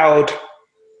allowed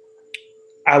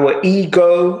our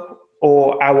ego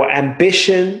or our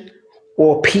ambition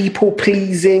or people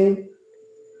pleasing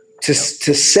to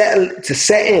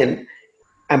set in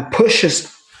and push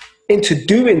us into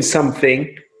doing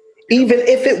something, even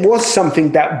if it was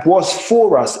something that was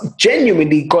for us.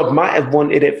 Genuinely, God might have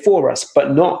wanted it for us,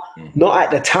 but not at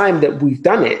the time that we've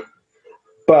done it.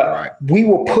 But we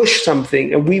will push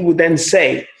something and we will then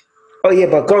say, oh yeah,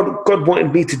 but God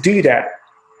wanted me to do that.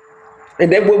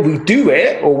 And then when we do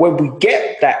it, or when we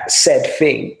get that said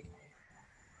thing,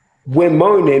 we're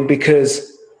moaning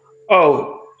because,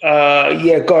 God, I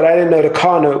didn't know the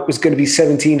car note was going to be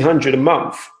 $1,700 a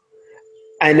month.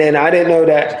 And then I didn't know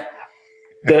that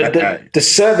the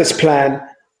service plan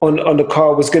on the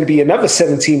car was going to be another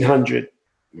 $1,700.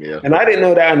 Yeah. And I didn't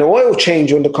know that an oil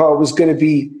change on the car was going to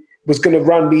be was going to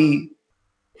run me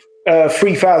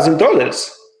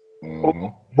 $3,000,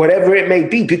 or whatever it may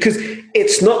be, because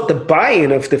it's not the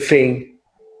buying of the thing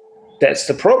that's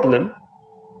the problem.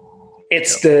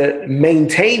 It's the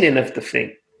maintaining of the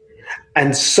thing.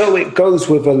 And so it goes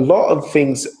with a lot of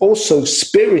things. Also,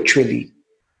 spiritually,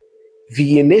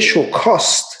 the initial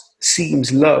cost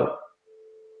seems low.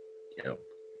 Yep.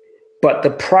 But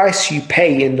the price you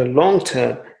pay in the long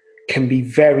term can be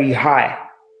very high.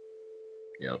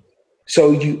 Yep.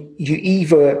 So you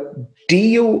either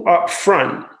deal up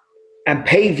front and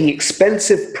pay the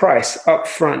expensive price up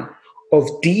front of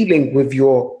dealing with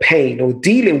your pain or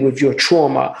dealing with your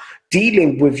trauma,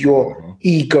 dealing with your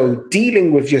ego,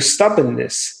 dealing with your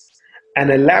stubbornness,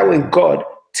 and allowing God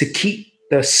to keep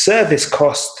the service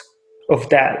cost of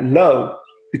that low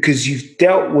because you've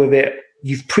dealt with it,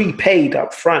 you've prepaid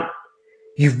up front,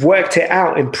 you've worked it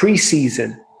out in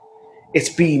pre-season.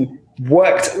 It's been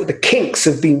worked, the kinks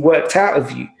have been worked out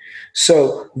of you.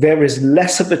 So there is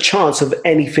less of a chance of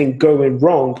anything going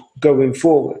wrong going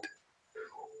forward.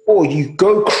 Or you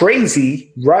go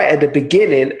crazy right at the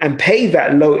beginning and pay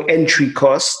that low entry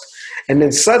cost, and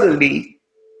then suddenly,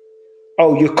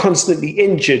 oh, you're constantly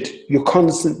injured, you're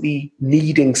constantly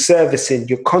needing servicing,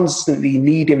 you're constantly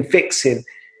needing fixing,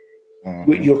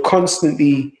 you're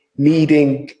constantly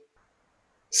needing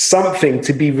something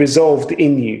to be resolved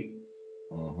in you.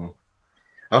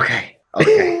 Okay.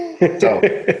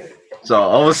 So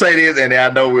I'm gonna say this, and I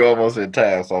know we're almost in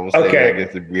time, so I'm gonna say that, I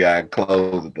guess, if we are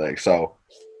close the thing. So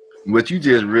what you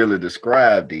just really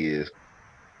described is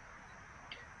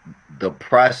the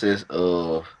process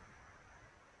of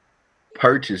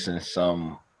purchasing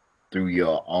some through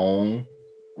your own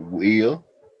will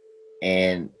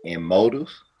and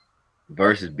motives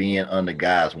versus being under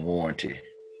God's warranty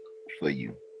for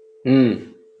you.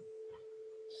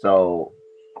 So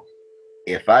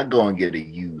if I go and get a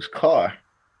used car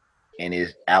and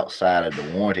it's outside of the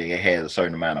warranty, it has a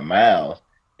certain amount of miles,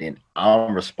 then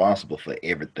I'm responsible for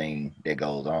everything that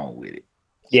goes on with it.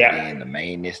 Yeah. And the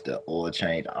maintenance, the oil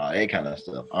change, all that kind of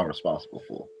stuff, I'm responsible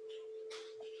for.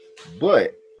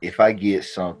 But if I get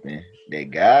something that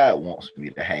God wants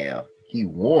me to have, He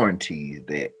warranties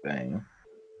that thing.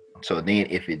 So then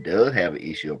if it does have an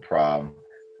issue or problem,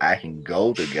 I can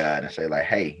go to God and say, like,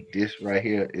 hey, this right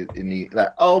here, it needs, like,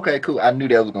 oh, okay, cool. I knew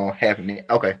that was going to happen.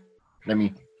 Okay, let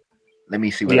me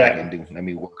see what I can do. Let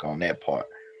me work on that part.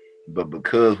 But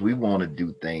because we want to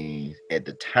do things at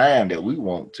the time that we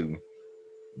want to,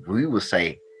 we will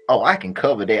say, oh, I can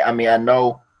cover that. I mean, I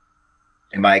know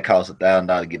it might cost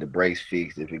 $1,000 to get the brakes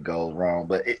fixed if it goes wrong,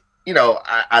 but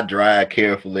I drive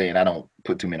carefully and I don't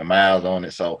put too many miles on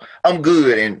it, so I'm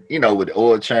good. And with the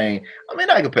oil change, I mean,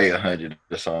 I could pay $100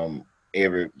 or something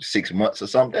every 6 months or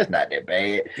something. That's not that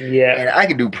bad. Yeah. And I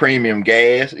can do premium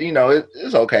gas.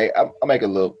 It's okay. I make a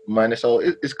little money, so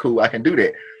it's cool. I can do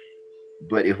that.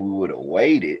 But if we would have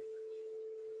waited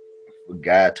for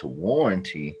God to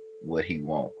warranty what He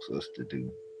wants us to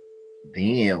do,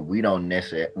 then we don't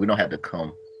have to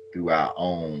come through our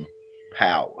own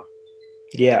power.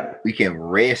 Yeah. We can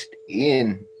rest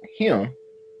in Him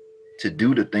to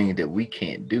do the things that we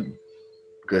can't do,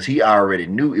 because He already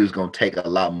knew it was going to take a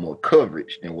lot more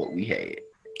coverage than what we had.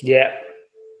 Yeah.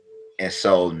 And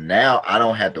so now I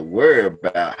don't have to worry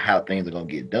about how things are going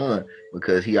to get done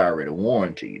because He already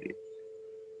warranted it.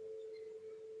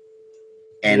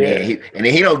 And then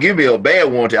he don't give me a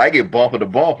bad warranty. I get bumper to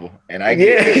bumper, and I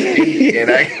get he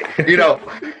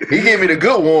give me the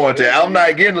good warranty. I'm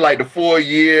not getting like the 4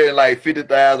 year and like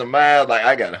 50,000 miles. Like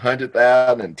I got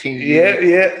 100,000 and 10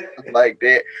 years, like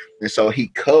that. And so He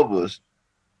covers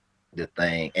the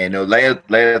thing. And the later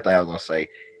thing I was gonna say,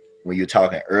 when you were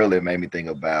talking earlier, made me think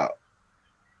about,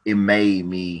 it made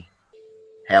me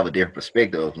have a different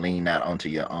perspective of leaning out onto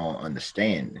your own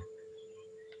understanding.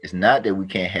 It's not that we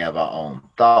can't have our own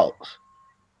thoughts.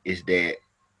 It's that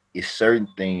it's certain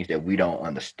things that we don't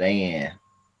understand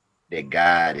that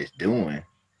God is doing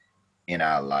in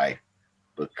our life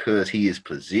because He is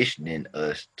positioning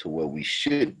us to where we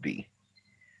should be.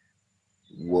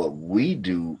 What we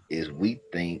do is we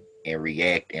think and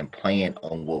react and plan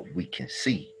on what we can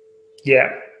see. Yeah.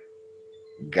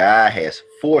 God has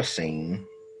foreseen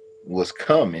what's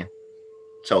coming,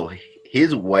 so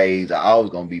His ways are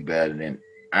always going to be better than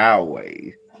our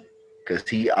ways, because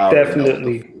He already knows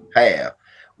the path.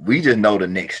 We just know the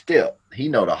next step. He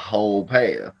know the whole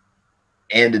path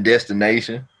and the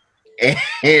destination and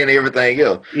everything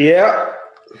else. Yeah.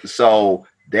 So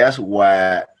that's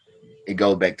why it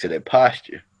goes back to that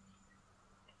posture.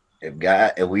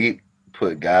 If we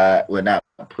put God, well, not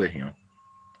put Him,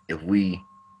 if we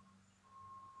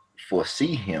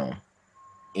foresee Him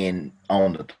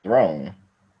on the throne,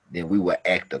 then we will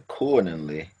act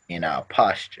accordingly in our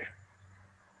posture.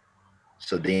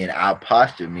 So then our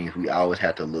posture means we always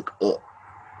have to look up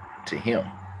to him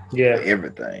for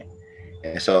everything.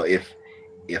 And so if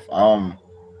I'm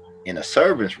in a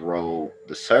servant's role,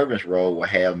 the servant's role will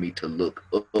have me to look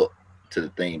up to the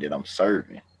thing that I'm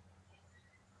serving,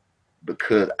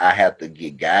 because I have to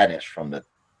get guidance from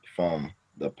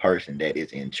the person that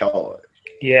is in charge.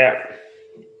 Yeah.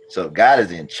 So if God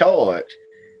is in charge,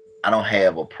 I don't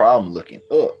have a problem looking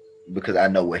up, because I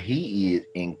know where he is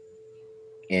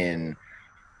in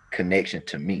connection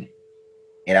to me,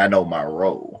 and I know my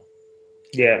role.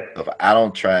 Yeah. If I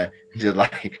don't try just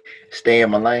like stay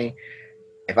in my lane,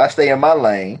 if I stay in my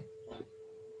lane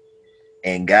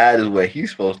and God is where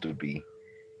he's supposed to be,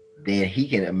 then he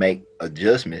can make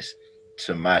adjustments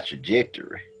to my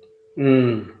trajectory.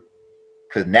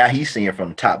 Because now he's seeing from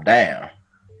the top down.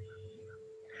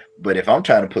 But if I'm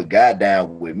trying to put God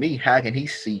down with me, how can he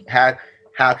see? How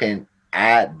can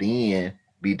I then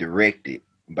be directed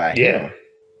by him?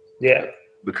 Yeah.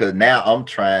 Because now I'm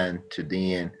trying to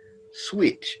then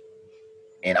switch,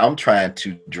 and I'm trying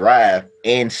to drive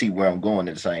and see where I'm going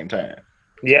at the same time.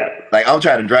 Yeah. Like I'm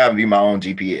trying to drive and be my own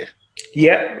GPS.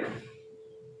 Yeah.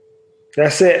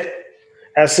 That's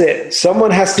it.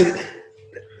 Someone has to.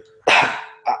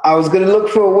 I was going to look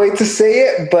for a way to say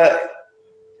it, but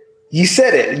you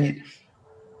said it.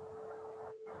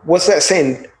 What's that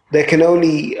saying? There can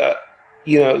only,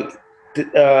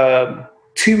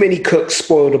 too many cooks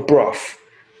spoil the broth.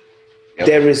 Yep.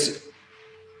 There is,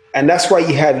 and that's why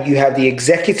you have the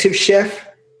executive chef,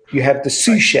 you have the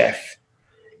sous chef,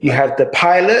 you have the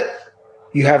pilot,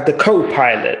 you have the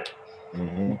co-pilot.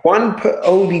 Mm-hmm.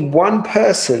 Only one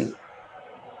person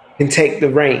can take the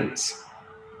reins.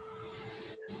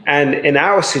 And in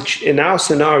our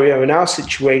scenario, in our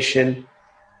situation,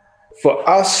 for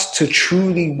us to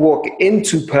truly walk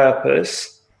into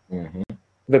purpose,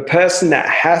 the person that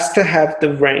has to have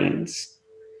the reins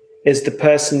is the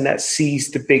person that sees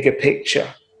the bigger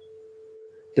picture,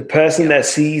 the person that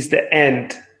sees the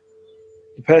end,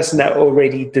 the person that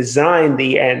already designed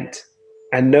the end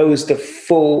and knows the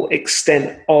full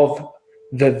extent of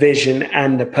the vision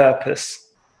and the purpose.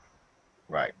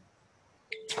 Right.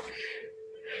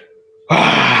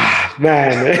 Ah,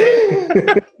 man.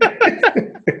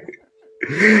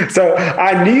 So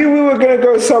I knew we were going to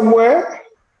go somewhere.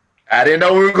 I didn't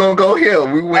know we were going to go here.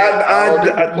 We went.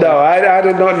 I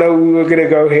did not know we were going to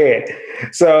go here.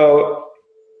 So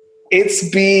it's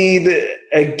been,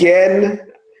 again,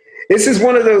 this is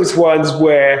one of those ones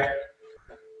where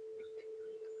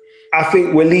I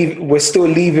think we're still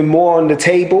leaving more on the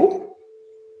table.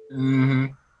 Mm-hmm.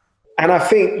 And I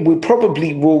think we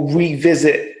probably will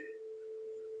revisit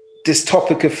this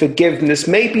topic of forgiveness,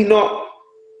 maybe not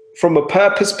from a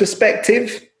purpose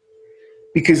perspective,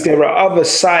 because there are other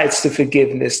sides to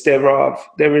forgiveness.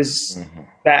 There is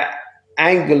that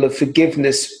angle of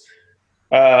forgiveness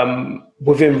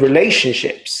within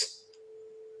relationships,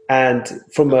 and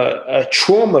from a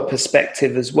trauma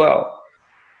perspective as well.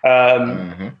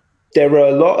 There are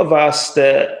a lot of us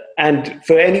that, and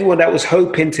for anyone that was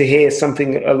hoping to hear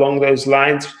something along those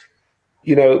lines,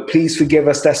 please forgive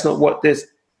us. That's not what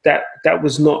that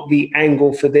was not the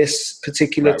angle for this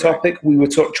particular topic. Right. We were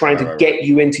trying to get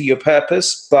you into your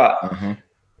purpose, but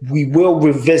we will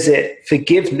revisit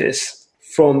forgiveness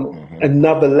from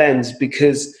another lens,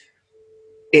 because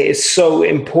it is so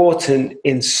important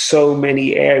in so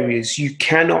many areas. You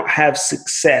cannot have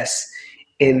success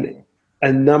in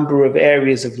a number of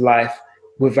areas of life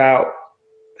without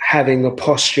having a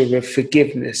posture of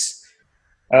forgiveness.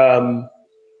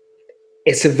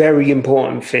 It's a very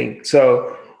important thing.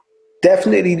 So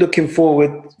definitely looking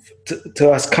forward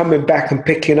to us coming back and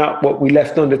picking up what we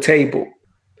left on the table.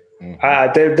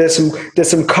 There's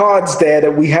some cards there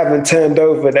that we haven't turned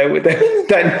over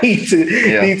that need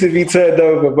to be turned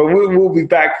over, but we'll be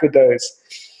back for those.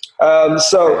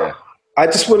 I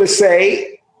just want to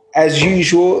say, as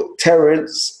usual,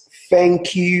 Terence,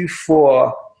 thank you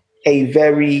for a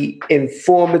very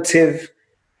informative,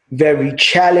 very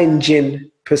challenging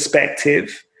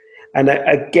perspective. And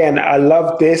again, I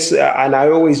love this, and I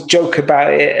always joke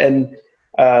about it.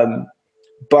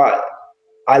 But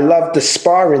I love the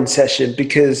sparring session,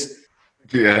 because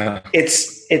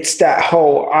it's that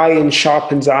whole iron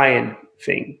sharpens iron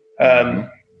thing.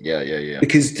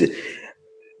 Because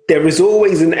there is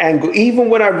always an angle. Even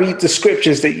when I read the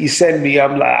scriptures that you send me,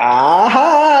 I'm like,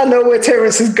 I know where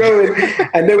Terence is going.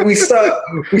 And then we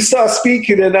start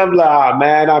speaking, and I'm like,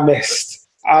 man, I missed.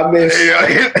 I miss.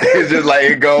 It's just like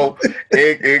it go.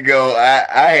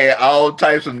 I had all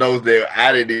types of notes there.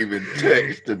 I didn't even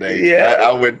touch today. Yeah,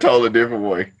 I went totally different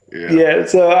way. Yeah.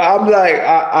 So I'm like,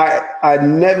 I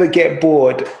never get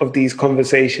bored of these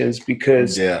conversations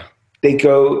because they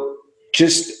go.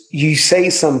 Just you say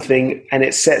something and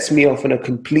it sets me off on a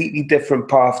completely different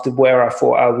path to where I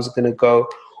thought I was going to go.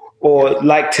 Or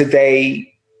like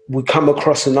today, we come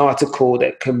across an article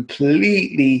that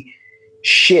completely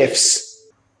shifts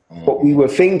what we were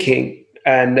thinking.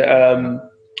 And,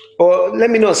 or let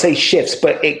me not say shifts,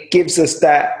 but it gives us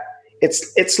that,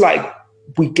 it's like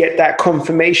we get that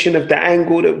confirmation of the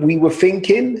angle that we were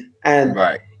thinking. And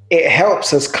it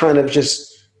helps us kind of just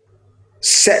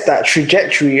set that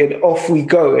trajectory and off we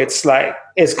go. It's like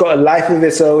it's got a life of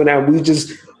its own, and we're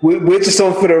just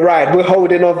on for the ride. We're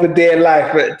holding on for dear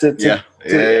life as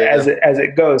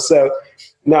it goes. So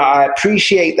no, I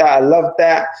appreciate that. I love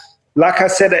that. Like I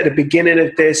said at the beginning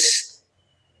of this,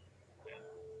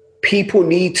 people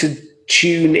need to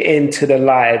tune into the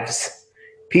lives.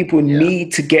 People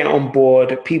need to get on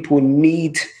board. People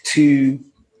need to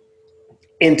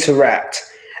interact.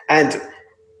 And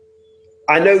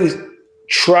I know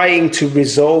trying to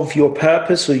resolve your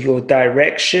purpose or your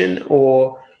direction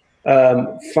or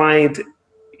find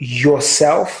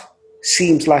yourself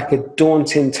seems like a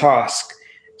daunting task.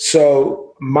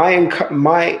 So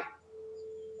my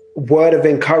word of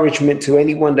encouragement to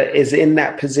anyone that is in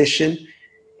that position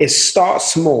is start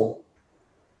small.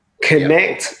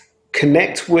 Connect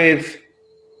with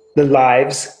the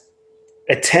lives,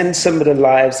 attend some of the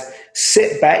lives,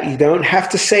 sit back. You don't have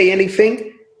to say anything.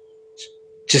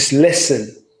 Just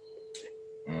listen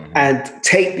and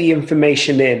take the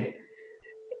information in.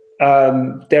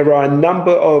 There are a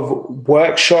number of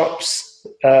workshops,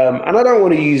 and I don't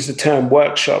want to use the term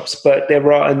workshops, but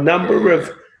there are a number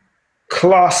of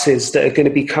classes that are going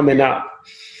to be coming up.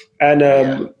 And,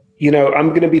 I'm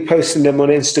going to be posting them on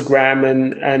Instagram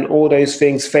and all those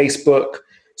things, Facebook.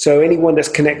 So anyone that's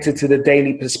connected to the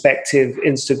Daily Perspective,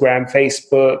 Instagram,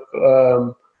 Facebook,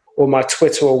 or my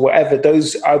Twitter or whatever,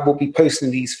 those I will be posting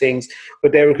these things.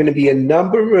 But there are going to be a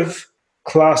number of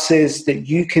classes that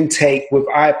you can take with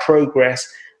iProgress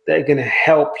that are going to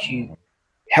help you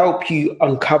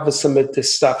uncover some of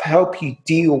this stuff, help you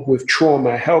deal with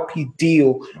trauma, help you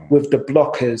deal with the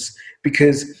blockers.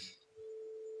 Because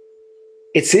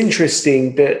it's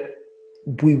interesting that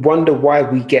we wonder why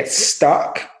we get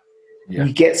stuck. Yeah.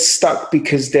 We get stuck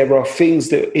because there are things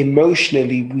that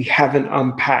emotionally we haven't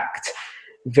unpacked.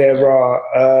 There are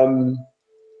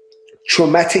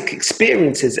traumatic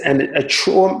experiences, and a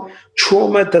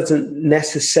trauma doesn't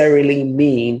necessarily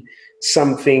mean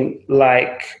something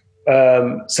like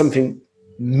something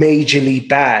majorly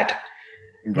bad.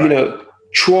 Right.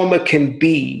 Trauma can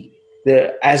be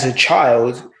that as a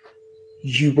child,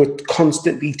 you were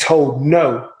constantly told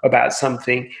no about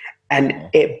something, and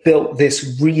it built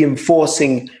this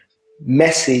reinforcing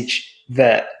message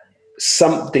that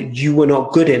you were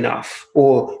not good enough,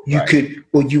 or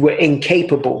you were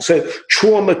incapable. So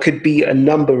trauma could be a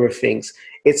number of things.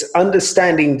 It's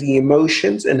understanding the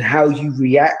emotions and how you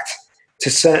react to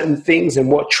certain things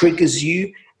and what triggers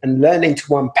you, and learning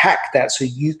to unpack that so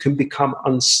you can become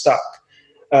unstuck.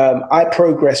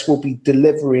 iProgress will be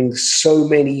delivering so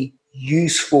many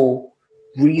useful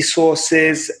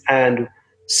resources and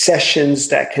sessions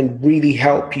that can really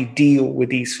help you deal with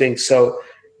these things. So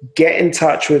get in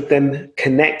touch with them,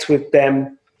 connect with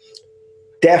them.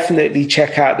 Definitely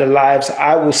check out the lives.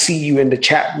 I will see you in the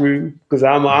chat room because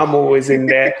I'm always in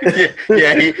there.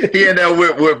 He in there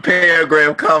with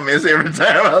paragraph comments every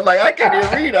time. I was like, I can't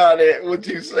even read all that, what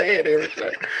you saying every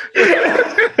time. So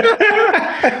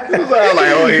I was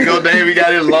like, oh, here go Dave. He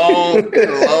got his long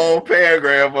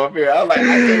paragraph up here. I was like,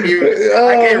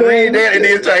 I can't read that and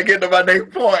then try to get to my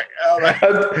next point.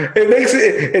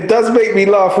 It does make me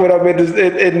laugh when I'm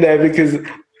in there because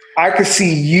I can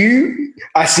see you.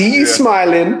 I see you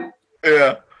smiling.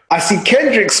 Yeah. I see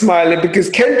Kendrick smiling because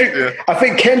I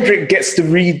think Kendrick gets to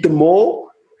read them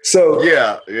all. So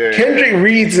Kendrick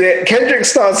reads it. Kendrick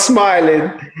starts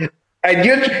smiling, and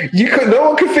no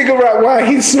one can figure out why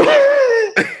he's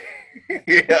smiling.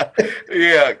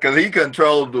 because he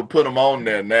controlled to put them on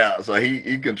there now. So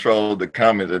he controlled the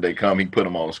comments that they come. He put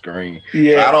them on screen.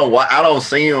 Yeah, so I don't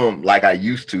see them like I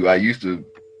used to. I used to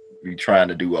be trying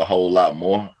to do a whole lot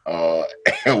more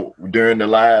during the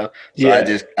live.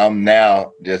 So I'm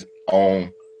now just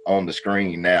on the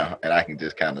screen now, and I can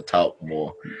just kind of talk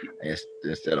more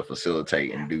instead of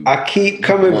facilitate and do. I keep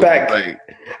coming back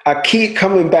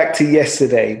to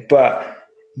yesterday, but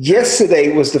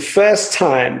yesterday was the first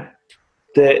time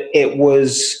that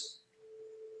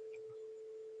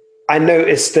I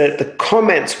noticed that the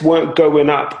comments weren't going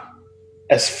up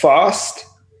as fast.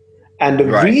 And the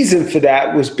reason for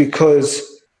that was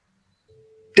because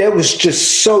there was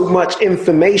just so much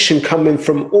information coming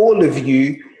from all of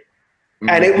you.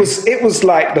 And it was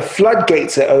like the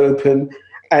floodgates are open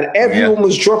and everyone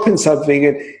was dropping something.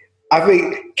 And I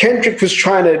think Kendrick was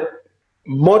trying to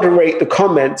moderate the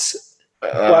comments.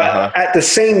 But at the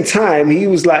same time, he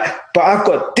was like, but I've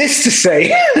got this to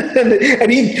say.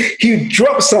 And he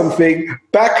dropped something,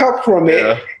 back up from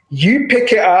it. You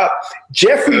pick it up,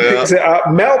 Jeffrey picks it up,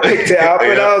 Mel picked it up,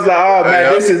 and I was like, oh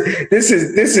man, this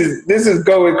is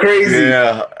going crazy.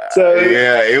 So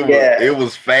it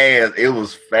was fast. It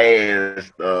was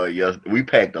fast. We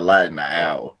packed a lot in an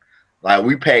hour. Like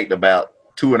we packed about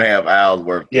 2.5 hours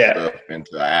worth of stuff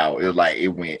into an hour. It was like it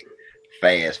went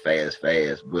fast.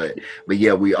 But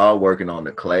yeah, we are working on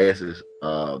the classes.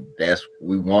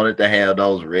 We wanted to have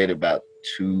those ready about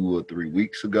 2 or 3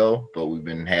 weeks ago, but we've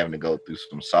been having to go through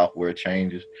some software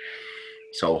changes.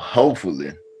 So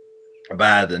hopefully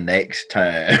by the next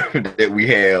time that we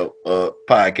have a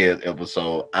podcast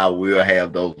episode, I will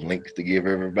have those links to give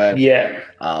everybody.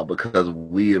 Because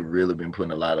we have really been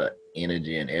putting a lot of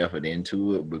energy and effort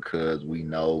into it, because we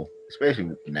know,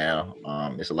 especially now,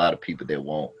 it's a lot of people that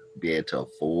won't be able to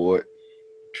afford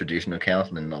traditional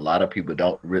counseling, and a lot of people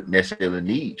don't necessarily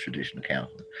need traditional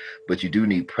counseling, but you do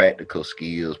need practical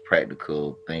skills,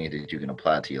 practical things that you can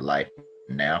apply to your life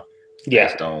now,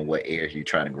 based on what areas you're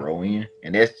trying to grow in.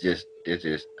 And it's just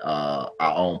our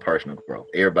own personal growth.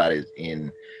 Everybody's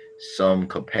in some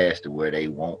capacity where they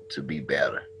want to be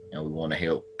better, and we want to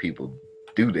help people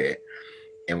do that,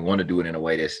 and we want to do it in a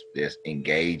way that's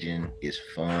engaging, it's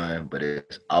fun, but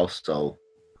it's also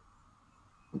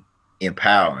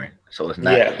empowering. So it's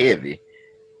not heavy.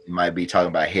 You might be talking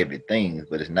about heavy things,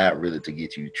 but it's not really to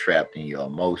get you trapped in your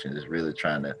emotions. It's really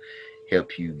trying to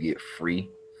help you get free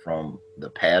from the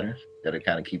patterns that are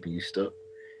kind of keeping you stuck.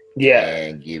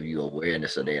 And give you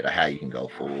awareness of that, of how you can go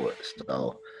forward.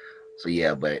 So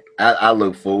yeah, but I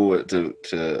look forward to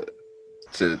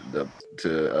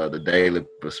the daily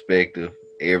perspective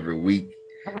every week.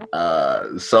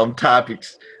 Some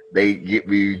topics, they get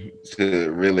me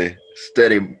to really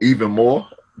study even more,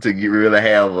 to really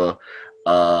have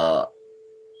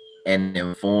an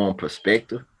informed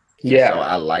perspective. So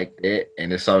I like that,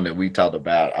 and it's something that we talked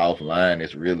about offline.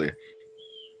 It's really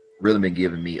been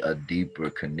giving me a deeper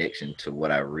connection to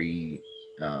what I read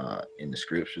in the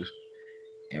scriptures,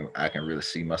 and I can really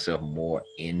see myself more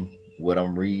in what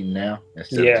I'm reading now,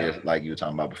 instead of just like you were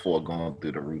talking about before, going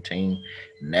through the routine.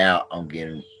 Now I'm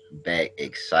getting back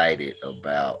excited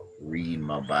about reading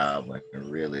my Bible and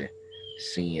really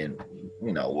seeing,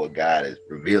 what God is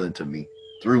revealing to me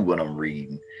through what I'm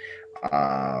reading.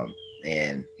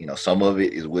 And some of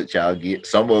it is what y'all get.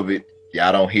 Some of it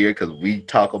y'all don't hear because we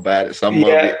talk about it. Some of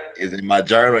it is in my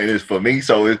journal and it's for me.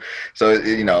 So it's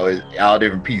all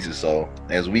different pieces. So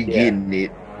as we getting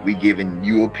it, we giving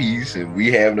you a piece and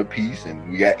we having a piece,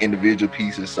 and we got individual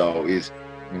pieces. So it's,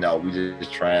 we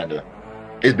just trying to,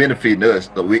 it's benefiting us.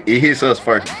 So it hits us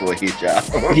first before it hits y'all.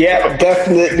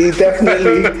 Definitely. So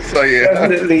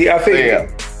definitely. I think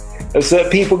so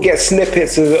people get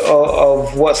snippets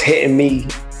of what's hitting me,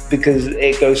 because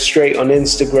it goes straight on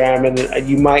Instagram, and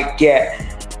you might get.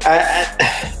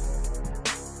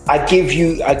 I give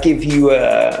you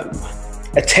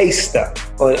a taster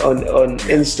on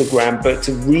Instagram, but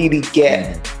to really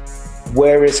get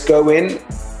where it's going,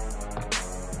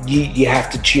 you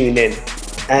have to tune in.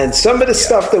 And some of the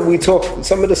stuff that we talk,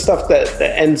 some of the stuff that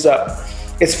ends up,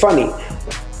 it's funny.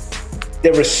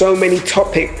 There are so many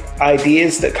topic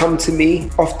ideas that come to me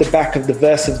off the back of the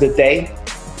verse of the day.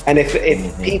 And if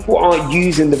people aren't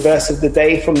using the verse of the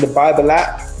day from the Bible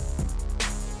app,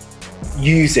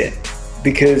 use it,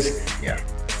 because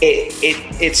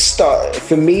it start,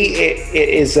 for me it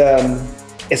is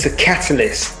it's a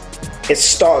catalyst. It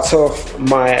starts off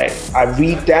I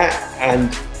read that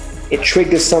and it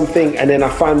triggers something, and then I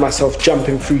find myself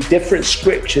jumping through different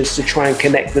scriptures to try and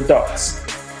connect the dots.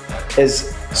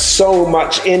 There's so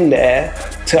much in there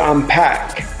to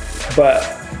unpack, but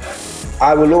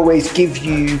I will always give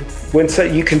you,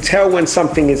 you can tell when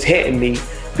something is hitting me,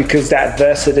 because that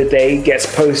verse of the day gets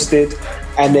posted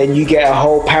and then you get a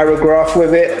whole paragraph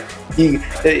with it,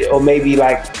 or maybe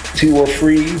like 2 or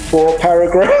 3, 4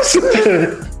 paragraphs.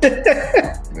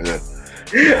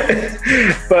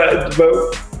 But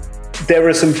there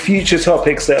are some future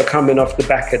topics that are coming off the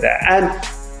back of that. And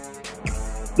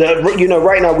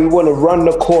right now we want to run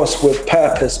the course with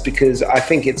purpose, because I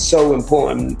think it's so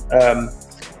important.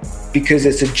 because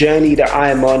it's a journey that I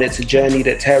am on. It's a journey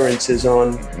that Terrence is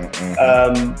on.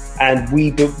 And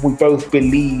we both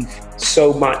believe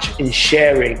so much in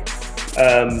sharing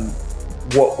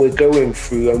what we're going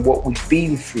through and what we've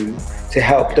been through to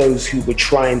help those who were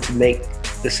trying to make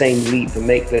the same leap and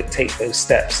take those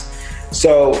steps.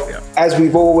 So as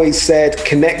we've always said,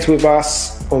 connect with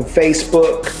us on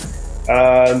Facebook.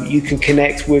 You can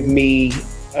connect with me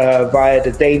via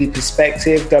the Daily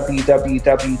Perspective,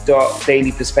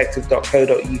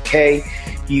 www.dailyperspective.co.uk.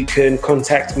 You can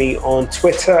contact me on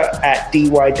Twitter at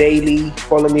DYDaily.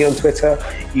 Follow me on Twitter.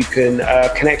 You can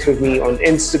connect with me on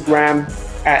Instagram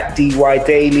at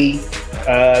DYDaily.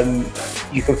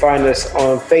 You can find us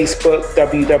on Facebook,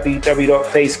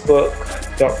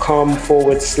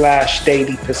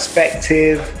 www.facebook.com/Daily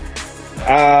Perspective.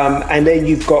 And then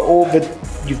you've got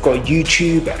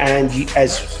YouTube, and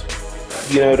as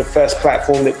you know, the first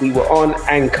platform that we were on,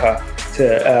 Anchor,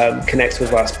 to connect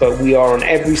with us. But we are on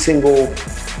every single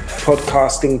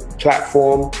podcasting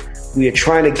platform. We are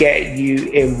trying to get you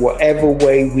in whatever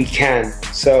way we can.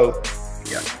 So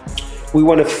we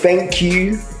want to thank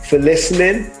you for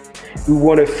listening. We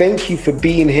want to thank you for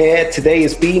being here. Today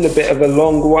has been a bit of a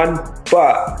long one,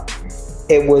 but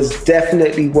it was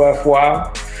definitely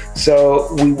worthwhile.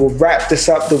 So we will wrap this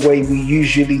up the way we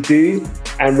usually do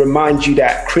and remind you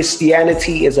that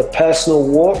Christianity is a personal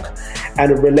walk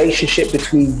and a relationship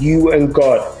between you and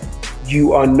God.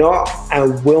 You are not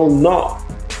and will not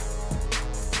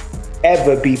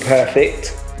ever be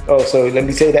perfect. Oh, so let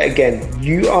me say that again.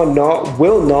 You are not,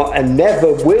 will not, and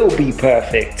never will be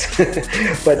perfect.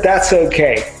 But that's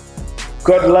okay.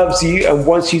 God loves you and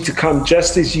wants you to come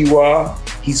just as you are.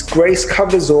 His grace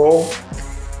covers all.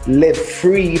 Live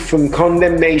free from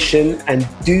condemnation and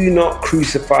do not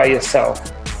crucify yourself.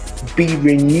 Be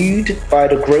renewed by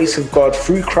the grace of God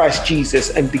through Christ Jesus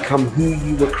and become who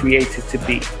you were created to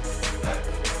be.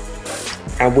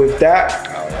 And with that,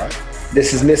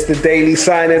 this is Mr. Daily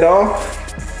signing off.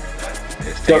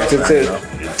 Dr.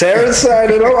 Terrence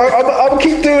signing off. I'll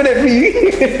keep doing it for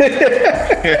you.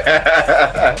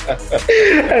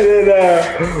 And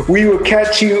then we will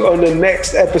catch you on the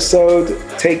next episode.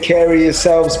 Take care of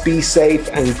yourselves, be safe,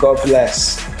 and God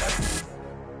bless.